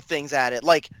throw things at it.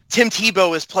 Like Tim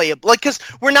Tebow is playable, like because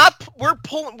we're not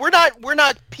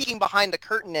peeking behind the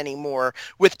curtain anymore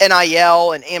with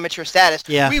NIL and amateur status.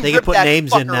 Yeah, we they can put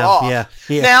names in now. Off.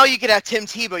 Yeah. Now you could have Tim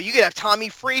Tebow. You could have Tommy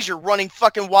Frazier running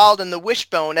fucking wild in the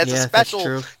wishbone as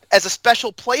a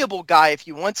special playable guy if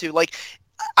you want to. Like,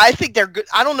 I think they're good.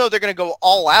 I don't know if they're going to go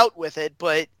all out with it,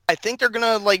 but I think they're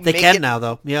going to make it now,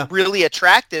 though. Yeah, really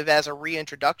attractive as a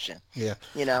reintroduction. Yeah,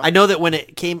 I know that when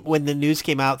the news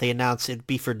came out, they announced it'd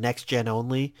be for next gen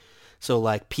only. So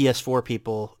like PS4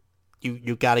 people,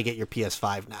 you got to get your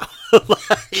PS5 now.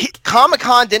 Like,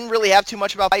 Comic-Con didn't really have too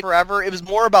much about Fight Forever. It was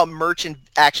more about merch and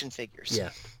action figures.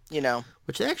 Yeah,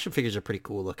 which the action figures are pretty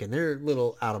cool looking. They're a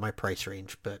little out of my price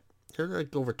range, but they're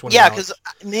like over $20. Yeah, because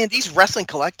man, these wrestling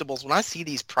collectibles, when I see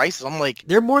these prices, I'm like,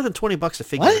 they're more than $20 a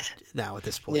figure now at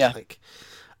this point. Yeah. Like,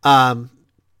 I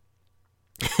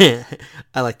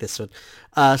like this one.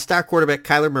 Star quarterback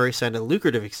Kyler Murray signed a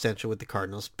lucrative extension with the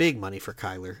Cardinals. Big money for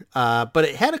Kyler. But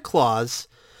it had a clause.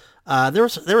 There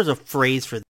was a phrase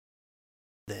for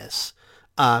this,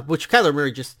 which Kyler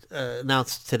Murray just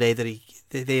announced today that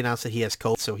they announced that he has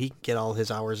COVID, so he can get all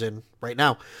his hours in right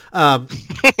now. But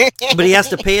he has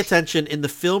to pay attention in the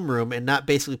film room and not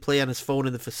basically play on his phone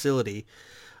in the facility.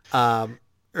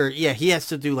 He has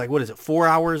to do 4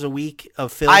 hours a week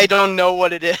of film. I don't know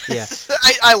what it is. Yeah.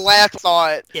 I laughed, saw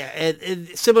it. Yeah, and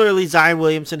similarly, Zion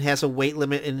Williamson has a weight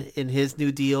limit in his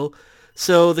new deal.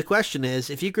 So the question is,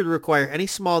 if you could require any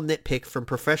small nitpick from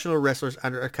professional wrestlers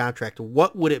under a contract,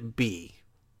 what would it be?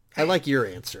 I like your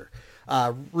answer.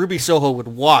 Ruby Soho would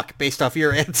walk based off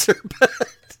your answer.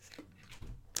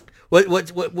 What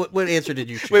answer did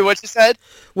you shoot? Wait, what you said?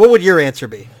 What would your answer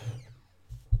be?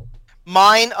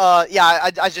 Mine,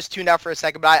 I just tuned out for a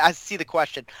second, but I see the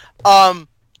question. No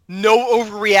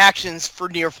overreactions for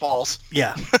near falls.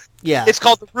 Yeah. Yeah. It's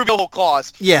called the Ruby Soho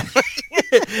clause. Yeah.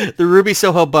 The Ruby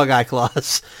Soho bug eye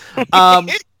clause.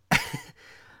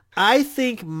 I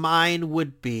think mine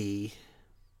would be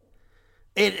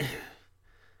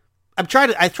I tried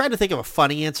to think of a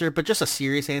funny answer, but just a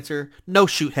serious answer. No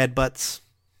shoot headbutts.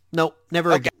 Nope,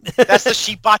 never again. That's the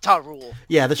Shibata rule.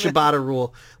 Yeah, the Shibata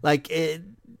rule.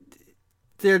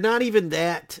 They're not even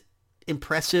that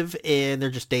impressive, and they're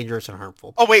just dangerous and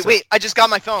harmful. Oh, wait. I just got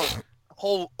my phone.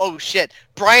 Oh, shit.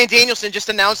 Bryan Danielson just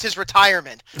announced his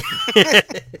retirement.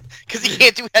 Because he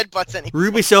can't do headbutts anymore.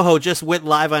 Ruby Soho just went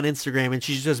live on Instagram, and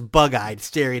she's just bug-eyed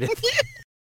staring at me.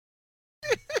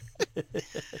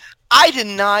 I did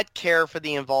not care for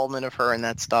the involvement of her in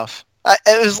that stuff.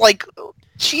 It was like,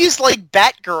 she's like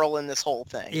Batgirl in this whole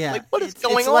thing. Yeah. Like, what is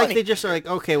going on? It's like they just are like,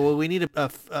 okay, well, we need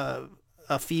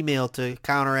a female to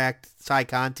counteract Sai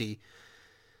Conti.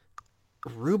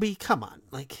 Ruby, come on.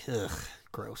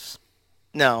 Gross.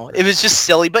 No, it was just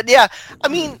silly. But yeah, I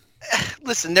mean,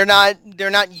 listen, they're not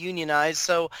unionized,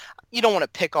 so you don't want to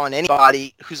pick on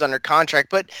anybody who's under contract,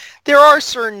 but there are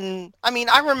certain, I mean,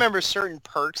 I remember certain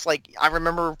perks. Like I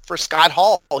remember for Scott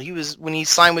Hall, when he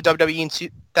signed with WWE in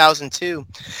 2002,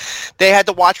 they had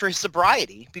to watch for his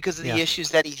sobriety because of the issues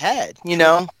that he had,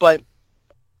 but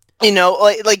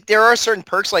like there are certain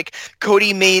perks. Like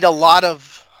Cody made a lot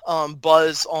of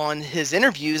buzz on his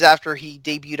interviews after he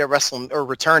debuted at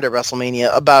returned at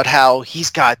WrestleMania about how he's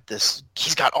got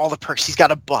all the perks, he's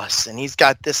got a bus and he's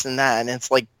got this and that, and it's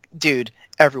like, dude,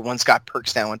 everyone's got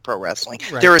perks now in pro wrestling.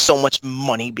 Right. There is so much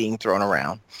money being thrown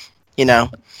around, Yeah,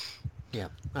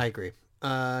 I agree.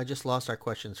 I just lost our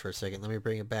questions for a second. Let me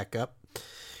bring it back up.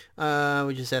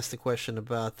 We just asked the question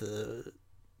about the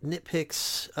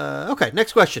nitpicks. Okay,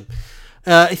 next question.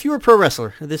 If you were a pro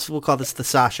wrestler, we'll call this the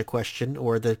Sasha question,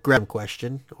 or the Graham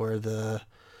question, or the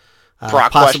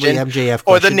Brock possibly question, MJF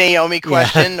question, or the Naomi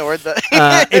question, or the.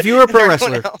 If you were a pro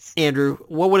wrestler, Andrew,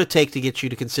 what would it take to get you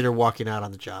to consider walking out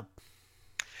on the job?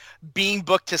 Being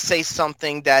booked to say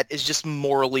something that is just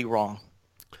morally wrong.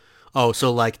 Oh,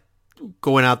 so like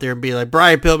going out there and be like,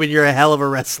 Brian Pillman, you're a hell of a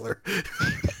wrestler.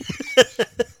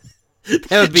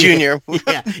 That would be Junior.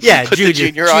 Yeah, Put Junior. The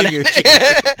junior on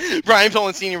it. Brian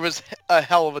Pillman Sr. was a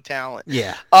hell of a talent.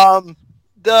 Yeah.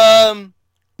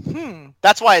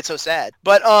 That's why it's so sad.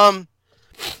 But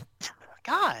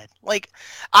God, like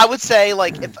I would say,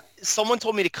 like if someone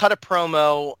told me to cut a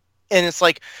promo and it's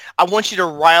like, I want you to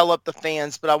rile up the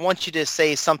fans, but I want you to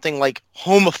say something like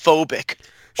homophobic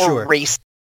or racist.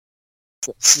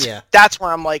 Yeah. That's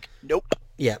where I'm like, nope.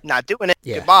 Yeah. Not doing it.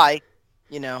 Yeah. Goodbye.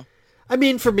 I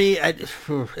mean, for me,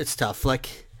 it's tough.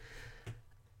 Like,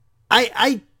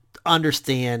 I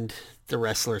understand the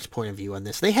wrestler's point of view on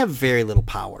this. They have very little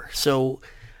power. So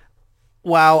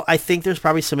while I think there's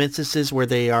probably some instances where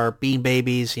they are being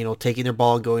babies, taking their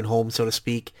ball and going home, so to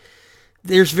speak,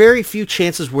 there's very few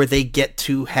chances where they get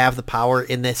to have the power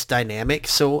in this dynamic.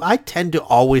 So I tend to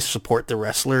always support the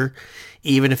wrestler,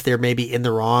 even if they're maybe in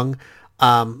the wrong.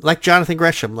 Like Jonathan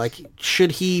Gresham, like,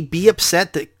 should he be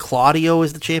upset that Claudio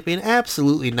is the champion?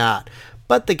 Absolutely not.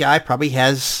 But the guy probably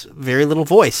has very little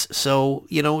voice. So,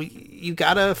 you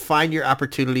gotta find your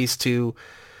opportunities to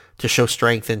show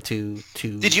strength and to.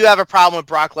 Did you have a problem with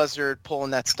Brock Lesnar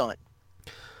pulling that stunt?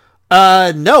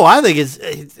 No,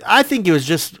 I think it was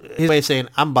just his way of saying,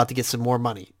 I'm about to get some more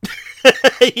money.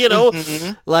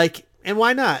 Mm-hmm. Like, and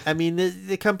why not? I mean,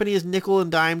 the company is nickel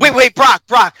and dime. Wait,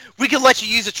 Brock, we can let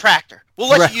you use a tractor. We'll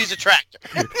let you use a tractor.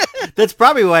 That's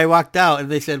probably why I walked out,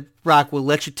 and they said, Brock, we'll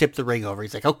let you tip the ring over.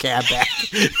 He's like, okay, I'm back.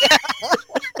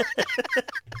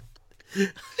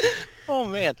 Oh,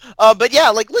 man. But yeah,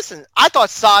 like, listen, I thought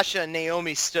Sasha and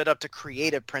Naomi stood up to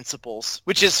creative principles,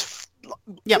 which is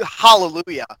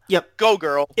hallelujah. Yep. Go,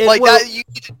 girl. And that, you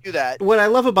need to do that. What I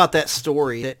love about that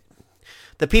story, that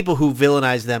the people who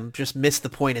villainize them just miss the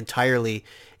point entirely,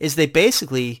 is they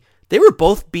were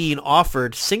both being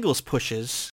offered singles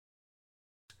pushes,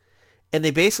 and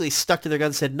they basically stuck to their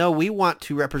guns and said, no, we want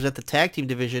to represent the tag team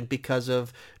division because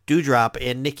of Doudrop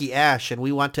and Nikki Ash, and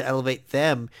we want to elevate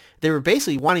them. They were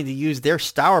basically wanting to use their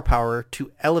star power to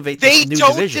elevate this new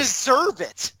division. They don't deserve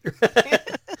it.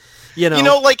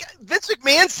 Like Vince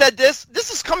McMahon said this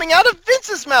is coming out of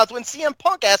Vince's mouth when CM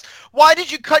Punk asked, why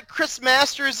did you cut Chris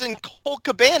Masters and Colt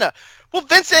Cabana? Well,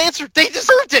 Vince answered, they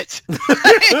deserved it.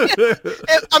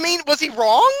 I mean, was he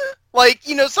wrong? Like,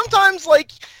 sometimes,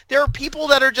 like, there are people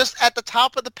that are just at the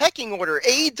top of the pecking order.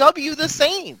 AEW the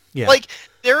same. Yeah. Like,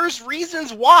 there's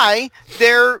reasons why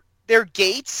their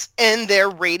gates and their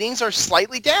ratings are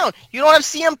slightly down. You don't have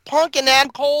CM Punk and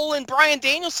Adam Cole and Bryan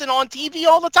Danielson on TV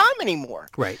all the time anymore.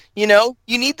 Right. You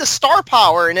need the star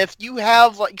power. And if you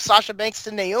have, like, Sasha Banks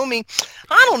and Naomi,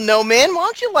 I don't know, man. Why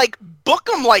don't you, like, book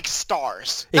them like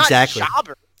stars? Exactly. Not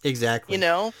jobbers. Exactly.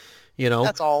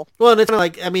 That's all. Well, and it's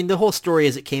like, I mean, the whole story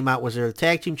as it came out was they're the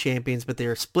tag team champions, but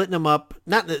they're splitting them up,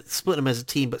 not splitting them as a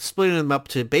team, but splitting them up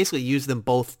to basically use them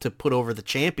both to put over the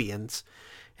champions.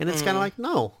 And it's kind of like,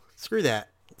 no, screw that.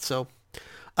 So,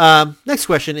 next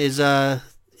question is,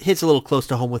 hits a little close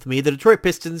to home with me. The Detroit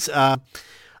Pistons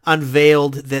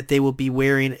unveiled that they will be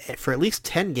wearing, for at least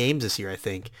 10 games this year, I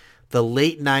think, the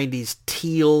late 90s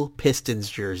teal Pistons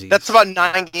jerseys. That's about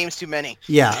 9 games too many.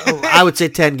 Yeah, I would say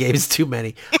 10 games too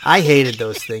many. I hated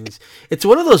those things. It's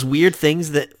one of those weird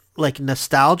things that, like,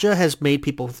 nostalgia has made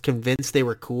people convinced they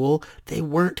were cool. They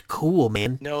weren't cool,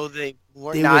 man. No, they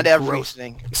were not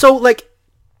everything. Gross. So, like,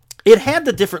 it had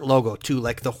the different logo too,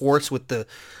 like the horse with the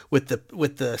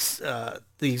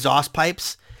exhaust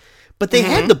pipes. But they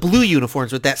had the blue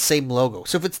uniforms with that same logo.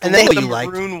 So if it's the logo you liked,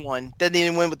 and then the maroon one. Then they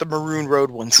went with the maroon road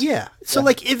ones. Yeah. So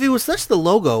like if it was just the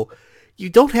logo, you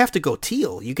don't have to go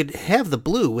teal. You could have the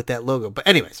blue with that logo. But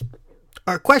anyways,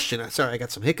 Our question, sorry, I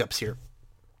got some hiccups here.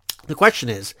 The question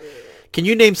is, can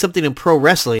you name something in pro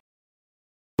wrestling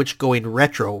which going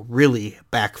retro really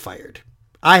backfired?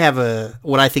 I have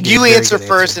what I think is You a very answer good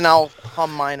first, answer. and I'll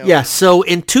hum mine over. Yeah, so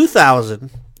in 2000,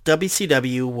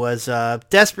 WCW was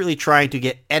desperately trying to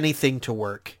get anything to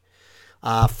work,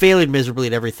 failing miserably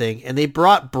at everything, and they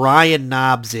brought Brian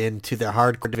Knobbs into their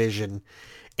hardcore division,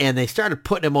 and they started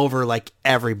putting him over like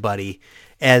everybody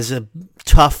as a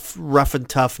tough, rough and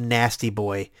tough, nasty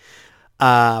boy.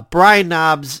 Brian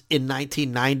Knobbs in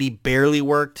 1990 barely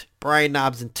worked. Brian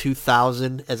Knobbs in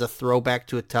 2000 as a throwback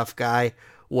to a tough guy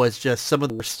was just some of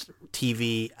the worst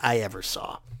TV I ever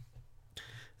saw.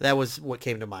 That was what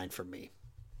came to mind for me.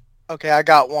 Okay, I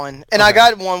got one. And Okay. I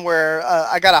got one where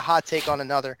I got a hot take on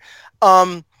another.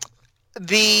 When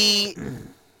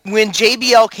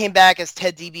JBL came back as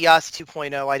Ted DiBiase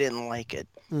 2.0, I didn't like it.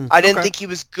 I didn't think he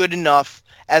was good enough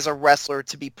as a wrestler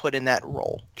to be put in that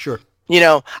role. Sure. You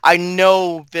know, I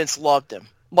know Vince loved him.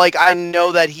 Like, I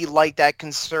know that he liked that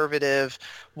conservative,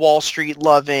 Wall Street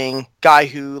loving guy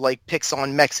who like picks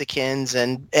on Mexicans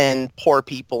and poor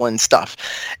people and stuff.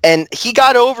 And he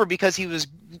got over because he was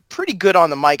pretty good on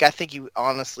the mic. I think he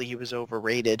was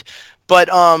overrated.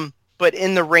 But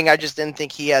in the ring, I just didn't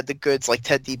think he had the goods like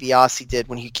Ted DiBiase did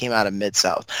when he came out of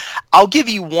Mid-South. I'll give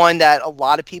you one that a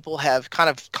lot of people have kind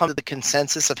of come to the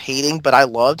consensus of hating, but I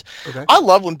loved. Okay. I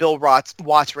love when Bill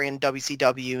Watts ran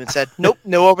WCW and said, nope,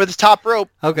 no over the top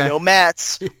rope, no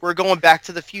mats, we're going back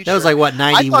to the future. That was like, what,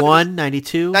 91,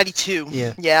 92?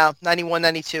 92. Yeah, 91,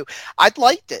 92. I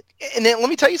liked it. And then let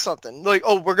me tell you something. Like,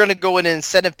 we're going to go in an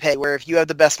incentive pay where if you have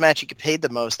the best match, you get paid the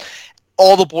most.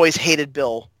 All the boys hated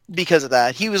Bill because of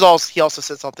that. He also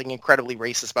said something incredibly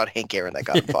racist about Hank Aaron that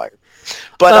got him fired.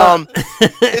 But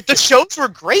the shows were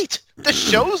great. The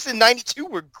shows in 92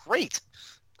 were great.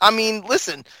 I mean,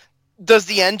 listen, does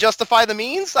the end justify the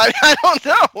means? I don't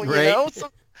know, you know? So,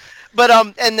 but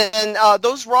and then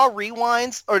those Raw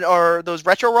rewinds or those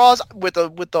retro Raws with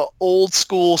the old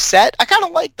school set, I kind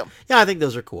of like them. Yeah, I think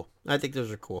those are cool.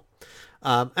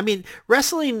 I mean,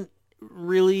 wrestling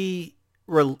really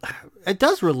it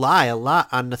does rely a lot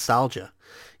on nostalgia.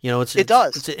 You know, it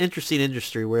does. It's an interesting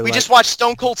industry where we just watched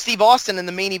Stone Cold Steve Austin in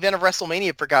the main event of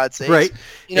WrestleMania, for God's sake. Right.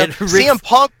 You know,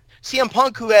 CM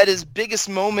Punk, who had his biggest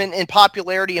moment in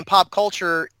popularity in pop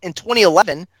culture in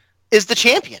 2011, is the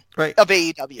champion of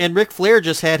AEW. And Ric Flair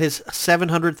just had his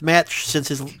 700th match since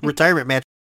his retirement match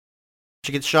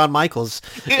against Shawn Michaels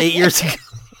 8 years ago.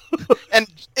 And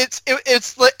it's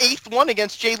the 8th one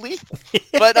against Jay Lethal.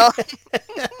 But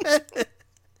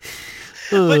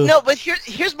but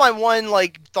here's my one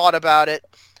like thought about it.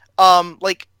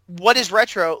 Like, what is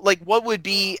retro? Like, what would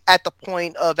be at the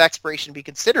point of expiration be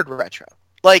considered retro?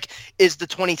 Like, is the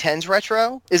 2010s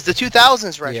retro? Is the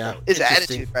 2000s retro? Yeah, is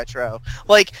Attitude retro?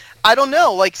 Like, I don't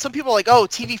know. Like, some people are like, oh,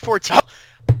 TV14,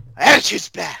 Attitude's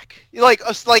back. Like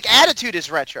Attitude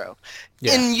is retro.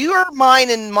 Yeah. In your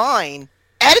mind and mine,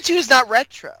 Attitude is not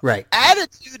retro. Right.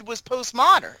 Attitude was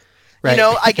postmodern. Right. You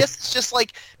know, I guess it's just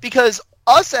like, because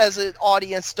us as an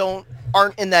audience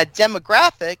aren't in that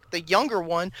demographic, the younger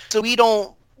one, so we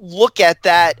don't look at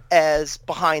that as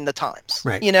behind the times.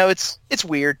 Right. You know, it's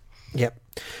weird. Yep.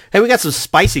 Hey, we got some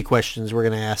spicy questions we're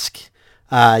going to ask.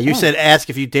 You said ask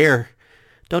if you dare.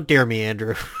 Don't dare me,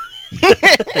 Andrew.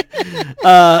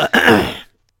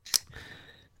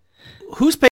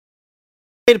 Who's paid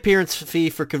appearance fee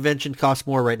for convention costs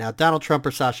more right now, Donald Trump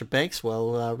or Sasha Banks?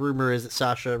 Well, rumor is that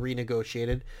Sasha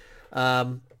renegotiated.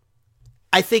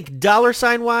 I think dollar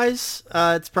sign wise,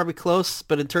 it's probably close,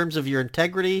 but in terms of your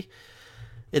integrity,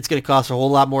 it's going to cost a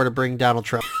whole lot more to bring Donald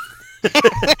Trump.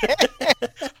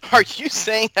 Are you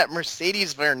saying that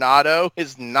Mercedes Varnado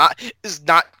is not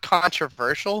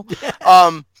controversial?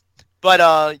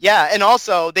 But yeah, and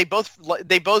also they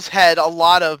both had a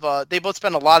lot of they both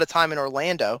spent a lot of time in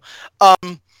Orlando,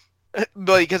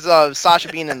 because of Sasha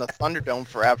being in the Thunderdome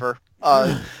forever.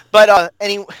 But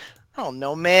anyway, I don't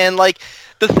know, man. Like,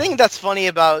 the thing that's funny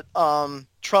about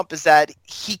Trump is that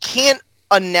he can't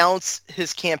announce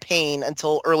his campaign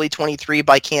until early 23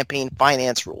 by campaign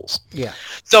finance rules. Yeah.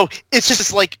 So it's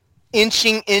just like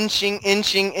inching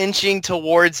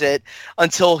towards it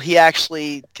until he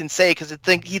actually can say, because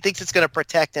he thinks it's going to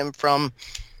protect him from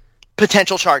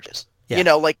potential charges. Yeah. You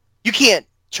know, like, you can't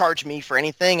charge me for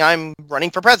anything. I'm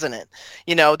running for president.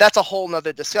 You know, that's a whole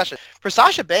nother discussion. For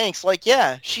Sasha Banks, like,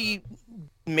 yeah, she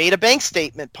made a bank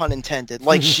statement, pun intended.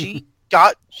 Like, she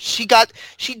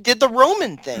did the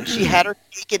Roman thing. She had her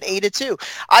cake and ate it too.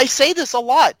 I say this a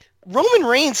lot. Roman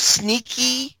Reigns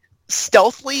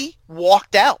stealthily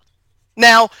walked out.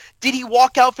 Now, did he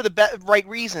walk out for the right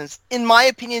reasons? In my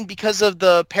opinion, because of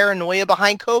the paranoia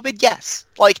behind COVID, yes.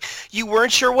 Like, you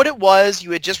weren't sure what it was.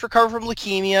 You had just recovered from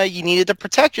leukemia. You needed to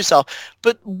protect yourself.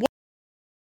 But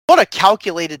what a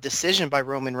calculated decision by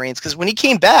Roman Reigns, because when he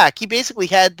came back, he basically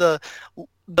had the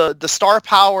star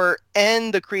power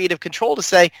and the creative control to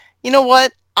say, you know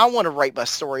what? I want to write my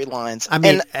storylines. I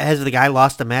mean, has the guy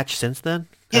lost a match since then?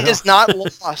 He has not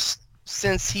lost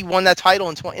since he won that title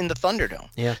in the Thunderdome.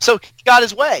 Yeah. So he got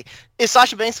his way. Is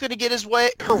Sasha Banks going to get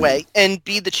her way and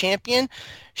be the champion?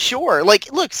 Sure. Like,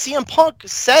 look, CM Punk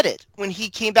said it when he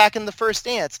came back in the first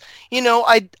dance. You know,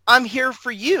 I'm here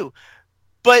for you.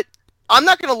 But I'm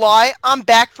not going to lie, I'm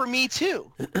back for me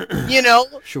too. You know?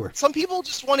 Sure. Some people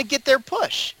just want to get their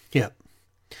push. Yeah.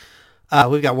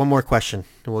 We've got one more question,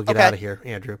 and we'll get out of here,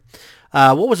 Andrew.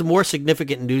 What was a more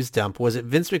significant news dump? Was it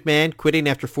Vince McMahon quitting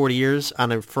after 40 years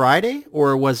on a Friday,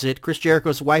 or was it Chris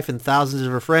Jericho's wife and thousands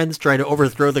of her friends trying to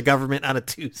overthrow the government on a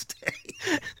Tuesday?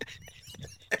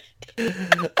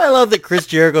 I love that Chris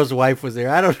Jericho's wife was there.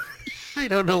 I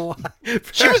don't know why.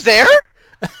 She was there?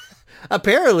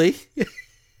 Apparently.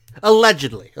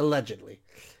 Allegedly.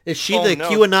 Is she the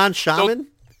QAnon shaman?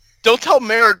 Don't tell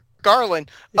Merrick Garland.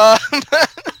 I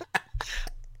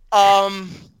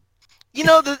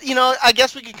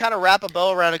guess we can kind of wrap a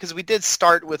bow around it because we did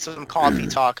start with some coffee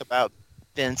talk about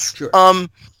Vince. Sure. I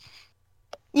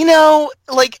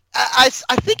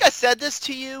think I said this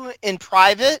to you in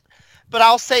private, but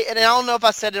I'll say, and I don't know if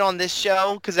I said it on this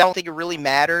show because I don't think it really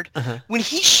mattered. Uh-huh. When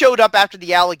he showed up after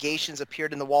the allegations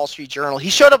appeared in the Wall Street Journal, he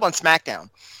showed up on SmackDown.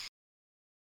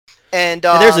 And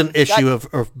there's an issue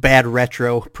of bad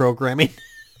retro programming.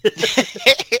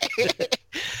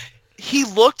 He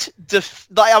looked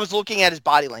I was looking at his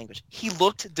body language. He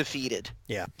looked defeated.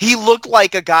 Yeah. He looked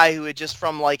like a guy who had just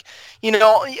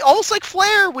almost like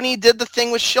Flair when he did the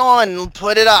thing with Shawn,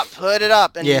 put it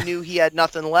up, and he knew he had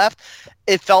nothing left.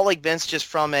 It felt like Vince just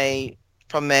from a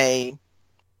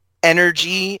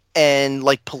energy and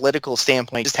like political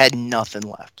standpoint just had nothing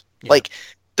left. Yeah. Like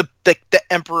the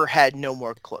emperor had no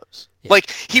more clothes. Yeah.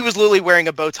 Like, he was literally wearing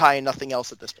a bow tie and nothing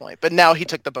else at this point. But now he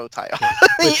took the bow tie off. Yeah.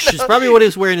 Which is probably what he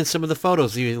was wearing in some of the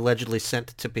photos he allegedly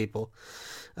sent to people.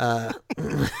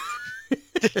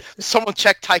 Someone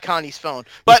checked Taikani's phone.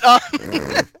 But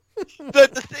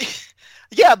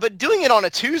but doing it on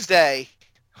a Tuesday,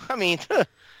 I mean,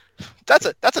 that's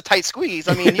a tight squeeze.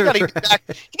 I mean, you got to get back.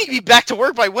 You need to be back to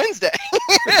work by Wednesday.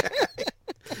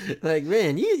 Like,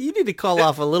 man, you need to call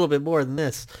off a little bit more than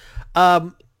this.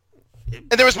 And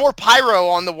there was more pyro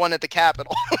on the one at the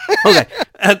Capitol. Okay.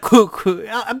 Cool.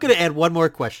 I'm going to add one more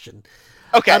question.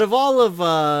 Okay. Out of all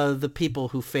of the people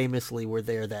who famously were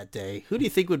there that day, who do you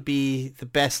think would be the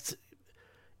best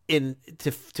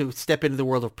to step into the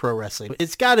world of pro wrestling?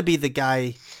 It's got to be the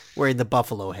guy wearing the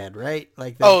buffalo head, right?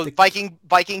 Like the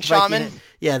Viking shaman?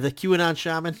 Yeah, the QAnon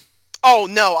shaman. Oh,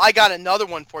 no, I got another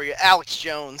one for you. Alex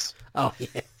Jones. Oh,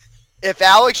 yeah. If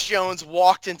Alex Jones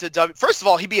walked into first of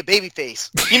all, he'd be a babyface.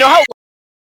 You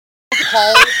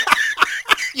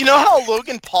know how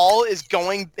Logan Paul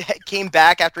came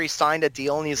back after he signed a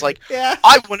deal and he's like, yeah,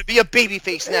 I want to be a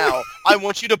babyface now. I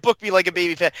want you to book me like a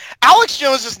babyface. Alex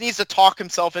Jones just needs to talk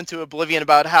himself into oblivion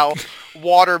about how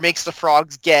water makes the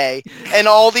frogs gay, and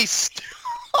all these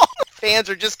fans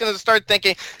are just going to start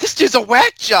thinking, this dude's a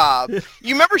whack job.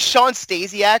 You remember Sean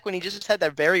Stasiak when he just had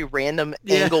that very random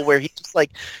angle where he just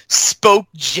like spoke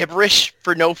gibberish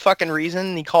for no fucking reason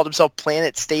and he called himself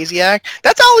Planet Stasiak?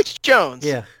 That's Alex Jones.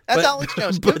 Yeah. That's Alex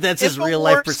Jones. But that's his real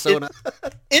life persona.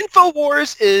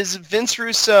 InfoWars is Vince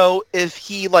Russo if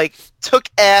he like took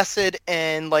acid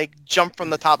and like jumped from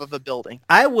the top of a building.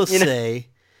 I will say,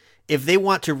 if they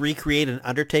want to recreate an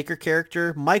Undertaker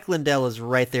character, Mike Lindell is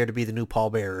right there to be the new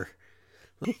pallbearer.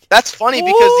 That's funny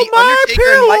because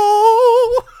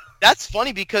That's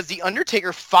funny because the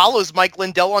Undertaker follows Mike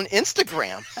Lindell on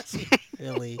Instagram. That's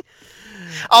really.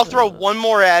 I'll throw one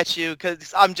more at you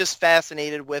because I'm just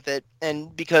fascinated with it,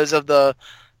 and because of the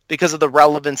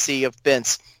relevancy of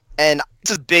Vince. And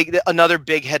this is another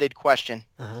big-headed question.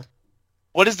 Uh-huh.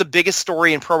 What is the biggest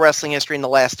story in pro wrestling history in the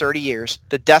last 30 years?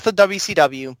 The death of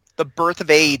WCW, the birth of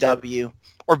AEW,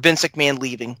 or Vince McMahon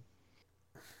leaving?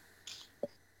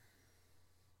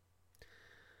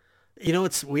 You know,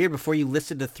 it's weird. Before you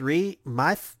listed the three,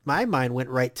 my mind went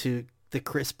right to the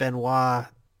Chris Benoit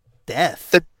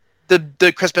death.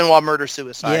 The Chris Benoit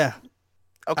murder-suicide. Yeah.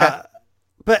 Okay.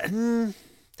 But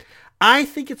I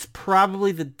think it's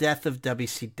probably the death of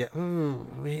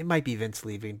WCW. It might be Vince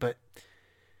leaving, but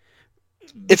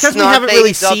because we haven't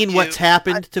really seen what's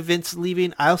happened to Vince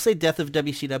leaving, I'll say death of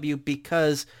WCW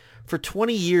because for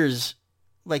 20 years,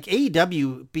 like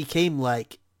AEW became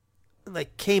like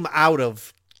like came out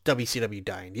of WCW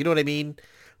dying. You know what I mean?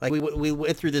 Like we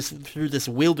went through this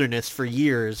wilderness for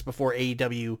years before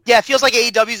AEW. Yeah, it feels like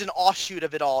AEW is an offshoot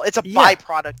of it all. It's a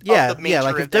byproduct of the major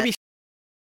like if event.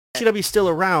 WCW is still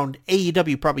around,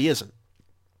 AEW probably isn't.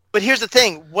 But here's the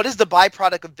thing. What is the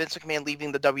byproduct of Vince McMahon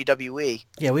leaving the WWE?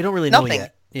 Yeah, we don't really know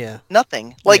yet. Yeah.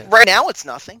 Nothing. Like right now it's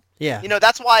nothing. Yeah. You know,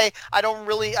 that's why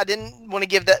we didn't want to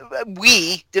give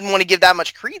that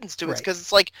much credence to it because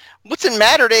it's like, what's it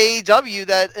matter to AEW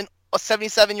that a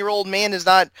 77-year-old man is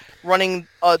not running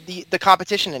the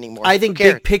competition anymore? I think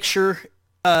big picture,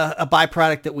 a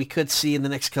byproduct that we could see in the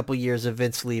next couple of years of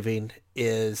Vince leaving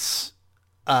is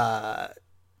the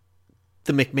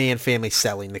McMahon family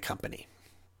selling the company.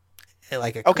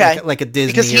 Like a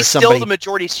Disney because he's or somebody. Still the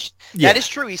majority. That is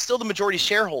true. He's still the majority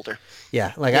shareholder.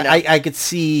 Yeah, like I could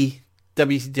see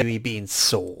WWE being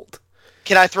sold.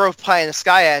 Can I throw a pie in the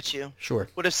sky at you? Sure.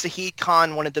 What if Saheed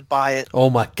Khan wanted to buy it? Oh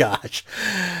my gosh,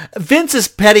 Vince is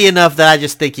petty enough that I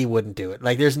just think he wouldn't do it.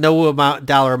 Like, there's no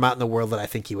dollar amount in the world that I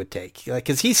think he would take. Like,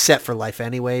 because he's set for life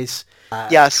anyways.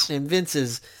 Yes. And Vince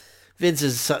is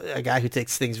a guy who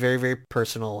takes things very, very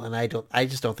personal, and I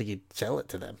just don't think he'd sell it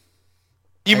to them.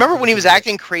 Do you remember when he was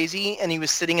acting crazy and he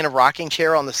was sitting in a rocking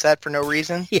chair on the set for no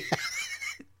reason? Yeah.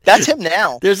 That's him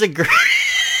now. There's a great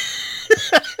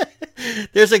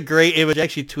image. I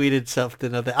actually tweeted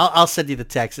something of that. I'll send you the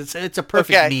text. It's a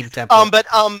perfect meme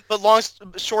template.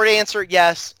 But short answer,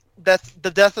 yes. The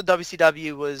death of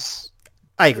WCW was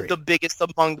I agree. The biggest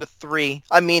among the three.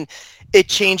 I mean, it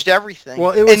changed everything.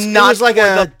 Well, it was like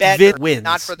a Vince wins,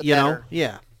 not for the better.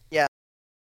 Yeah.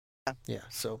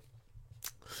 So.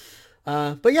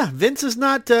 But yeah, Vince has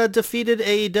not defeated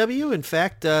AEW. In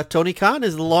fact, Tony Khan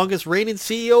is the longest reigning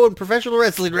CEO in professional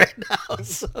wrestling right now.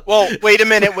 So. Well, wait a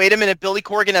minute. Billy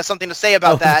Corgan has something to say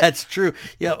about that. That's true.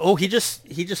 Yeah. Oh, he just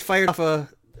fired off a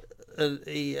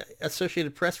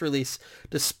Associated Press release.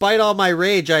 Despite all my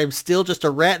rage, I am still just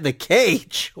a rat in a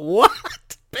cage. What,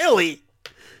 Billy?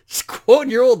 Just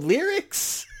quoting your old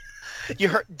lyrics?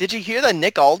 Did you hear that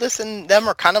Nick Aldis and them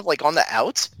are kind of like on the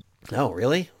outs? No,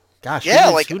 really? Gosh,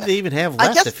 yeah, who do they even have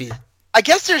left? I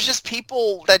guess there's just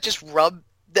people that just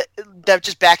that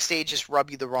just backstage just rub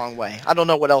you the wrong way. I don't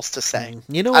know what else to say.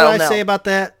 You know what I say about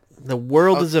that? The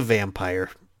world is a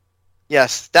vampire.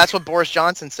 Yes, that's what Boris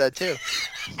Johnson said too.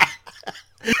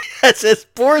 That's as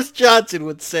Boris Johnson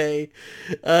would say.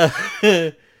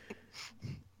 If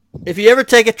you ever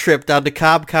take a trip down to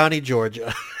Cobb County,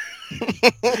 Georgia,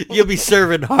 you'll be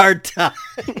serving hard time.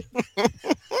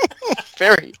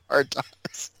 Very hard times.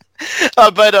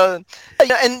 And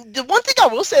the one thing I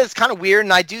will say is kind of weird,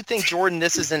 and I do think, Jordan,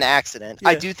 this is an accident. Yeah.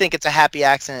 I do think it's a happy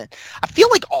accident. I feel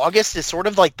like August is sort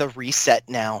of like the reset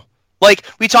now. Like,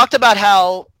 we talked about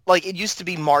how, like, it used to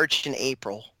be March and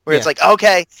April, where it's like,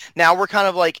 okay, now we're kind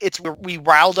of like, we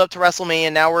riled up to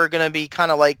WrestleMania, now we're going to be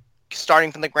kind of like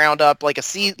starting from the ground up, like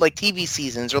like TV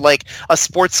seasons or like a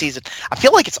sports season. I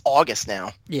feel like it's August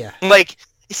now. Yeah. Like,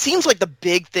 it seems like the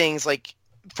big things, like,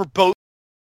 for both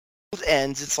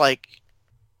ends, it's like,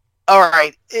 all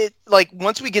right, it like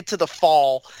once we get to the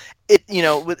fall,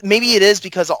 maybe it is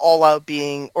because of All Out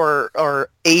being or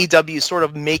AEW sort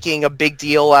of making a big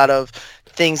deal out of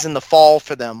things in the fall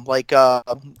for them, like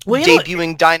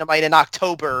debuting Dynamite in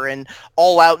October and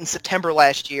All Out in September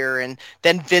last year, and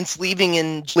then Vince leaving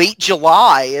in late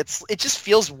July. It just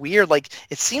feels weird. Like,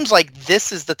 it seems like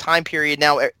this is the time period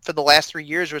now for the last 3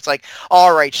 years where it's like,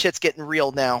 all right, shit's getting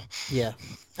real now. Yeah.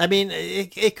 I mean,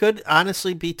 it could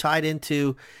honestly be tied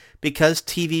into, because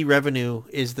TV revenue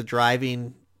is the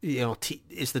driving,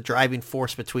 is the driving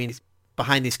force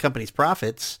behind these companies'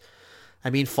 profits.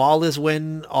 I mean, fall is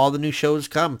when all the new shows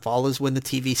come. Fall is when the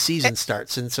TV season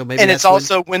starts, and so maybe. And it's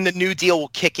also when the new deal will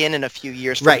kick in a few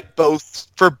years for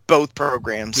both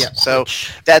programs. Yeah. So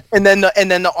and then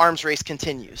the arms race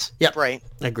continues. Yeah. Right.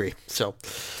 I agree. So,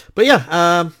 but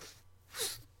yeah.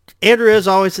 Andrew, as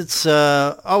always, it's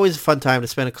always a fun time to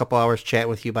spend a couple hours chatting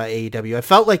with you about AEW. I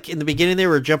felt like in the beginning they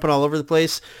were jumping all over the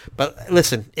place, but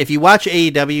listen, if you watch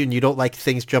AEW and you don't like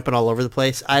things jumping all over the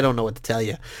place, I don't know what to tell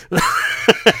you.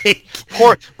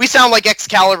 We sound like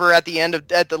Excalibur at the end of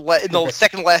in the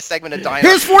second to last segment of Dynamite.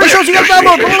 Here's 40 shows you got to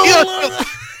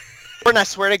download. And I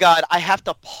swear to God, I have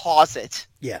to pause it.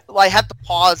 Yeah. I have to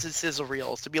pause his sizzle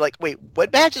reels to be like, wait,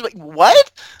 what match is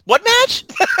what? What match?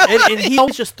 and he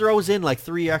always just throws in like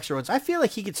 3 extra ones. I feel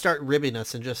like he could start ribbing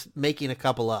us and just making a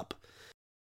couple up.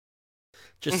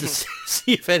 Just to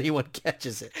see if anyone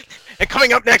catches it. And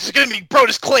coming up next is going to be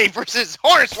Brodus Clay versus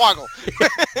Hornswoggle.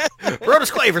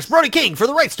 Brodus Clay versus Brody King for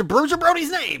the rights to Bruiser Brody's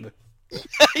name.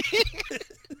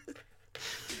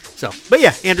 So, but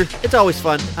yeah, Andrew, it's always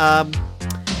fun.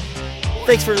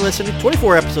 Thanks for listening.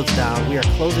 24 episodes down. We are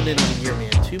closing in on a year,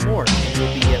 man. 2 more, and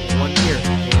we'll be at 1 year.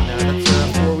 And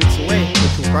that's 4 weeks away,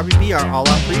 which will probably be our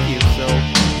all-out preview. So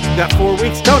we've got 4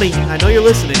 weeks. Tony, I know you're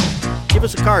listening. Give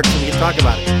us a card so we can talk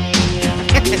about it.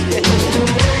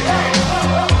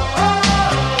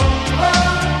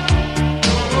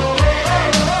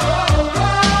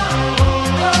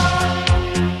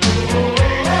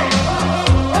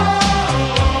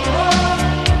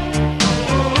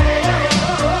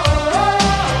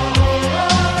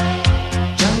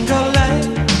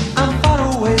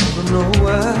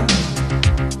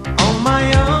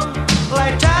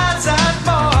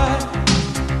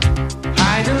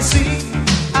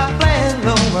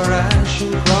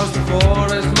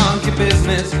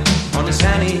 On a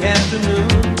sunny afternoon,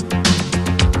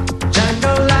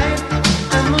 jungle life,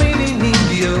 I'm living in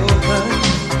the open.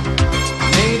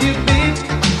 Native beat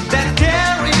that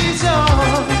carries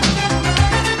on,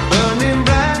 burning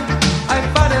bright. I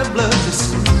fought a blood to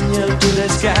signal to the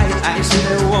sky. I said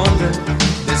I wonder,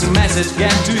 there's a message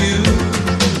get to you.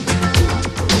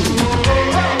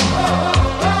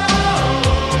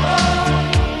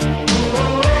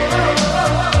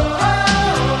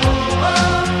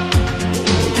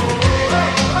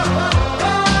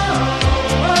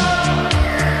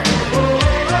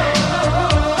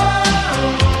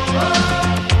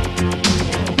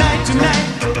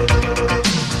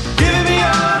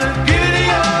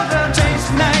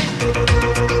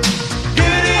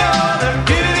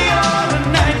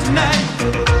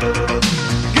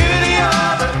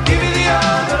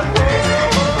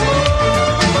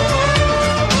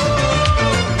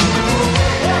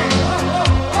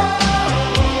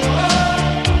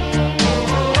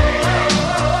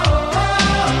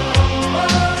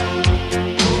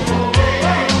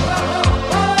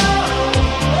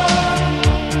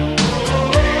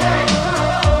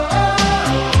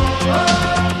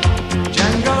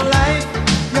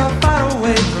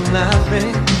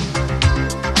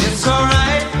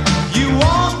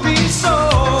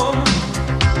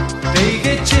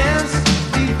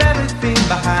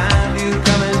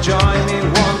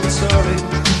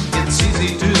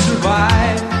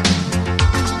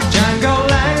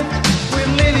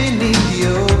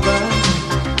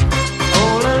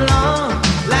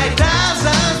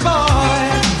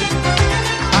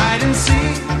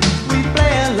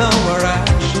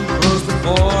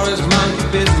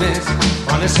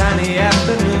 On a sunny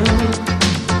afternoon,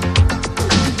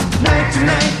 night to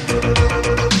night,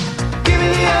 give me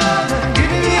the other,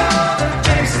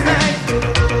 taste tonight.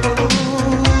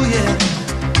 Oh yeah,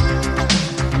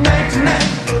 night to night.